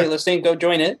recommend anybody listening, go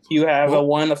join it. You have a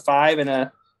 $1, a $5, and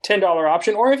a $10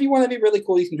 option, or if you want to be really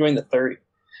cool, you can join the 30.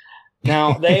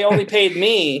 Now they only paid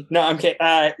me. No, I'm kidding.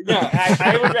 I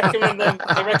would recommend them.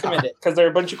 I recommend it because they're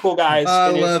a bunch of cool guys.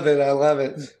 I love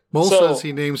it. Mole says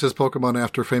he names his Pokemon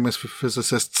after famous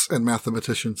physicists and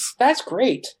mathematicians. That's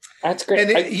great. And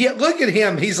look at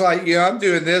him. He's like, I'm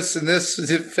doing this and this.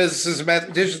 Physicists and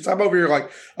mathematicians. I'm over here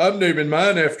like, I'm naming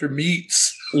mine after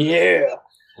meats. Yeah.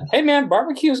 Hey, man,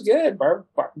 barbecue is good.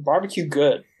 Barbecue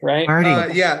good, right?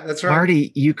 Marty, that's right.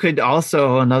 Marty, you could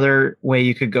also, another way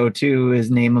you could go to is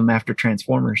name them after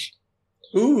Transformers.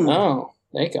 Ooh. Oh,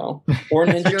 there you go. Or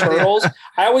Ninja Turtles.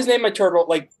 I always name my turtle,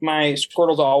 like my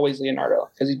Squirtle's always Leonardo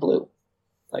because he's blue.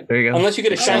 Like, there you go. Unless you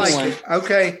get a shiny one.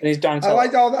 Okay. And he's Donatello. I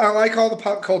like all the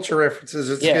pop culture references.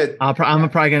 It's good. I'm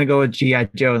probably going to go with G.I.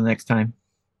 Joe the next time.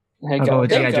 I'll go with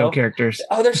G.I. Joe characters.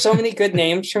 Oh, there's so many good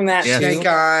names from that. Yes. Snake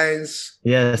Eyes.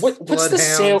 Yes. What's the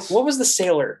sailor? What was the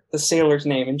sailor? The sailor's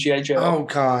name in G.I. Joe. Oh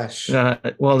gosh. Not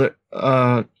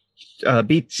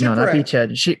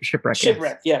Beachhead. Shipwreck.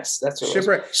 Shipwreck. Yes, that's what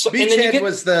Shipwreck. So, Beachhead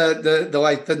was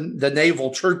the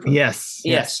naval trooper. Yes.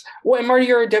 Well, and Marty,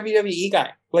 you're a WWE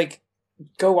guy. Like,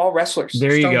 go all wrestlers.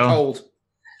 There you go. Cold.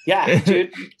 Yeah,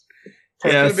 dude.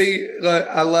 Yes.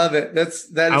 I love it.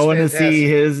 I want to see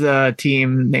his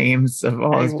team names of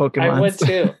all his Pokemon. I would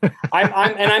too.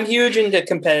 I'm huge into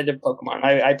competitive Pokemon.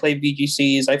 I play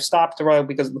VGCs. I've stopped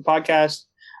because of the podcast.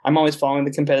 I'm always following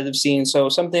the competitive scene. So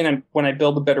when I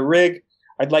build a better rig,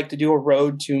 I'd like to do a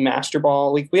road to Master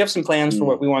Ball. We have some plans for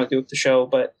what we want to do with the show,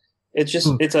 but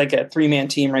it's like a 3-man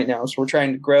team right now. So we're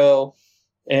trying to grow.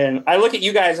 And I look at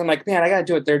you guys, I'm like, man, I got to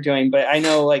do what they're doing. But I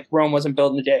know like Rome wasn't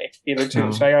built in a day either too.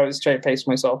 No. So I always try to pace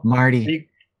myself. Marty,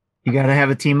 you got to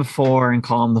have a team of 4 and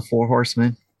call them the 4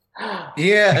 Horsemen.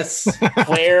 Yes.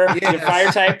 Flare, the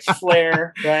fire type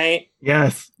Flare, right?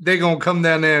 Yes. They're going to come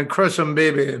down there and crush them,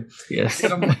 baby. Yes.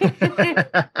 Thunder from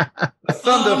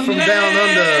down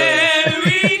under.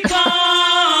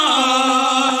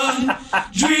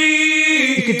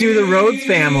 You could do the Rhodes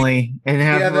family and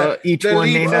have each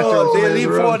one named after the Elite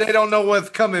Four. They don't know what's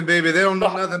coming, baby. They don't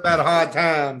know nothing about hard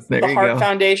times. The Heart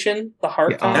Foundation. The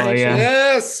Heart Foundation. Yeah.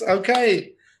 Yes.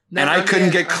 Okay. And I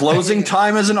couldn't get closing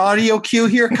time as an audio cue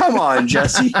here. Come on,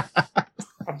 Jesse.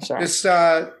 I'm sorry. Just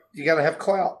you got to have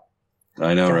clout.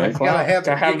 I know, right? You got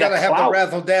to have the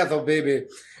razzle dazzle, baby.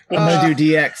 I'm gonna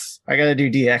do DX. I gotta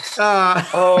do DX.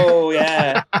 Oh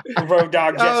yeah, Road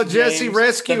Dog. Jesse,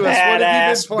 rescue us! What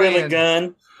have you been playing? Billy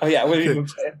Gunn. Oh yeah, what have you been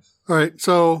playing? All right,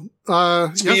 so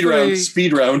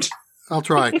speed round. I'll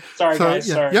try. Sorry, guys.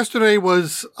 Yeah, sorry. Yesterday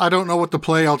was I don't know what to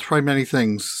play. I'll try many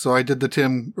things. So I did the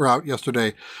Tim route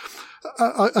yesterday.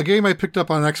 A game I picked up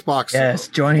on Xbox. Yes,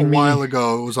 a while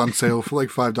ago. It was on sale for like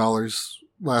 $5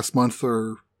 last month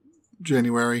or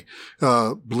January.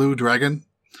 Blue Dragon.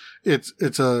 It's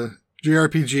a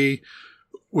JRPG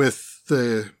with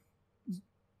the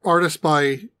artist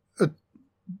by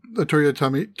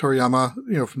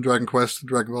Toriyama, from Dragon Quest and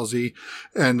Dragon Ball Z,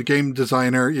 and the game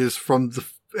designer is from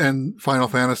and Final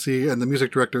Fantasy, and the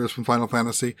music director is from Final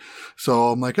Fantasy.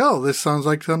 So I'm like, oh, this sounds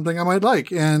like something I might like.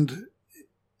 And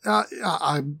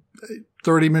I'm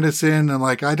 30 minutes in, and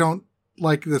like, I don't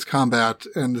like this combat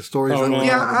and the stories.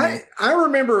 I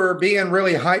remember being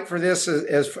really hyped for this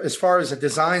as far as the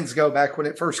designs go back when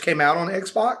it first came out on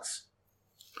Xbox.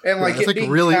 And like, it's like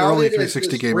really early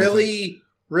 360 game. Really,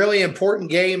 really important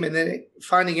game, and then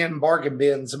finding it in bargain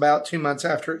bins about 2 months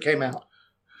after it came out.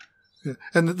 Yeah.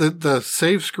 And the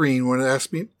save screen, when it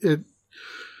asked me, I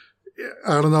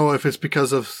don't know if it's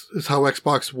because of how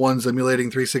Xbox One's emulating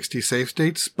 360 save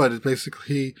states, but it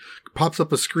basically pops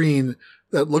up a screen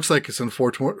that looks like it's in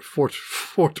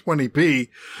 420p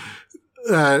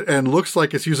and looks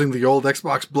like it's using the old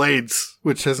Xbox blades,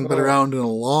 which hasn't been around in a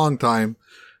long time.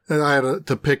 And I had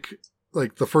to pick,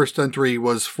 like, the first entry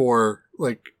was for,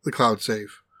 like, the cloud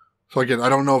save. So again, I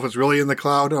don't know if it's really in the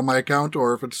cloud on my account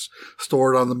or if it's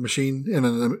stored on the machine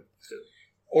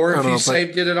or if you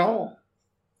saved it at all.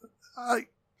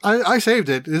 I saved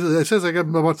it. It says I got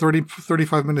about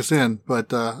 35 minutes in,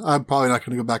 but I'm probably not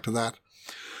going to go back to that.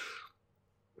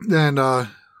 And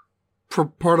for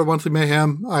part of Monthly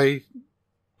Mayhem, I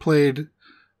played.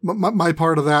 My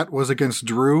part of that was against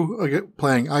Drew,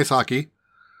 playing ice hockey.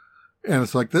 And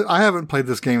it's like, I haven't played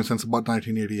this game since about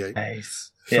 1988.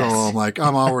 Nice. So yes. I'm like,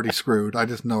 I'm already screwed. I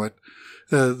just know it.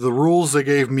 The rules they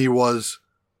gave me was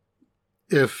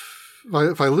if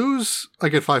I lose, I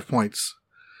get 5 points.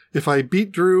 If I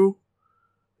beat Drew,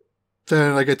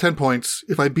 then I get 10 points.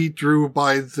 If I beat Drew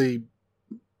by the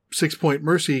 6-point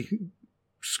mercy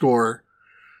score,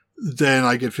 then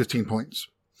I get 15 points.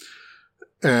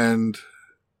 And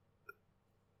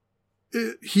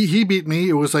he beat me.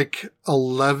 It was like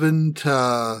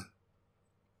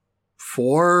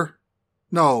 11-4.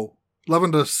 No,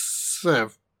 11-6 or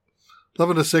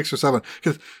 7.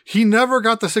 Because he never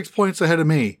got the 6 points ahead of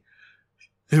me.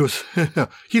 It was,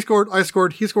 he scored, I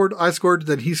scored,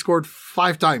 then he scored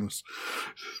 5 times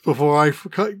before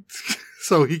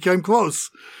so he came close.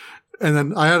 And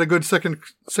then I had a good second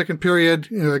period.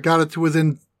 I got it to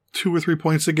within 2 or 3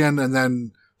 points again. And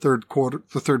then the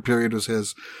third period was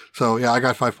his. So yeah, I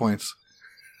got 5 points.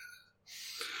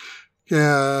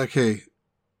 Yeah. Okay.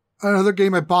 Another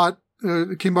game I bought,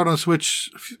 it came out on Switch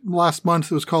last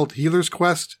month. It was called Healer's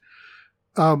Quest.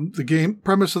 The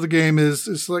premise of the game is,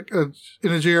 it's like in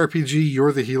a JRPG,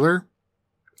 you're the healer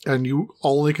and you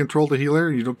only control the healer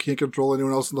and you can't control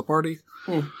anyone else in the party.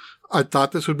 I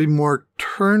thought this would be more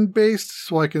turn-based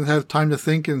so I can have time to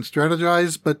think and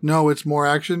strategize, but no, it's more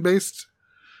action-based.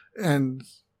 And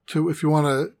if you want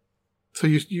to, so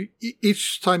you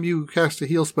each time you cast a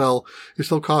heal spell, it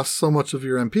still costs so much of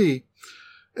your MP,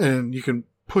 and you can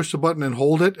push the button and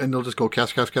hold it, and they'll just go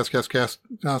cast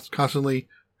constantly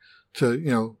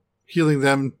to, healing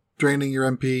them, draining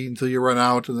your MP until you run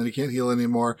out, and then you can't heal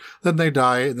anymore. Then they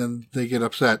die, and then they get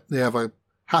upset. They have a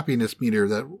happiness meter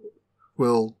that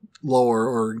will lower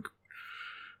or...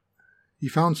 He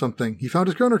found something. He found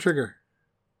his Chrono Trigger.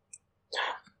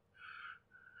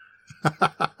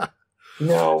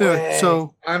 No way.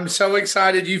 So I'm so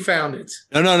excited you found it.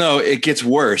 No. It gets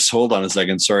worse. Hold on a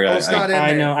second. Sorry.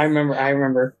 I know. I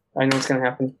remember. I know what's going to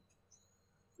happen.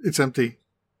 It's empty.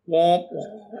 Womp,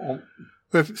 womp.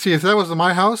 If that was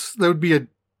my house, there would be a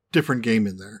different game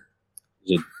in there.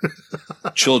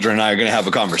 Children and I are going to have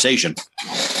a conversation.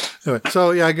 Anyway, so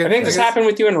yeah, I think this happened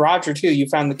with you and Roger too. You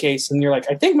found the case and you're like,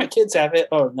 I think my kids have it.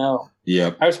 Oh no.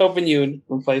 Yep. I was hoping you would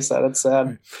replace that. It's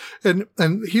sad. And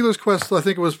Healer's Quest, I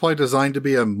think it was probably designed to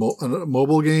be a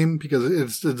mobile game because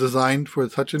it's designed for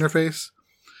the touch interface.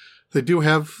 They do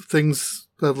have things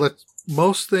that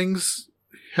most things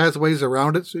has ways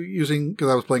around it. So because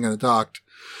I was playing on a docked,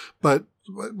 but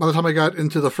by the time I got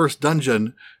into the first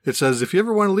dungeon, it says, if you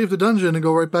ever want to leave the dungeon and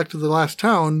go right back to the last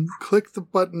town, click the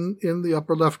button in the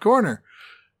upper left corner.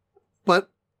 But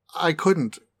I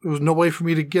couldn't. There was no way for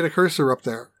me to get a cursor up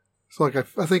there. So I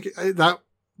think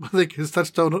his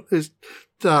touchstone is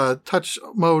touch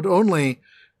mode only,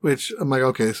 which I'm like,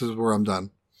 okay, this is where I'm done.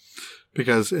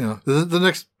 Because,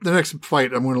 the next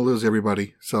fight, I'm going to lose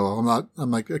everybody. So I'm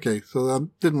like, okay, so I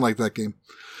didn't like that game.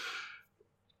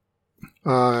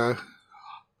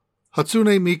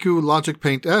 Hatsune Miku Logic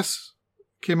Paint S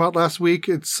came out last week.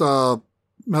 It's a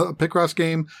Picross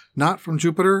game, not from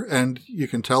Jupiter, and you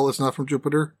can tell it's not from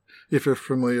Jupiter if you're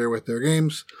familiar with their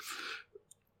games.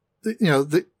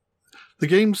 The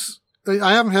games,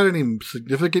 I haven't had any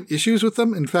significant issues with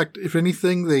them. In fact, if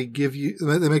anything, they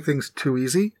make things too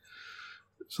easy.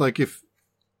 It's like if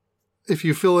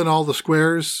you fill in all the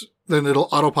squares, then it'll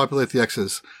auto-populate the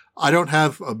X's. I don't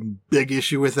have a big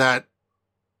issue with that,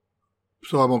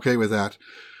 so I'm okay with that.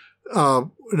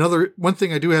 One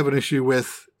thing I do have an issue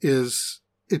with is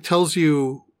it tells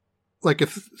you, like,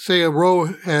 if, say, a row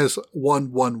has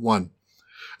 1, 1, 1,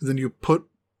 and then you put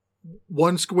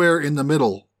one square in the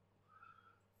middle,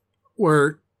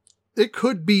 where it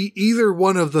could be either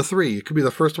one of the three. It could be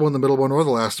the first one, the middle one, or the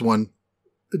last one.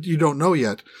 You don't know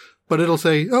yet. But it'll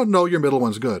say, oh, no, your middle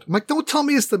one's good. I'm like, don't tell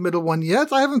me it's the middle one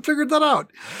yet. I haven't figured that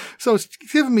out. So it's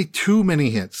giving me too many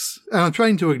hints. And I'm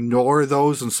trying to ignore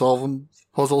those and solve them,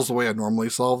 puzzles the way I normally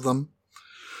solve them.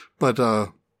 But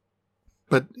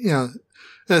yeah,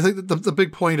 I think the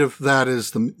big point of that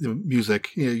is the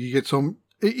music. You know, you get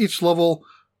each level,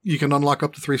 you can unlock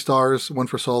up to 3 stars, one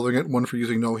for solving it, one for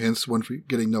using no hints, one for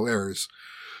getting no errors.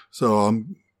 So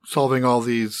I'm solving all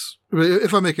these.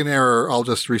 If I make an error, I'll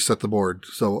just reset the board.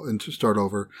 And to start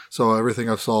over. So everything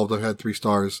I've solved, I've had 3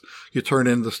 stars. You turn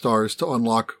in the stars to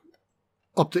unlock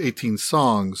up to 18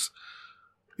 songs.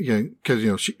 Again, because,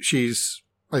 you know, she's,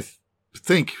 I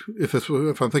think,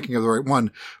 if I'm thinking of the right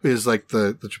one, is like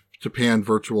the Japan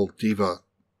virtual diva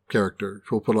character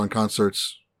who'll put on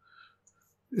concerts.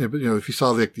 You know, if you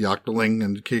saw the Octoling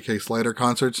and KK Slider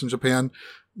concerts in Japan,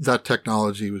 that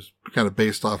technology was kind of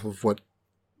based off of what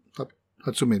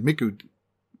Hatsume Miku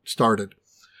started.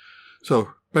 So,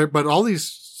 but all these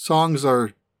songs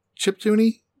are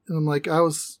chiptune-y, and I'm like, I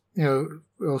was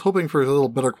hoping for a little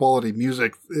better quality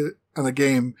music on a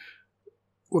game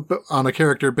on a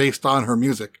character based on her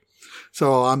music.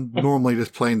 So I'm normally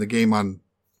just playing the game on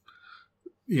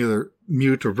either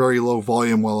mute or very low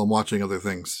volume while I'm watching other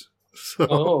things.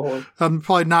 So I'm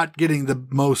probably not getting the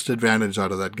most advantage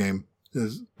out of that game.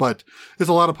 But there's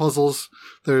a lot of puzzles.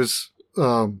 There's,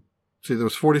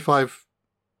 there's 45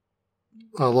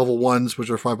 level 1s, which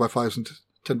are 5x5s and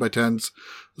 10x10s.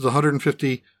 There's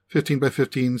 150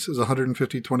 15x15s. There's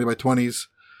 150 20x20s.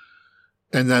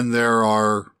 And then there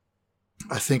are,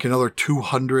 I think, another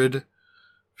 200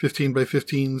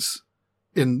 15x15s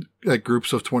in like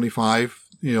groups of 25,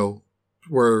 you know,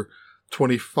 where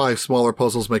 25 smaller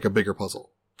puzzles make a bigger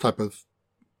puzzle type of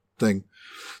thing.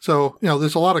 So, you know,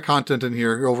 there's a lot of content in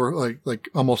here, over like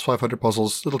almost 500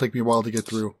 puzzles. It'll take me a while to get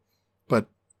through, but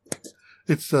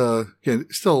it's, again,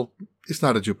 still, it's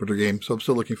not a Jupiter game. So I'm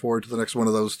still looking forward to the next one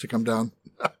of those to come down.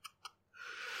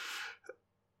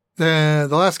 Then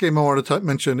the last game I wanted to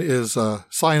mention is,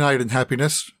 Cyanide and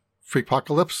Happiness,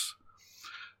 Freakopocalypse.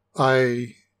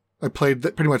 I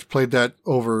pretty much played that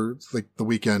over like the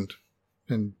weekend,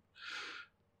 and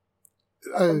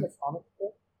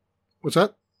what's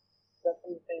that?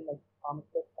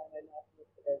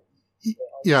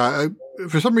 Yeah,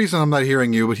 for some reason I'm not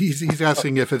hearing you, but he's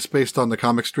asking if it's based on the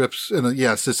comic strips, and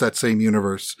yes, it's that same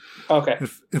universe. Okay.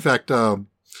 In fact,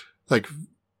 like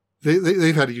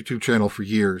they've had a YouTube channel for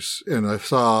years, and I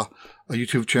saw a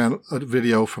YouTube channel, a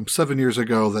video from 7 years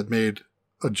ago that made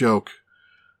a joke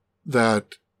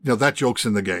that, you know, that joke's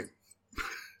in the game.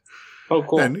 Oh,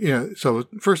 cool. And, you know, so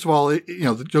first of all, you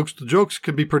know, the jokes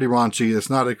can be pretty raunchy.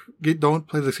 It's not don't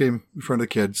play this game in front of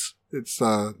kids. It's,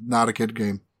 not a kid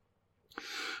game.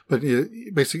 But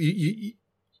basically,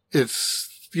 the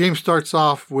game starts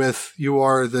off with, you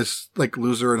are this like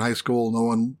loser in high school. No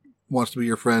one wants to be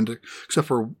your friend except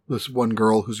for this one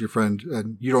girl who's your friend,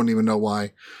 and you don't even know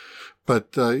why.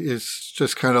 But, it's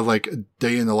just kind of like a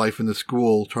day in the life in the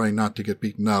school, trying not to get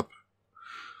beaten up.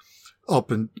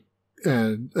 And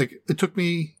like, it took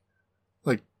me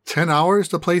like 10 hours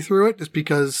to play through it, just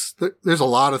because there's a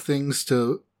lot of things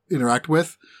to interact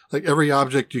with. Like every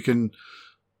object you can,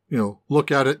 you know,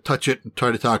 look at it, touch it, and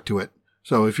try to talk to it.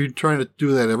 So if you're trying to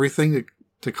do that, everything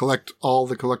to collect all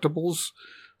the collectibles,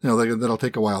 you know, that'll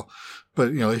take a while.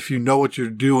 But, you know, if you know what you're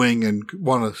doing and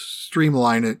want to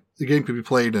streamline it, the game could be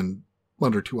played in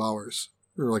under 2 hours,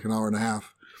 or like an hour and a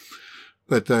half.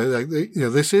 But, you know,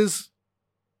 this is,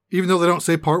 even though they don't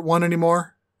say part 1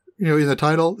 anymore, you know, in the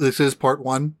title, this is part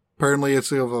 1. Apparently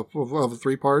it's of a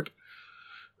 3-part.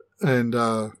 And,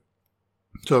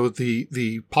 so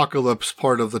the apocalypse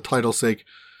part of the title sake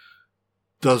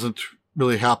doesn't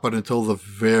really happen until the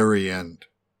very end.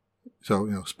 So,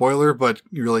 you know, spoiler, but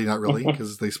really not really,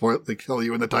 because they tell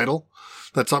you in the title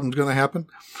that something's going to happen.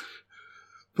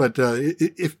 But,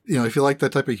 if you like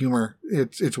that type of humor,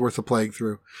 it's worth a playing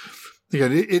through.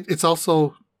 Again, it's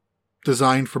also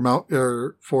designed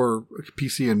for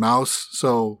PC and mouse.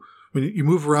 So when you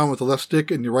move around with the left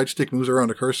stick and your right stick moves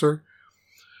around a cursor,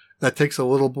 that takes a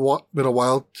little bit of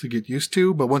while to get used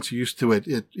to. But once you're used to it,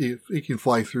 it can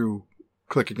fly through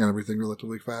clicking on everything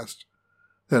relatively fast.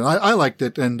 And I liked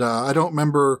it. And, I don't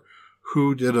remember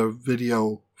who did a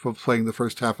video for playing the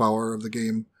first half hour of the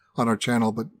game on our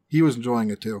channel, but he was enjoying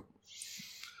it too.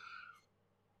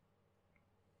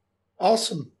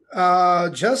 Awesome.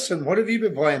 Justin, what have you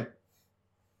been playing?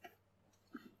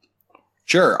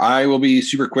 Sure, I will be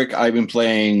super quick. I've been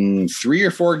playing 3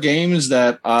 or 4 games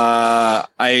that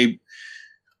I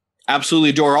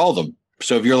absolutely adore all of them.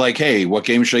 So if you're like, hey, what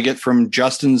game should I get from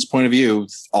Justin's point of view?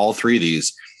 All 3 of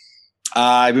these.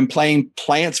 I've been playing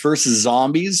Plants vs.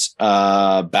 Zombies,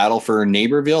 Battle for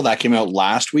Neighborville. That came out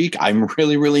last week. I'm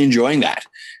really, really enjoying that.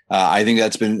 I think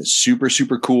that's been super,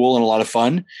 super cool and a lot of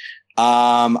fun.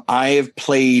 I have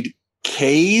played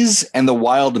Kaze and the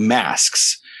Wild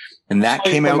Masks. And that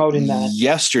came out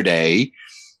yesterday.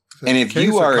 And if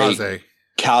you are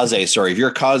Kaze, sorry, if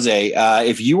you're Kaze,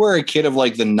 if you were a kid of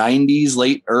like the 90s,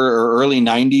 late or early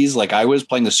 90s, like I was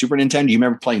playing the Super Nintendo, you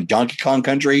remember playing Donkey Kong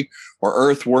Country or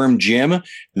Earthworm Jim?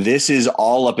 This is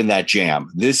all up in that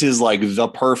jam. This is like the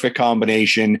perfect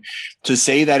combination. To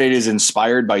say that it is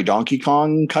inspired by Donkey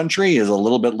Kong Country is a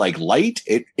little bit like light.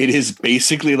 It is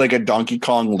basically like a Donkey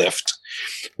Kong lift.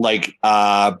 Like,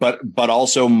 but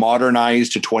also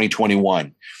modernized to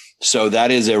 2021. So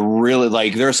that is a really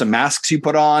like, there are some masks you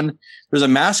put on. There's a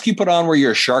mask you put on where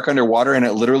you're a shark underwater, and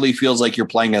it literally feels like you're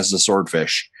playing as the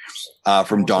swordfish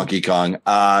from Donkey Kong.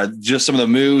 Just some of the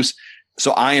moves.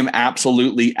 So I am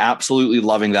absolutely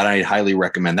loving that. I highly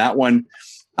recommend that one.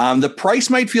 The price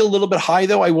might feel a little bit high,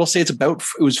 though. I will say it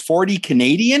was 40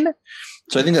 Canadian.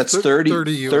 So I think that's 30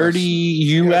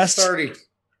 US. 30.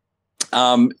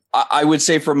 I would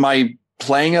say from my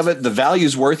playing of it, the value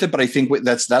is worth it, but I think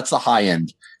that's the high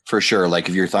end for sure. Like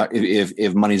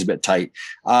if money's a bit tight.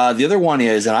 The other one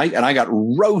is, and I got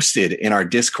roasted in our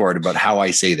Discord about how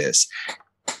I say this.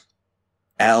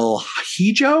 El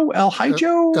Hijo.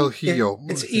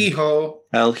 It's Hijo.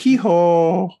 El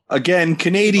Hijo. Again,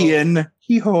 Canadian.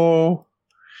 Hijo.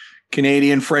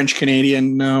 Canadian, French,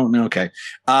 Canadian. No, okay.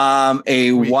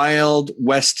 Wild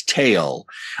West Tale.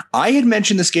 I had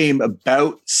mentioned this game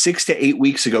about 6 to 8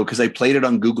 weeks ago because I played it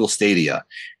on Google Stadia,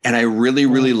 and I really,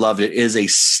 really loved it. It is a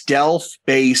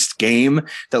stealth-based game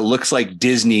that looks like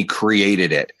Disney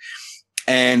created it.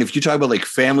 And if you talk about like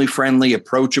family friendly,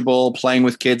 approachable, playing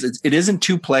with kids, it isn't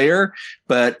 2-player,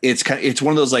 but it's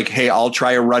one of those like, hey, I'll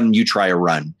try a run, you try a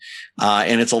run.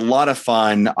 And it's a lot of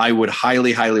fun. I would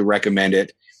highly, highly recommend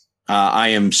it. I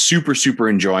am super, super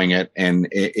enjoying it, and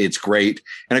it's great.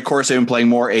 And of course, I've been playing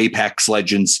more Apex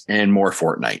Legends and more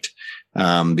Fortnite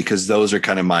because those are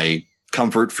kind of my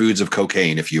comfort foods of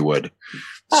cocaine, if you would.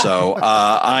 So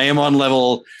I'm on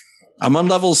level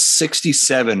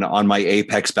 67 on my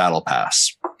Apex Battle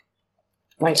Pass.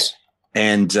 Nice.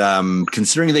 And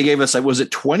considering they gave us, was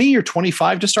it 20 or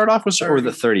 25 to start off with, or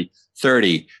the 30?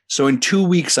 30. So in 2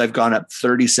 weeks, I've gone up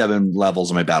 37 levels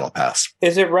on my Battle Pass.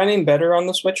 Is it running better on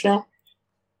the Switch now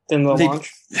than the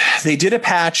launch? They did a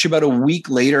patch about a week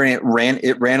later, and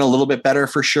it ran a little bit better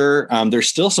for sure. There's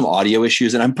still some audio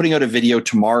issues, and I'm putting out a video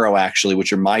tomorrow, actually,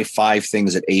 which are my 5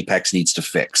 things that Apex needs to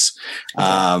fix. Okay.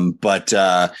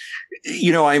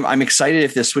 I'm excited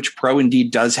if the Switch Pro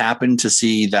indeed does happen to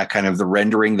see that kind of the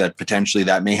rendering that potentially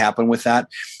that may happen with that.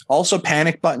 Also,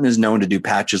 Panic Button is known to do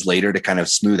patches later to kind of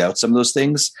smooth out some of those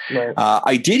things. Right.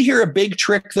 I did hear a big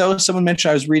trick, though. Someone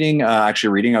mentioned I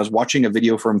was watching a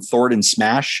video from Thornton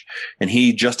Smash, and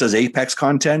he just does Apex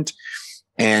content.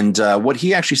 And what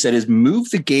he actually said is move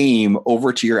the game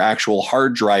over to your actual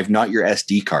hard drive, not your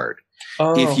SD card,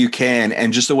 if you can.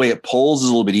 And just the way it pulls is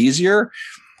a little bit easier.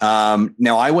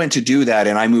 Now I went to do that,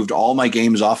 and I moved all my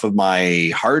games off of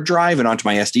my hard drive and onto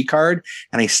my SD card,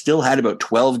 and I still had about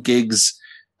 12 gigs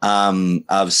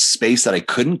of space that I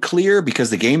couldn't clear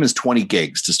because the game is 20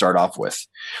 gigs to start off with.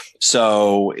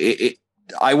 So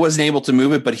I wasn't able to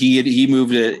move it, but he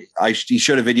moved it. He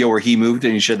showed a video where he moved it,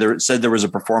 and he said there was a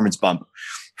performance bump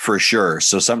for sure.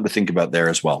 So something to think about there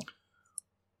as well.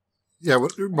 Yeah.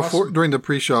 During the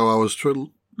pre-show, I was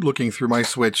looking through my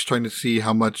Switch, trying to see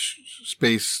how much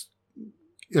space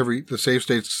the save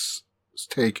states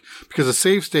take, because the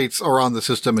save states are on the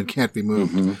system and can't be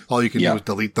moved. Mm-hmm. All you can do is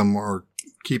delete them or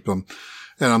keep them.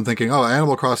 And I'm thinking,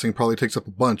 Animal Crossing probably takes up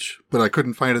a bunch, but I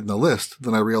couldn't find it in the list.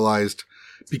 Then I realized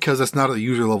because that's not a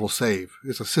user level save,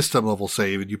 it's a system level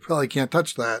save, and you probably can't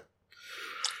touch that.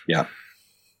 Yeah.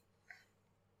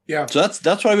 Yeah. So that's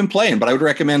what I've been playing, but I would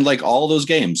recommend like all those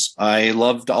games. I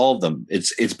loved all of them.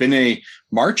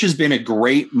 March has been a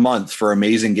great month for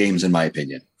amazing games, in my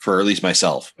opinion, for at least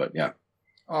myself, but yeah.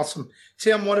 Awesome.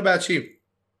 Tim, what about you?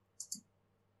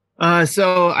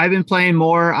 So I've been playing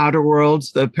more Outer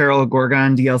Worlds, the Peril of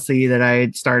Gorgon DLC that I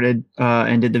had started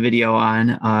and did the video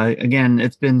on. Again,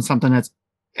 it's been something that's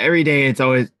every day. It's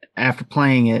always after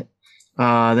playing it.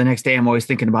 The next day, I'm always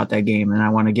thinking about that game, and I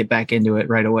want to get back into it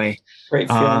right away. Great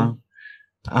feeling.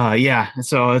 Yeah,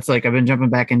 so it's like I've been jumping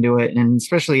back into it, and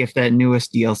especially if that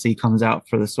newest DLC comes out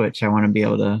for the Switch, I want to be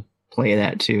able to play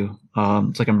that too.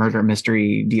 It's like a murder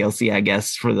mystery DLC, I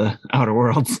guess, for the Outer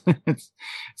Worlds. It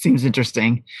seems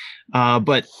interesting,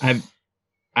 but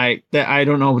I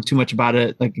don't know too much about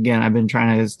it. Like again, I've been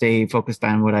trying to stay focused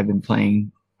on what I've been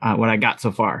playing, what I got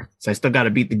so far. So I still got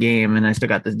to beat the game, and I still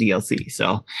got this DLC.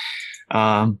 So.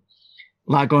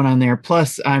 A lot going on there.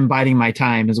 Plus, I'm biding my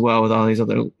time as well with all these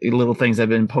other little things I've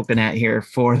been poking at here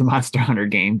for the Monster Hunter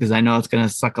game because I know it's going to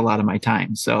suck a lot of my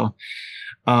time. So,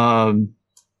 been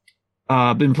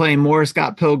playing more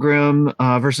Scott Pilgrim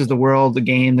versus the World, the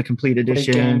game, the complete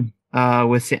edition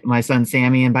with my son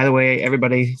Sammy. And by the way,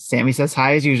 everybody, Sammy says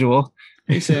hi as usual.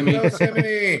 Hey, Sammy. Hello,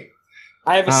 Sammy.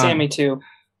 I have a Sammy too.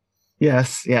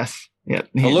 Yes. Yeah.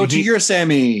 Hello to your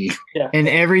Sammy. Yeah. And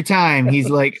every time he's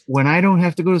like, when I don't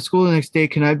have to go to school the next day,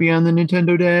 can I be on the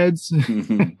Nintendo dads?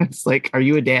 It's like, are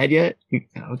you a dad yet?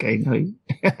 Okay. No.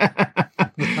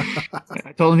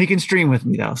 I told him he can stream with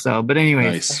me though. So, but anyways,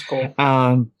 Nice. That's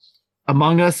cool.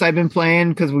 Among Us, I've been playing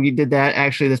because we did that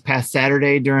actually this past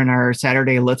Saturday during our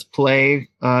Saturday Let's Play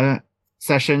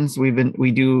sessions.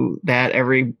 We do that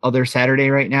every other Saturday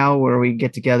right now where we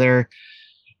get together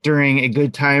during a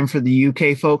good time for the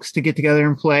UK folks to get together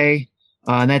and play.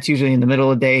 And that's usually in the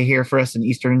middle of the day here for us in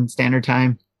Eastern Standard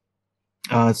Time.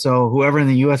 So whoever in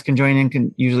the US can join in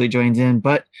can usually joins in,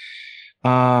 but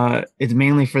it's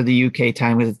mainly for the UK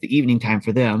time because it's the evening time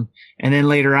for them. And then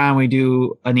later on, we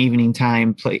do an evening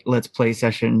time Let's Play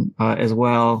session as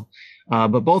well.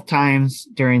 But both times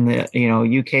during the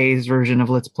UK's version of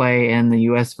Let's Play and the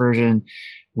US version,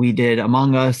 we did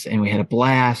Among Us and we had a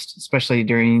blast, especially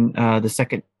during the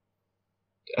second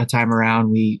time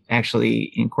around. We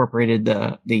actually incorporated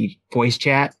the voice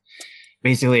chat.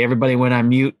 Basically, everybody went on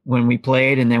mute when we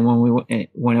played, and then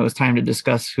when it was time to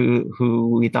discuss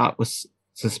who we thought was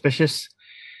suspicious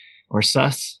or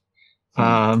sus,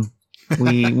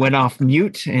 we went off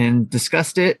mute and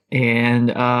discussed it.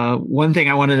 And one thing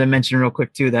I wanted to mention real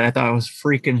quick too that I thought was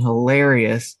freaking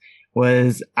hilarious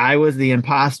was I was the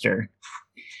imposter.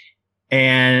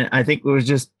 And I think it was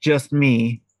just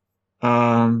me.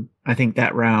 I think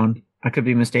that round, I could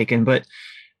be mistaken, but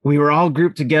we were all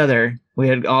grouped together. We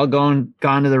had all gone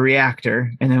to the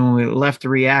reactor. And then when we left the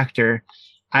reactor,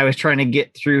 I was trying to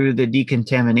get through the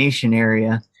decontamination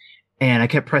area. And I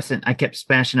kept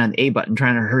smashing on the A button,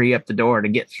 trying to hurry up the door to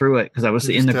get through it because I was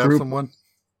in the group. Someone?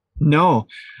 No,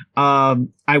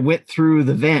 I went through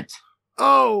the vent.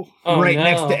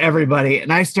 Next to everybody.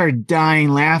 And I started dying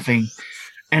laughing.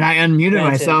 And I unmuted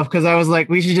myself because I was like,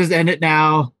 we should just end it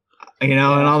now, and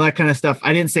all that kind of stuff.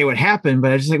 I didn't say what happened,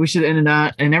 but I was just like, we should end it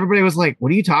now. And everybody was like,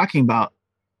 what are you talking about?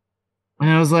 And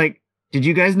I was like, did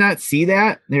you guys not see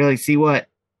that? They're like, see what?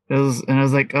 And I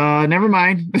was like, never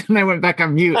mind. And I went back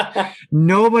on mute.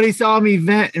 Nobody saw me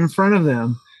vent in front of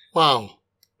them. Wow.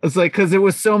 It's like, because there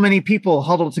was so many people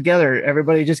huddled together.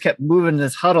 Everybody just kept moving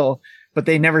this huddle, but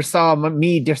they never saw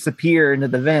me disappear into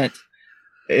the vent.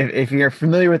 If you're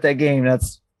familiar with that game,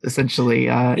 that's essentially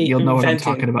you'll know what I'm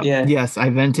talking about. Yeah. Yes, I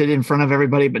vented in front of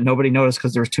everybody, but nobody noticed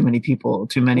because there was too many people,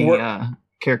 too many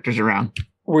characters around.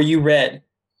 Were you red?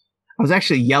 I was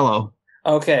actually yellow.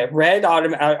 Okay, red.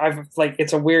 I've like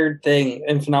it's a weird thing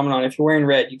and phenomenon. If you're wearing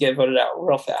red, you get voted out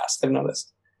real fast. I've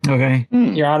noticed. Okay,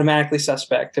 you're automatically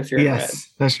suspect if you're in red.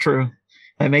 Yes, that's true.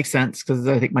 That makes sense because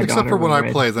I think my except daughter for when I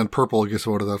red. play, then purple gets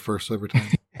voted out first every time.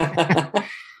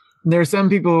 There are some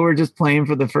people who were just playing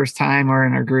for the first time or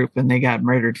in our group, and they got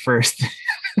murdered first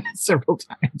several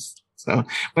times. So,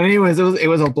 but anyways, it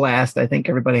was a blast. I think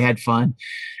everybody had fun,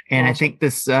 and I think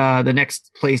this the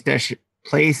next play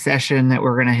session that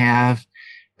we're gonna have,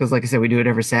 because like I said, we do it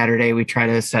every Saturday. We try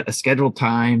to set a scheduled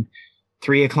time,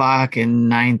 3:00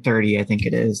 and 9:30. I think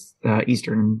it is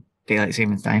Eastern Daylight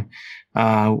Savings Time.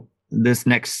 Not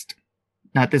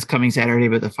this coming Saturday,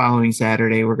 but the following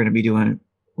Saturday, we're going to be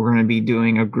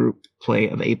doing a group play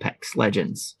of Apex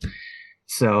Legends.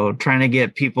 So trying to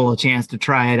get people a chance to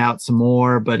try it out some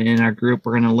more, but in our group,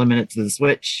 we're going to limit it to the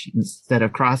Switch instead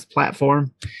of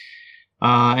cross-platform.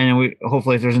 And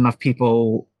hopefully if there's enough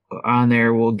people on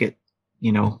there, we'll get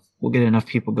enough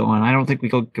people going. I don't think we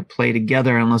could play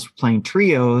together unless we're playing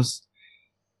trios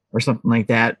or something like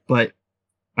that, but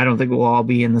I don't think we'll all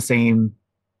be in the same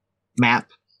map,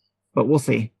 but we'll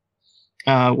see.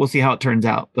 We'll see how it turns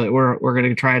out, but we're going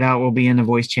to try it out. We'll be in the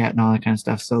voice chat and all that kind of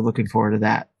stuff. So looking forward to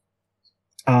that.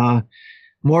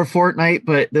 More Fortnite,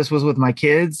 but this was with my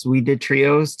kids. We did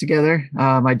trios together.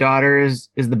 My daughter is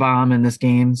the bomb in this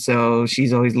game. So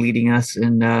she's always leading us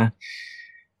and,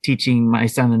 teaching my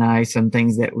son and I some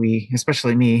things that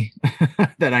especially me,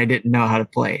 that I didn't know how to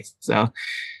play. So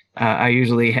I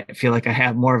usually feel like I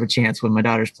have more of a chance when my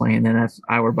daughter's playing than if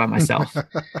I were by myself.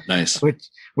 Nice.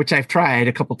 Which I've tried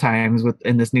a couple times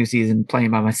in this new season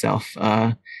playing by myself.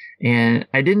 And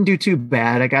I didn't do too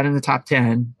bad. I got in the top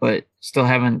 10, but still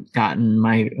haven't gotten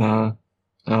my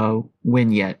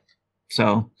win yet.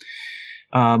 So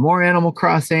more Animal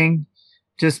Crossing,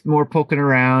 just more poking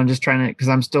around, just trying to, because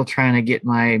I'm still trying to get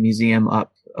my museum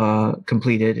up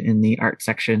completed in the art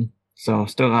section. So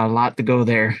still got a lot to go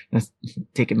there. That's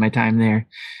taking my time there.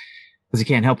 Because you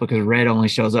can't help it because Red only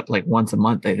shows up like once a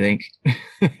month, I think.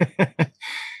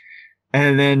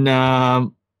 And then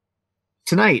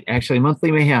tonight, actually,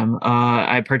 Monthly Mayhem,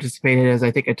 I participated, as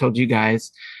I think I told you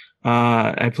guys.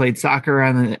 I played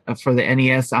soccer for the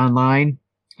NES online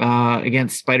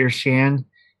against Spider Shan.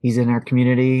 He's in our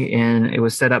community, and it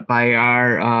was set up by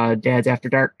our Dad's After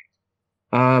Dark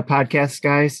podcast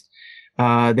guys.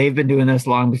 They've been doing this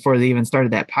long before they even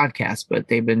started that podcast, but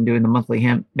they've been doing the Monthly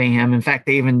Mayhem. In fact,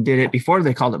 they even did it before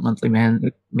they called it Monthly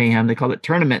Mayhem. They called it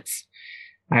tournaments.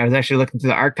 I was actually looking through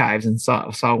the archives and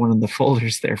saw one of the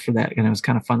folders there for that, and it was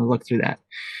kind of fun to look through that.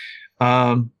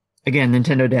 Again,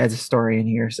 Nintendo Dad's historian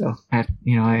here, so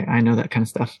I know that kind of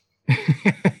stuff.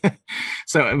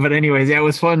 So, but anyways, yeah, it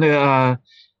was fun to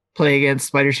play against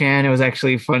Spider Shan. It was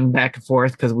actually fun back and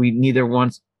forth because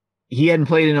he hadn't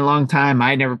played in a long time.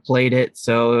 I never played it,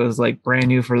 so it was like brand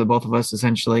new for the both of us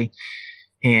essentially.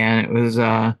 And it was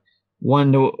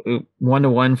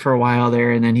 1-1 for a while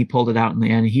there, and then he pulled it out in the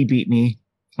end. He beat me.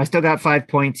 I still got 5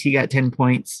 points. He got 10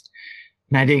 points,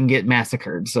 and I didn't get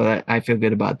massacred, so I feel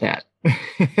good about that.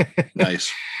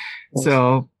 Nice.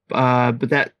 So,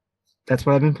 but that's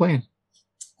what I've been playing.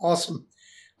 Awesome.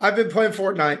 I've been playing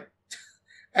Fortnite.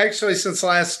 Actually, since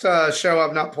last show,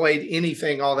 I've not played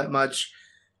anything all that much.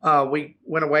 We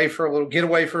went away for a little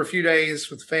getaway for a few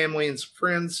days with family and some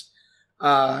friends,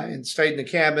 and stayed in the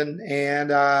cabin.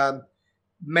 And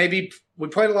maybe we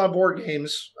played a lot of board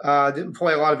games. Didn't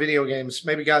play a lot of video games.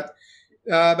 Maybe got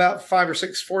about 5 or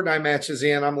 6 Fortnite matches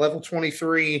in. I'm level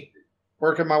 23,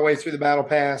 working my way through the battle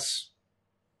pass.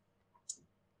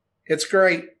 It's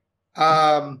great.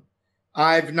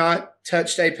 I've not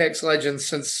touched Apex Legends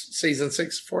since season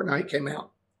 6 of Fortnite came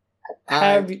out.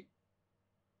 Have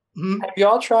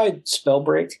y'all tried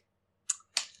Spellbreak?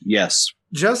 Yes.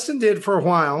 Justin did for a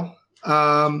while.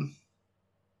 Fortnite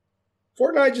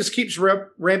just keeps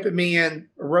roping me in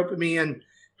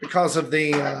because of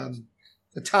the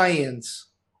tie-ins,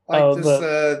 like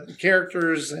the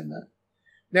characters, and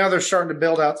now they're starting to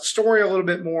build out the story a little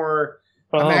bit more.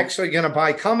 I'm actually going to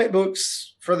buy comic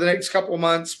books for the next couple of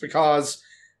months because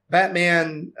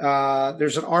Batman,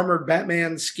 there's an armored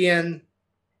Batman skin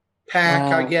pack.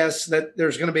 I guess that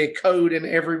there's going to be a code in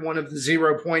every one of the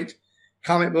 0 Point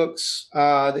comic books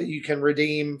that you can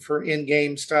redeem for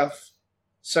in-game stuff.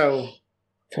 So,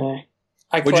 okay,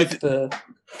 I collect I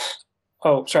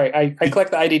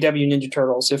collect the IDW Ninja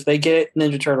Turtles. If they get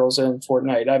Ninja Turtles in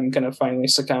Fortnite, I'm going to finally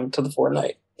succumb to the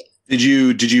Fortnite. Did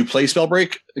you play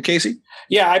Spellbreak, Casey?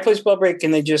 Yeah, I play Spellbreak,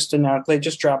 and they just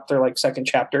dropped their like second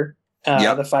chapter, the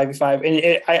 5v5. And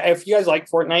if you guys like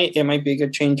Fortnite, it might be a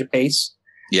good change of pace.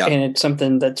 Yeah, and it's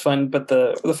something that's fun. But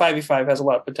the 5v5 has a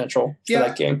lot of potential for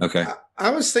that game. Okay,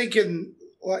 I was thinking,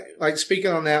 like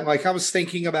speaking on that, like I was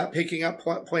thinking about picking up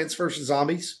Plants vs.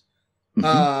 Zombies,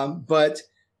 but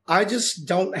I just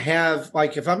don't have,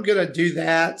 like, if I'm going to do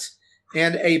that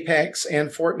and Apex and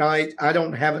Fortnite, I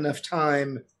don't have enough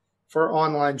time for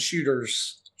online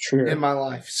shooters in my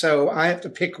life. So I have to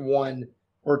pick one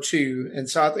or two. And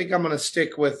so I think I'm going to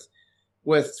stick with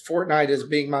Fortnite as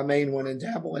being my main one and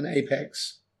dabble in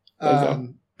Apex.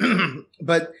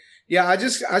 But yeah,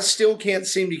 I still can't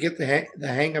seem to get the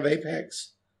hang of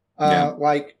Apex.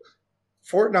 Like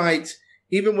Fortnite,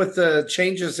 even with the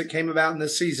changes that came about in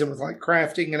this season with like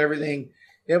crafting and everything,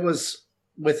 it was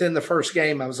within the first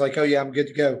game. I was like, oh yeah, I'm good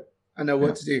to go. I know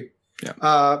what to do. Yeah.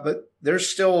 But there's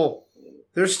still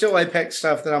Apex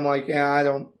stuff that I'm like, yeah, I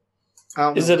don't.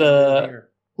 Is it a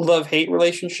love-hate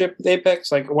relationship with Apex?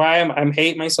 Like, why I'm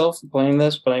hate myself for playing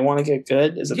this, but I want to get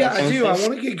good? Is it? Yeah, I do. I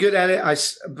want to get good at it.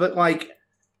 But like,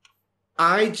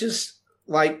 I just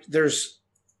like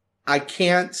I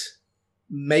can't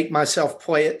make myself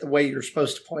play it the way you're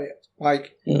supposed to play it.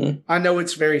 Like, I know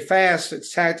it's very fast,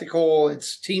 it's tactical,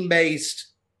 it's team-based,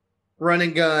 run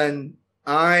and gun.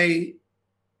 I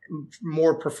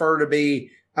more prefer to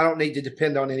be, I don't need to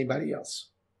depend on anybody else.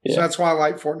 Yeah. So that's why I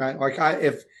like Fortnite. Like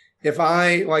if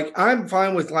I like, I'm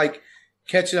fine with like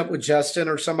catching up with Justin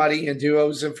or somebody in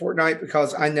duos in Fortnite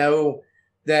because I know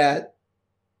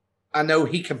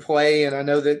he can play and I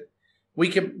know that we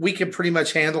can pretty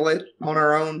much handle it on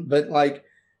our own. But like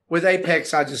with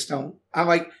Apex, I just don't.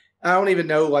 I don't even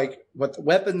know like what the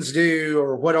weapons do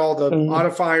or what all the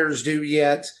modifiers do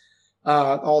yet.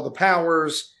 All the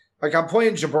powers. Like I'm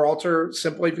playing Gibraltar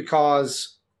simply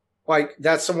because like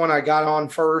that's the one I got on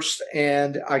first,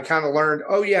 and I kind of learned,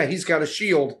 oh yeah, he's got a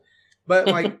shield. But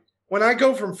like when I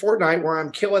go from Fortnite where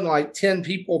I'm killing like 10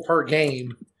 people per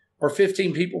game or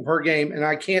 15 people per game, and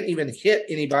I can't even hit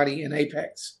anybody in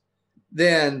Apex,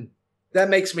 then that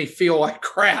makes me feel like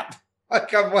crap.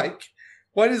 Like I'm like,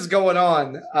 what is going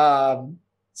on?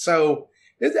 So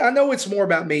I know it's more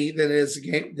about me than it is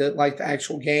the game, the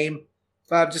actual game.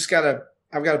 But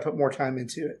I've got to put more time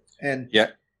into it. And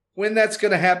when that's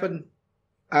going to happen,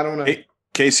 I don't know. Hey,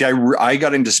 Casey, I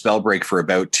got into Spellbreak for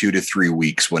about 2 to 3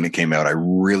 weeks when it came out. I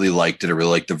really liked it. I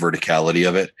really liked the verticality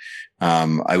of it.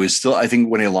 I think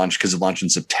when it launched, because it launched in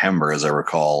September, as I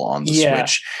recall, on the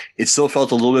Switch, it still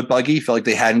felt a little bit buggy. Felt like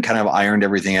they hadn't kind of ironed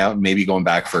everything out. Maybe going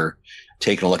back for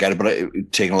taking a look at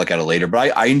it later.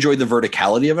 But I enjoyed the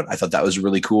verticality of it. I thought that was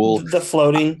really cool. The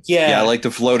floating. Yeah, I like the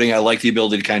floating. I like the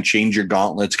ability to kind of change your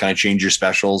gauntlets, kind of change your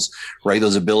specials, right?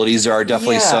 Those abilities. There are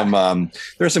definitely some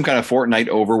there's some kind of Fortnite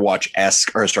Overwatch-esque,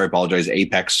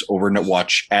 Apex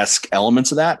Overwatch-esque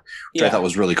elements of that, which I thought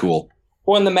was really cool.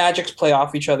 When the magics play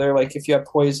off each other, like if you have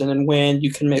poison and wind,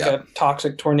 you can make a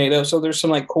toxic tornado. So there's some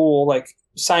like cool like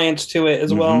science to it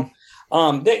as well.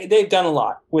 They've done a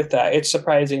lot with that. It's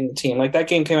surprising the team. Like that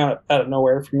game came out of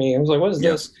nowhere for me. I was like, what is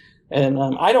this? And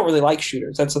I don't really like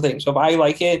shooters. That's the thing. So if I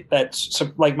like it, that's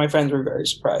like my friends were very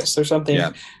surprised. There's something.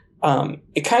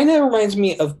 It kind of reminds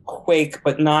me of Quake,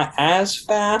 but not as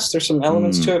fast. There's some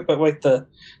elements to it, but like the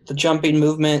jumping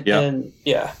movement and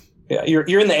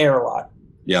you're in the air a lot.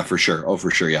 Yeah, for sure. Oh, for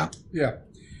sure. Yeah. Yeah.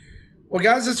 Well,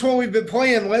 guys, that's what we've been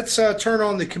playing. Let's turn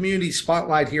on the community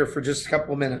spotlight here for just a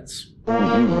couple of minutes.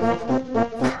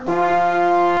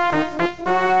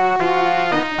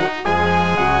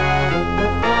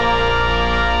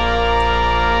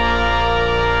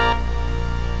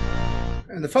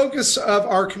 And the focus of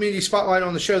our community spotlight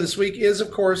on the show this week is,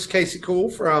 of course, Casey Cool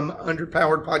from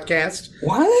Underpowered Podcast.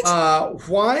 What?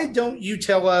 Why don't you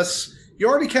tell us? You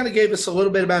already kind of gave us a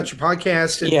little bit about your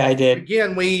podcast. And I did.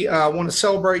 Again, we want to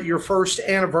celebrate your first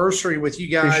anniversary with you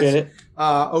guys. Appreciate it.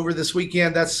 Over this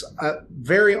weekend. That's a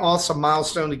very awesome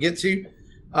milestone to get to.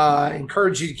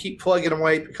 Encourage you to keep plugging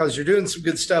away because you're doing some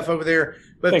good stuff over there.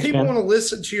 But if people want to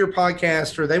listen to your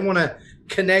podcast or they want to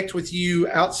connect with you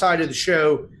outside of the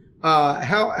show,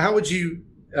 how would you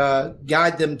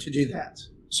guide them to do that?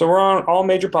 So we're on all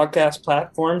major podcast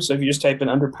platforms. So if you just type in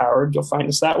Underpowered, you'll find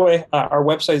us that way. Our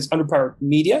website is Underpowered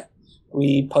Media.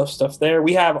 We post stuff there.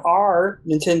 We have our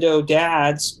Nintendo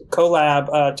Dads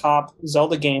collab top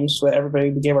Zelda games. So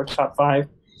everybody, we gave our top 5.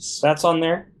 That's on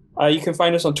there. You can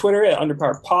find us on Twitter at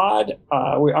Underpowered Pod.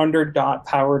 We're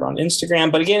under.powered on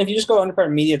Instagram. But again, if you just go to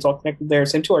Underpowered Media, it's all connected there.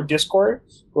 Same to our Discord.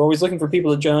 We're always looking for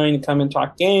people to join and come and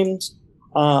talk games.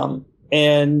 And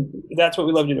that's what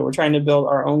we love to do. We're trying to build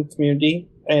our own community,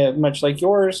 much like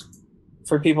yours,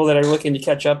 for people that are looking to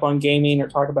catch up on gaming or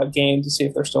talk about games to see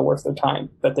if they're still worth their time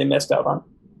that they missed out on.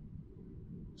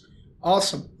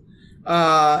 Awesome.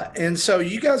 And so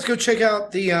you guys go check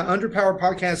out the Underpowered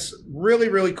Podcast. Really,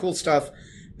 really cool stuff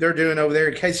they're doing over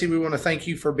there. Casey, we want to thank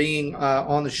you for being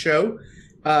on the show.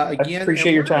 Again, I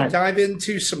appreciate your time. Dive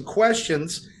into some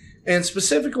questions. And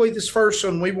specifically this first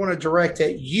one, we want to direct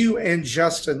at you and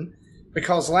Justin,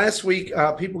 because last week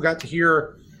people got to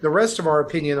hear the rest of our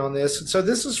opinion on this. And so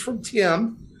this is from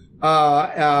Tim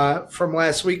from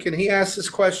last week, and he asked this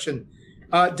question.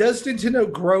 Does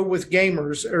Nintendo grow with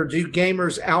gamers, or do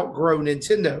gamers outgrow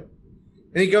Nintendo?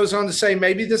 And he goes on to say,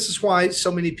 maybe this is why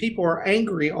so many people are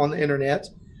angry on the internet.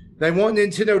 They want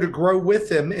Nintendo to grow with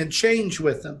them and change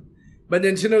with them. But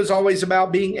Nintendo is always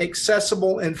about being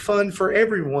accessible and fun for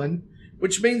everyone,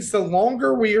 which means the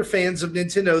longer we are fans of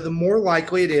Nintendo, the more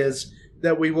likely it is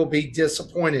that we will be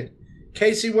disappointed.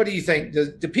 Casey, what do you think?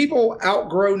 Do people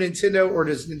outgrow Nintendo, or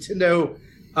does Nintendo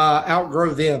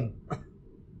outgrow them?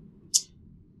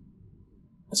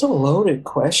 That's a loaded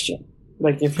question.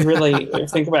 Like, if you really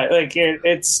think about it, like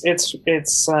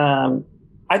it's.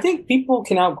 I think people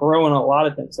can outgrow in a lot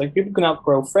of things. Like, people can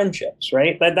outgrow friendships,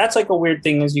 right? That's like a weird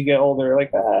thing as you get older.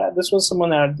 Like, this was someone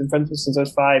that I've been friends with since I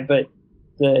was 5, but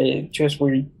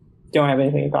we don't have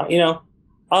anything in common, you know.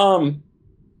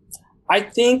 I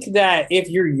think that if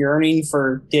you're yearning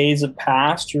for days of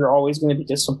past, you're always going to be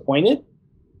disappointed.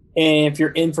 And if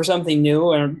you're in for something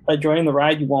new and enjoying the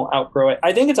ride, you won't outgrow it.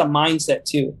 I think it's a mindset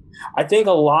too. I think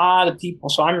a lot of people,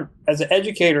 as an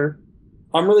educator,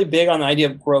 I'm really big on the idea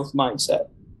of growth mindset,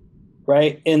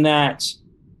 right? In that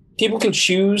people can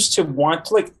choose to want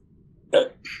to, like,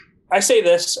 I say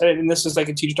this, and this is like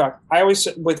a teacher talk. I always,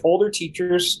 with older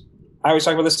teachers, I always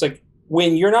talk about this, like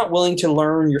when you're not willing to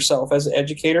learn yourself as an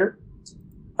educator,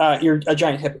 you're a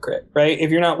giant hypocrite, right?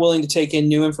 If you're not willing to take in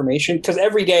new information, because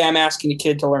every day I'm asking a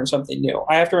kid to learn something new.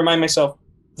 I have to remind myself,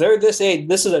 they're this age,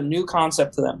 this is a new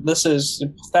concept to them. This is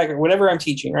whatever I'm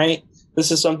teaching, right? This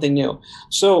is something new.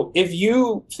 So if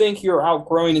you think you're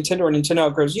outgrowing Nintendo or Nintendo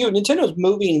outgrows you, Nintendo's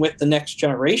moving with the next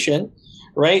generation,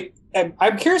 right? And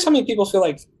I'm curious how many people feel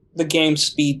like the game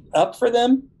speed up for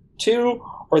them too,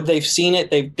 or they've seen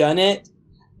it, they've done it,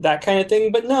 that kind of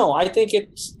thing. But no, I think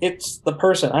it's the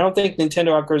person. I don't think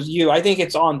Nintendo outgrows you. I think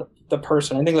it's on the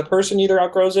person. I think the person either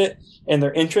outgrows it and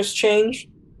their interests change,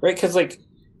 right? Because like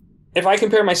if I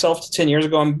compare myself to 10 years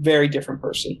ago, I'm a very different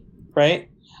person, right?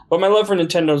 But my love for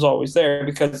Nintendo is always there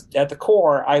because at the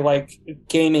core, I like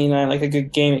gaming and I like a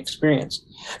good game experience.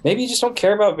 Maybe you just don't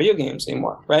care about video games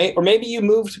anymore, right? Or maybe you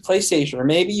moved to PlayStation, or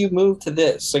maybe you moved to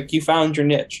this, like you found your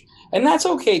niche. And that's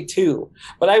okay too.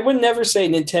 But I would never say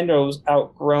Nintendo's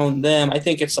outgrown them. I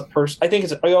think it's a person. I think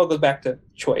it all goes back to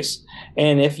choice.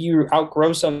 And if you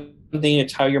outgrow something,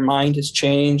 it's how your mind has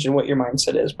changed and what your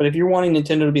mindset is. But if you're wanting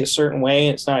Nintendo to be a certain way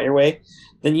and it's not your way,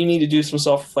 then you need to do some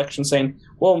self-reflection saying,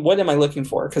 well, what am I looking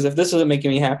for? Because if this isn't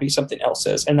making me happy, something else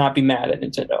is, and not be mad at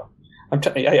Nintendo.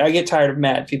 I get tired of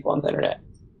mad people on the internet.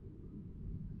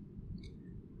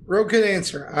 Real good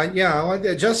answer. I like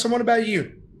that. Justin, what about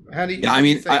you? How do you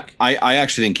think? I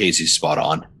actually think Casey's spot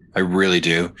on. I really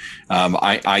do.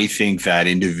 I think that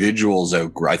individuals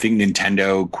outgrow. I think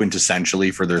Nintendo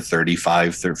quintessentially for their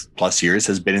 35 plus years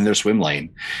has been in their swim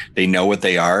lane. They know what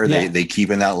they are. Yeah. They keep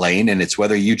in that lane, and it's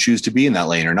whether you choose to be in that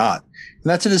lane or not. And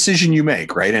that's a decision you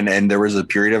make, right? And there was a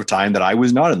period of time that I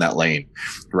was not in that lane,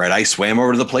 right? I swam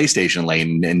over to the PlayStation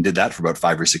lane and did that for about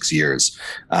 5 or 6 years,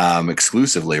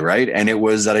 exclusively, right? And it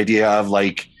was that idea of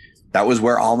like, that was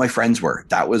where all my friends were.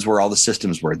 That was where all the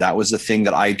systems were. That was the thing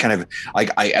that I kind of like.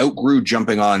 I outgrew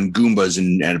jumping on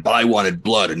Goombas but I wanted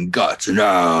blood and guts and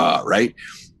right.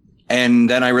 And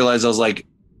then I realized I was like,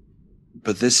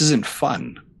 but this isn't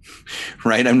fun,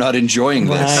 right? I'm not enjoying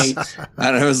this. Right.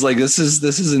 And I was like, this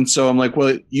isn't. So I'm like,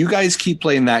 well, you guys keep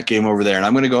playing that game over there, and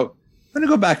I'm going to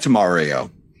go back to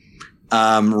Mario.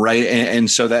 Right.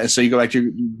 And so you go back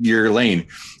to your lane.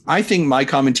 I think my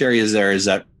commentary is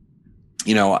that,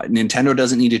 you know, Nintendo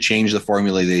doesn't need to change the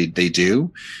formula they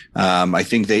do. I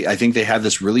think they have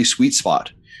this really sweet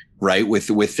spot, right?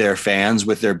 With their fans,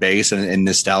 with their base, and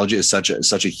nostalgia is such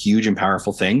a huge and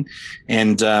powerful thing.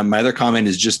 And my other comment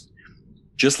is just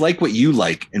like what you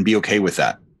like and be okay with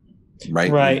that.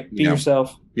 Right. Right. Be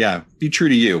yourself. Yeah. Be true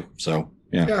to you. So,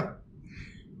 yeah. Yeah.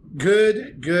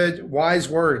 Good, wise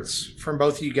words from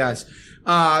both of you guys.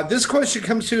 This question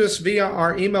comes to us via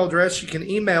our email address. You can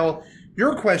email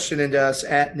your question into us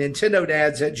at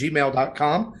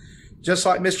nintendodads@gmail.com. Just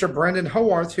like Mr. Brendan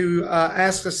Howarth, who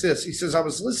asked us this. He says, I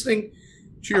was listening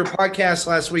to your podcast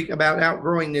last week about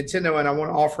outgrowing Nintendo, and I want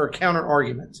to offer a counter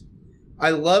argument. I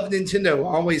love Nintendo,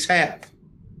 always have.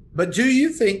 But do you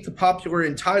think the popular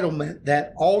entitlement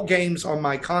that all games on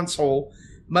my console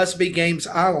must be games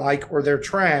I like or they're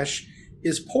trash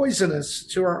is poisonous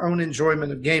to our own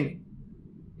enjoyment of gaming?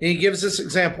 And he gives this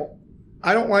example.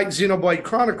 I don't like Xenoblade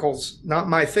Chronicles, not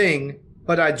my thing,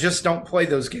 but I just don't play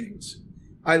those games.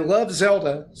 I love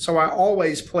Zelda, so I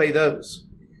always play those.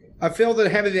 I feel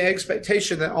that having the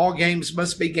expectation that all games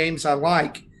must be games I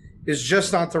like is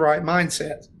just not the right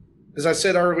mindset. As I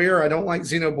said earlier, I don't like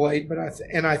Xenoblade, but I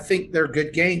think they're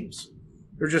good games.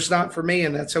 They're just not for me,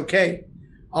 and that's okay.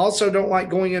 I also don't like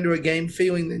going into a game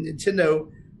feeling that Nintendo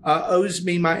owes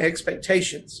me my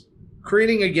expectations.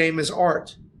 Creating a game is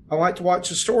art. I like to watch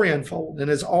the story unfold, and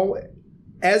as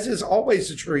is always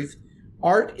the truth,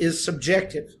 art is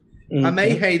subjective. Mm-hmm. I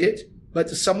may hate it, but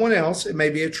to someone else, it may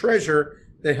be a treasure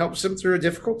that helps them through a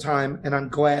difficult time, and I'm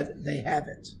glad they have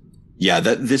it. Yeah,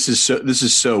 this is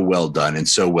so well done and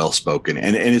so well spoken,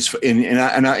 and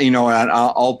I, you know,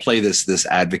 I'll play this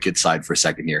advocate side for a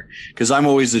second here, because I'm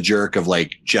always the jerk of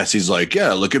like, Jesse's like,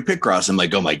 yeah, look at Picross. I'm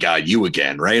like, oh my god, you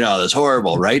again, right? Oh, that's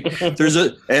horrible, right? There's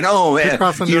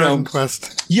Picross and Dragon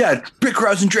Quest. Yeah,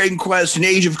 Picross and Dragon Quest and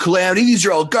Age of Calamity. These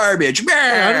are all garbage,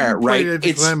 I didn't play Age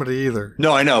of Calamity either.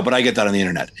 No, I know, but I get that on the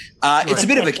internet. It's a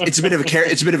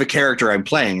bit of a character I'm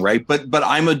playing, right? But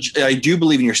I do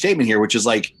believe in your statement here, which is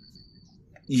like,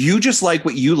 you just like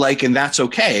what you like, and that's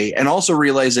okay. And also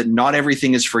realize that not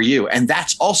everything is for you, and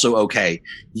that's also okay.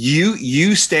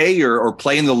 You stay or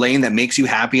play in the lane that makes you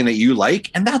happy and that you like,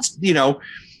 and that's, you know,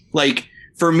 like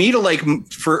for me to like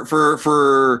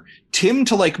for Tim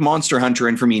to like Monster Hunter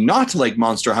and for me not to like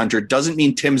Monster Hunter doesn't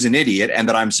mean Tim's an idiot and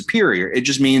that I'm superior. It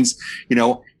just means, you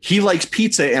know, he likes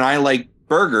pizza and I like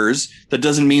burgers, that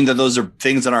doesn't mean that those are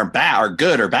things that aren't bad, are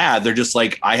good or bad. They're just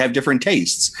like, I have different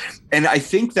tastes. And I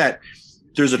think that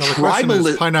there's a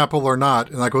tribal pineapple or not,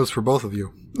 and that goes for both of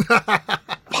you.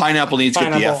 Pineapple needs to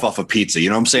get the F off of pizza. You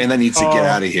know what I'm saying? That needs to get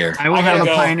out of here. I will have a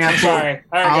pineapple. Sorry.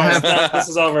 All right, guys, this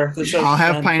is over. I'll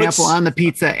have pineapple on the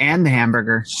pizza and the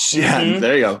hamburger. Yeah,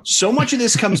 there you go. So much of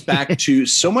this comes back to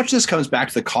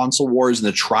the console wars and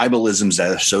the tribalisms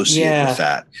that associate with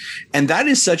that. And that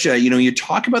is such a, you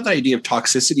talk about the idea of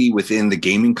toxicity within the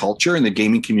gaming culture and the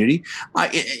gaming community.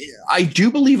 I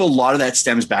do believe a lot of that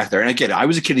stems back there. And again, I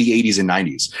was a kid in the 80s and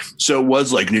 90s. So it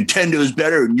was like Nintendo's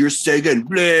better and you're Sega and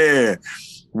bleh.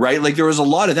 Right? Like there was a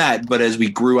lot of that, but as we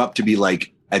grew up to be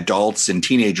like adults and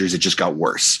teenagers, it just got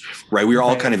worse, right? We were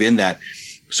all kind of in that.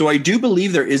 So I do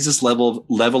believe there is this level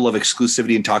of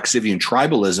exclusivity and toxicity and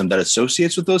tribalism that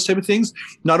associates with those type of things,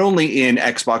 not only in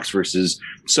Xbox versus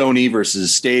Sony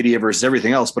versus Stadia versus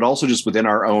everything else, but also just within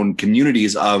our own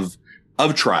communities of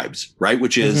tribes, right?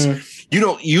 Which is,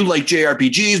 you like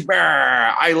JRPGs,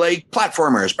 I like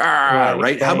platformers,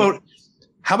 right?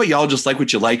 How about y'all just like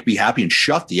what you like, be happy and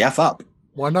shut the F up?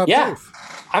 Why not both?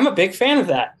 I'm a big fan of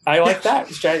that. I like that.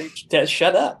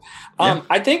 Shut up.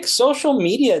 I think social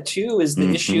media too is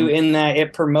the issue in that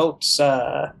it promotes,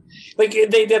 like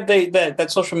that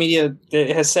social media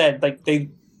has said, like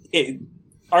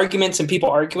arguments and people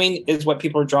arguing is what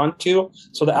people are drawn to.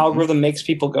 So the algorithm makes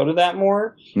people go to that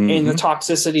more, and the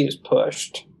toxicity is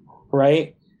pushed,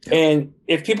 right? Yeah. And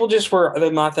if people just were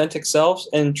their authentic selves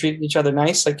and treated each other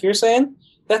nice, like you're saying,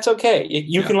 that's okay.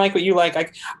 You can like what you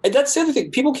like. That's the other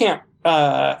thing. People can't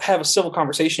have a civil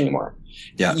conversation anymore.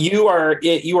 Yeah, you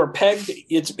are pegged.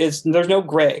 It's there's no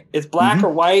gray. It's black or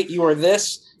white. You are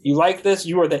this. You like this.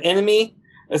 You are the enemy.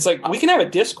 It's like we can have a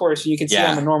discourse and you can see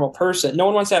I'm a normal person. No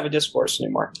one wants to have a discourse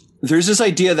anymore. There's this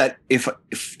idea that if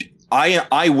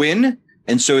I win,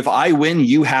 and so if I win,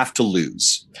 you have to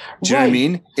lose. Do you know what I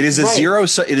mean? It is a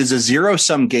zero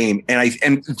sum game,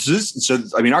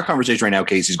 and our conversation right now,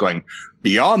 Casey, is going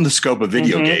beyond the scope of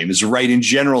video games, right? In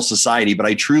general society, but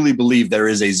I truly believe there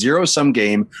is a zero sum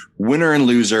game, winner and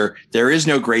loser. There is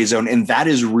no gray zone, and that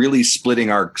is really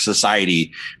splitting our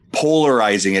society,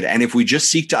 polarizing it. And if we just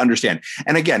seek to understand,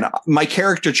 and again, my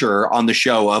caricature on the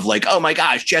show of like, oh my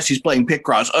gosh, Jesse's playing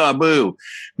Picross, oh boo,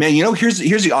 man, here's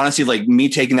the honesty of like me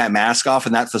taking that mask off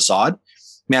and that facade.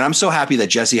 Man, I'm so happy that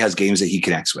Jesse has games that he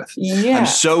connects with. Yeah. I'm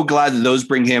so glad that those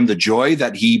bring him the joy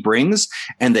that he brings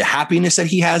and the happiness that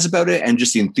he has about it and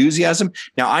just the enthusiasm.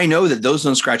 Now, I know that those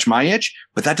don't scratch my itch,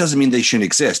 but that doesn't mean they shouldn't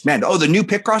exist. Man, the new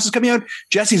Picross is coming out.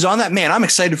 Jesse's on that. Man, I'm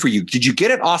excited for you. Did you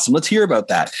get it? Awesome. Let's hear about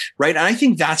that. Right. And I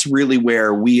think that's really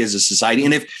where we as a society,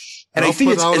 I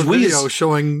think it's as we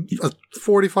showing a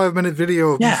 45-minute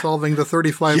video of me solving the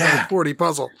 35-minute 40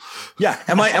 puzzle. Yeah.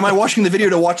 Am I watching the video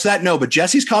to watch that? No, but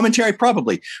Jesse's commentary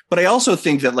probably. But I also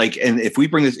think that and if we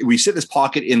bring this, we sit this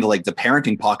pocket into like the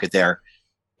parenting pocket there.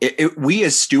 We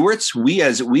as stewards, we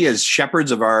as shepherds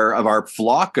of our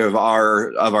flock, of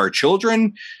our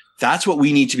children, that's what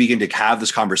we need to begin to have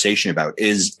this conversation about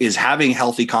is having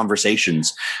healthy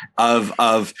conversations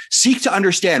of seek to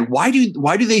understand why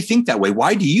do they think that way?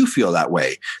 Why do you feel that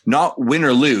way? Not win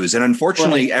or lose. And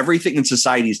unfortunately, everything in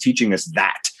society is teaching us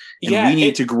that. And we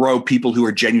need to grow people who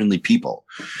are genuinely people.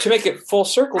 To make it full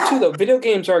circle too, though, video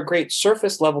games are a great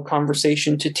surface level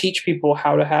conversation to teach people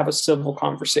how to have a civil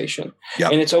conversation.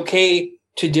 Yep. And it's okay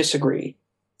to disagree.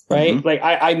 Right. Mm-hmm. Like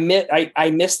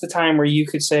I miss the time where you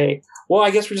could say, well,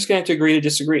 I guess we're just going to have to agree to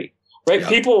disagree. Right.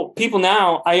 Yep. People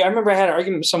now, I remember I had an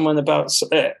argument with someone about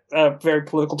a very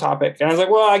political topic. And I was like,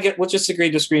 well, let's just agree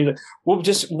to disagree.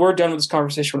 We're done with this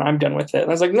conversation when I'm done with it. And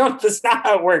I was like, no, that's not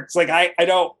how it works. Like,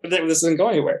 this isn't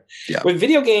going anywhere. Yeah. With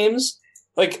video games,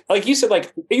 like you said,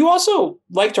 like you also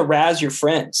like to razz your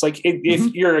friends. Like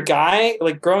if you're a guy,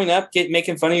 like growing up,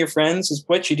 making fun of your friends is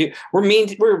what you do. We're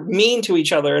mean to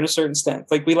each other in a certain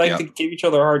extent. Like we like to give each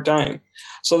other a hard time.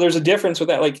 So there's a difference with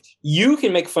that. Like you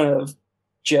can make fun of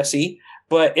Jesse,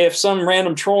 but if some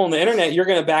random troll on the internet, you're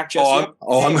going to back Jesse.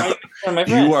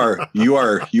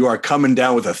 You are coming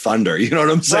down with a thunder. You know what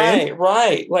I'm saying?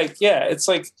 Right. Like, yeah, it's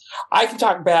like I can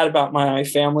talk bad about my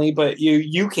family, but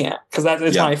you can't because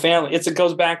it's my family. It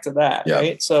goes back to that,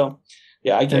 right? So,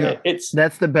 yeah, I get it.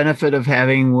 That's the benefit of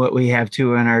having what we have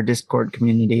too in our Discord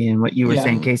community, and what you were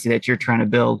saying, Casey, that you're trying to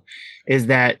build is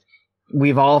that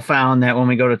we've all found that when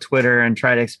we go to Twitter and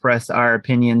try to express our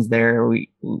opinions there,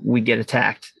 we get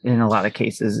attacked in a lot of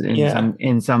cases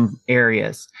in some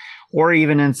areas, or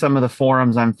even in some of the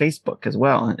forums on Facebook as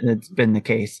well. It's been the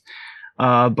case.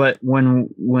 But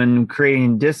when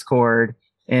creating Discord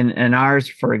and ours,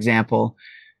 for example,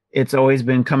 it's always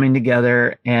been coming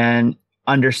together and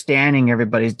understanding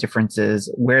everybody's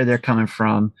differences, where they're coming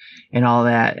from and all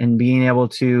that, and being able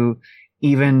to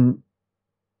even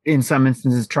in some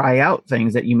instances try out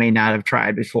things that you may not have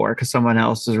tried before because someone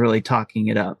else is really talking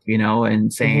it up,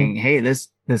 and saying, hey, this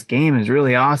game is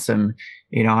really awesome.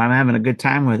 I'm having a good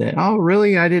time with it. Oh,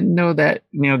 really? I didn't know that,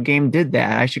 game did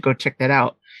that. I should go check that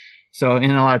out. So,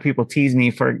 and a lot of people tease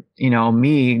me for,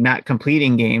 me not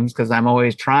completing games because I'm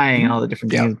always trying all the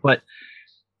different games, but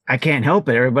I can't help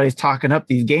it. Everybody's talking up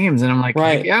these games and I'm like,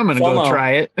 right. Yeah, I'm going to go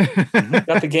try it.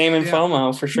 Got the game in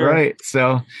FOMO for sure. Right.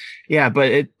 So, yeah,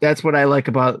 but that's what I like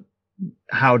about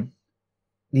how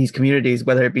these communities,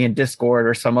 whether it be in Discord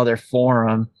or some other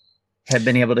forum, have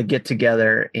been able to get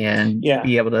together and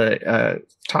be able to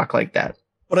talk like that.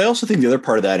 But I also think the other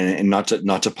part of that, and not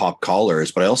to pop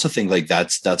collars, but I also think like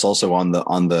that's also on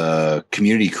the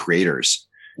community creators.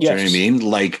 Yes. Do you know what I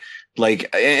mean?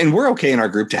 Like, and we're okay in our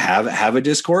group to have a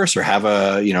discourse or have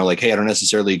a, like, hey, I don't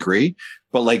necessarily agree.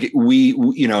 But like we,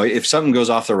 if something goes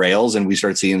off the rails and we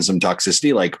start seeing some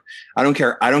toxicity, like I don't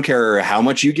care how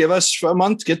much you give us a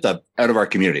month, get that out of our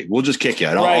community. We'll just kick you.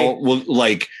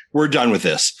 We're done with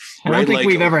this. I don't think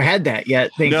we've ever had that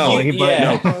yet. Thankfully,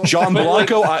 no. John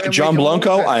Blanco,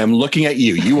 I am looking at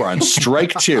you. You are on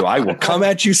strike 2. I will come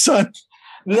at you, son.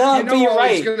 No, but you're right.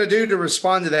 What he's going to do to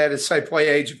respond to that is say, play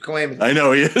Age of Calamity. I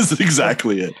know he is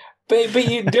exactly it. But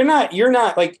you're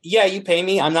not like, you pay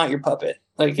me. I'm not your puppet.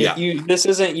 Like you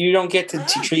don't get to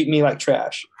treat me like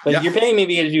trash. Like you're paying me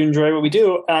because you enjoy what we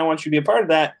do, and I want you to be a part of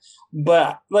that.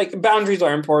 But like boundaries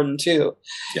are important too.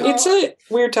 Yeah. It's a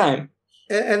weird time,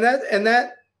 and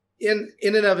that in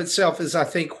and of itself is, I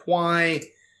think, why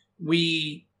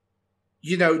we,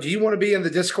 do you want to be in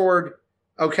the Discord?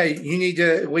 Okay, you need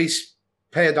to at least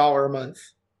pay $1 a month,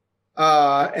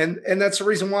 and that's the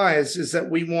reason why is that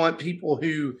we want people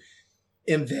who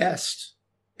invest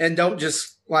and don't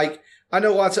just like. I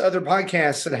know lots of other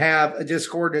podcasts that have a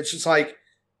Discord. It's just like,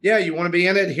 you want to be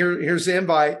in it? Here's the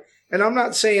invite. And I'm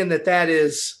not saying that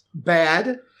is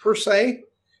bad per se.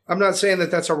 I'm not saying that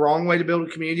that's a wrong way to build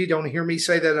a community. Don't hear me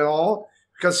say that at all,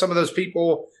 because some of those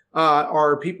people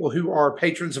are people who are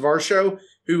patrons of our show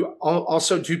who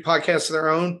also do podcasts of their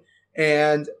own.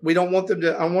 And we don't want them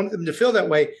to, I want them to feel that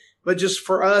way. But just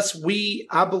for us,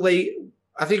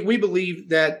 I think we believe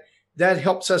that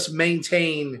helps us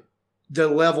maintain the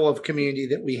level of community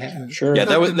that we have. Sure. Yeah,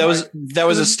 that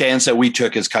was a stance that we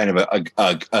took as kind of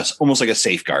a almost like a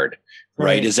safeguard,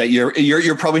 right? Is that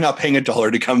you're probably not paying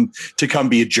 $1 to come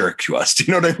be a jerk to us. Do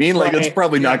you know what I mean? Like it's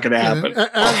probably not going to happen. As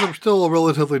I'm still a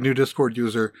relatively new Discord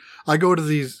user, I go to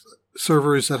these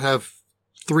servers that have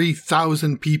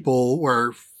 3,000 people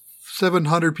where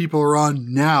 700 people are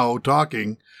on now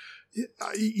talking.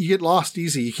 You get lost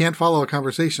easy. You can't follow a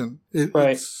conversation.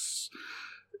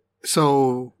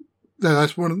 So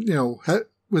that's one,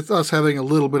 with us having a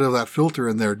little bit of that filter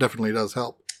in there definitely does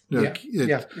help. We're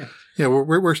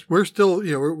still,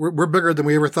 we're bigger than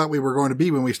we ever thought we were going to be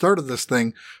when we started this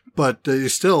thing, but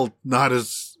it's still not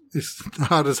as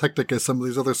hectic as some of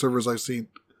these other servers I've seen.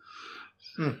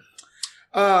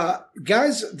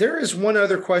 Guys, there is one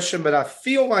other question, but I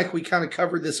feel like we kind of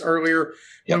covered this earlier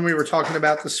when we were talking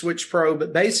about the Switch Pro,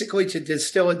 but basically to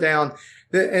distill it down,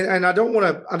 and I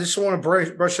just want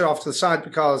to brush it off to the side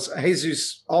because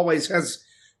Jesus always has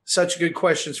such good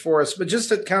questions for us. But just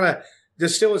to kind of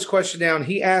distill his question down,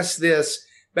 he asked this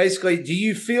basically: do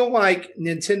you feel like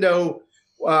Nintendo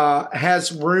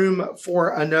has room for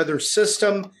another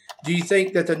system? Do you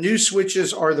think that the new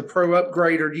Switches are the Pro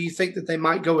upgrade, or do you think that they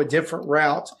might go a different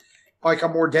route, like a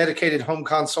more dedicated home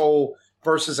console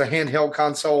versus a handheld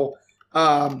console?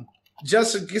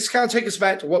 Justin, just kind of take us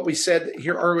back to what we said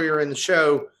here earlier in the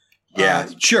show. Yeah,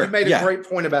 sure. You made a great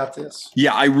point about this.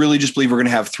 Yeah, I really just believe we're going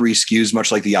to have 3 SKUs,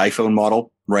 much like the iPhone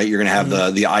model, right? You're going to have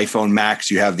the iPhone Max.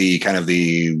 You have the kind of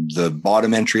the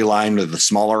bottom entry line with the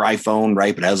smaller iPhone,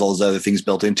 right? But it has all those other things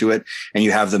built into it. And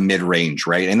you have the mid-range,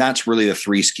 right? And that's really the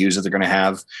 3 SKUs that they're going to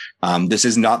have. This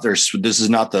is not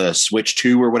the Switch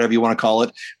 2 or whatever you want to call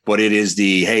it, but it is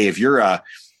hey, if you're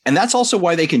and that's also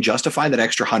why they can justify that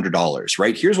extra $100,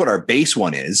 right? Here's what our base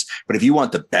one is. But if you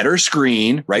want the better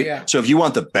screen, right? Yeah. So if you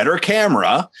want the better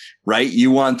camera, right?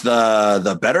 You want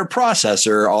the better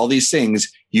processor, all these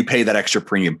things, you pay that extra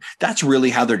premium. That's really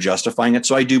how they're justifying it.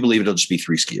 So I do believe it'll just be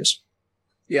 3 SKUs.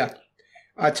 Yeah,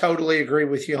 I totally agree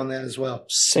with you on that as well.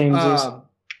 Same.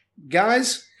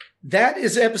 Guys, that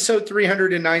is episode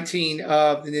 319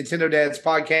 of the Nintendo Dads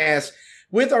podcast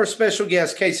with our special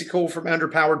guest, Casey Cool from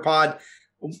Underpowered Pod.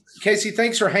 Casey,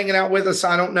 thanks for hanging out with us.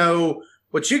 I don't know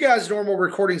what you guys' normal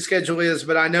recording schedule is,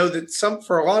 but I know that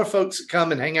for a lot of folks that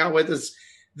come and hang out with us,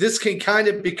 this can kind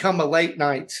of become a late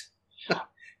night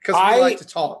because we like to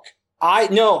talk. I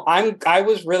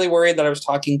was really worried that I was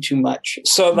talking too much.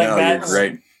 So like that's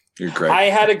great. You're great. I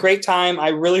had a great time. I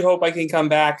really hope I can come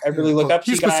back. I really look up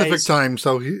to you guys. Pacific time,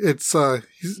 so it's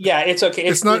it's okay.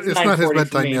 It's not his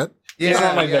bedtime yet. Yeah, it's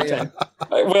not my bedtime.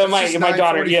 Well, my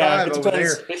daughter. Yeah, it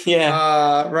depends.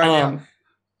 Yeah, right now.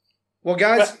 Well,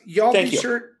 guys, y'all be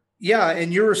sure. Yeah,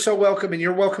 and you're so welcome, and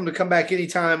you're welcome to come back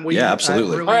anytime.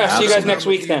 Absolutely. All right, see you guys next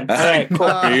week then. All right, cool.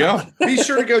 There you go. Be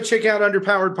sure to go check out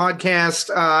Underpowered Podcast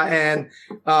and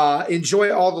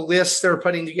enjoy all the lists they're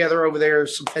putting together over there.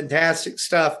 Some fantastic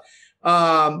stuff.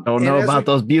 Don't know about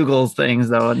those Bugles things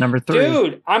though. At number 3,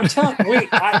 dude, I'm telling. Wait,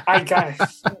 I guys,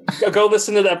 go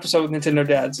listen to the episode with Nintendo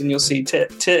Dads, and you'll see Tim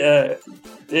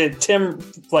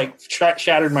like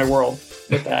shattered my world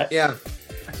with that. Yeah,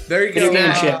 there you go. Video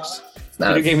game chips.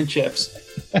 Video game and chips.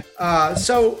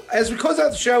 So as we close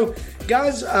out the show,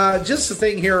 guys, just the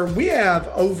thing here, we have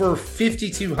over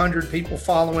 5,200 people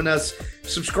following us,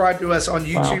 subscribe to us on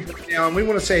YouTube right now, and we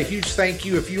want to say a huge thank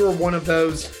you if you are one of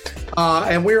those.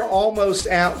 And we're almost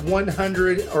at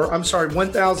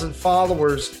 1,000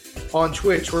 followers on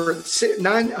Twitch. We're at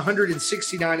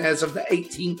 969 as of the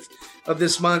 18th of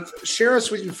this month. Share us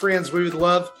with your friends. We would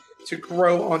love to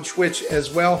grow on Twitch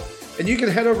as well. And you can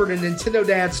head over to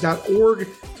nintendodads.org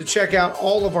to check out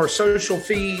all of our social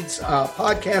feeds,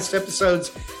 podcast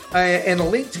episodes, and a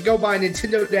link to go buy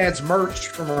Nintendo Dads merch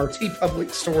from our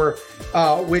TeePublic store,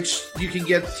 which you can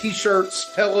get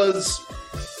t-shirts, pillows,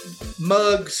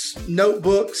 mugs,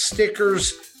 notebooks,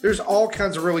 stickers. There's all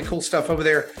kinds of really cool stuff over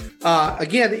there.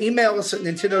 Again, email us at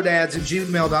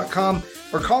nintendodads@gmail.com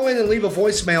or call in and leave a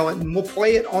voicemail and we'll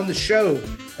play it on the show.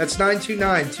 That's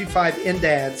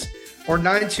 929-25-NDADS or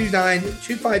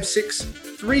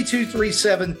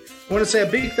 929-256-3237. I want to say a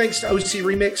big thanks to OC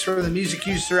Remix for the music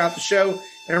used throughout the show.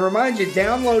 And remind you,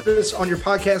 download us on your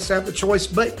podcast app of choice,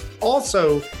 but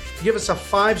also give us a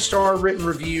 5-star written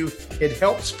review. It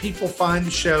helps people find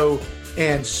the show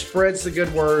and spreads the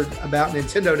good word about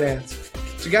Nintendo Dads.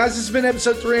 So guys, this has been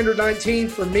episode 319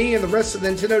 for me and the rest of the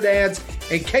Nintendo Dads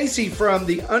and Casey from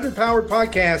the Underpowered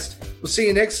Podcast. We'll see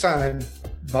you next time.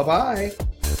 Bye-bye.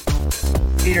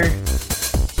 Peter.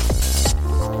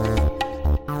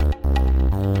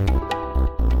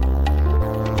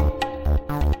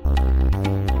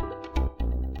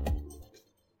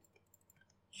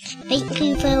 Thank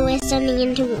you for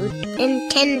listening to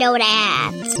Nintendo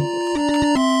Dads.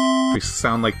 We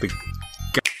sound like the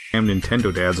goddamn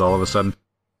Nintendo Dads all of a sudden.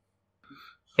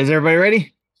 Is everybody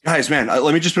ready? Guys, man,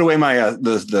 let me just put away my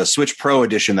the Switch Pro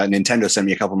edition that Nintendo sent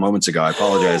me a couple moments ago. I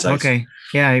apologize. Okay.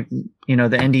 Yeah, the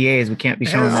NDAs, we can't be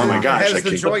showing them. Oh my gosh. It has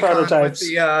the Joy-Con with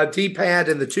the D-pad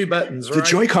and the 2 buttons, right?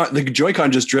 The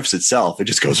Joy-Con just drifts itself. It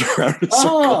just goes around in a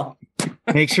circle.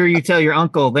 Make sure you tell your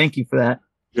uncle thank you for that.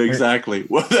 Exactly.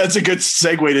 Well, that's a good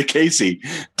segue to Casey.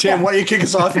 Tim, why don't you kick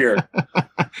us off here?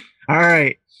 All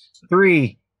right.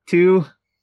 3, 2,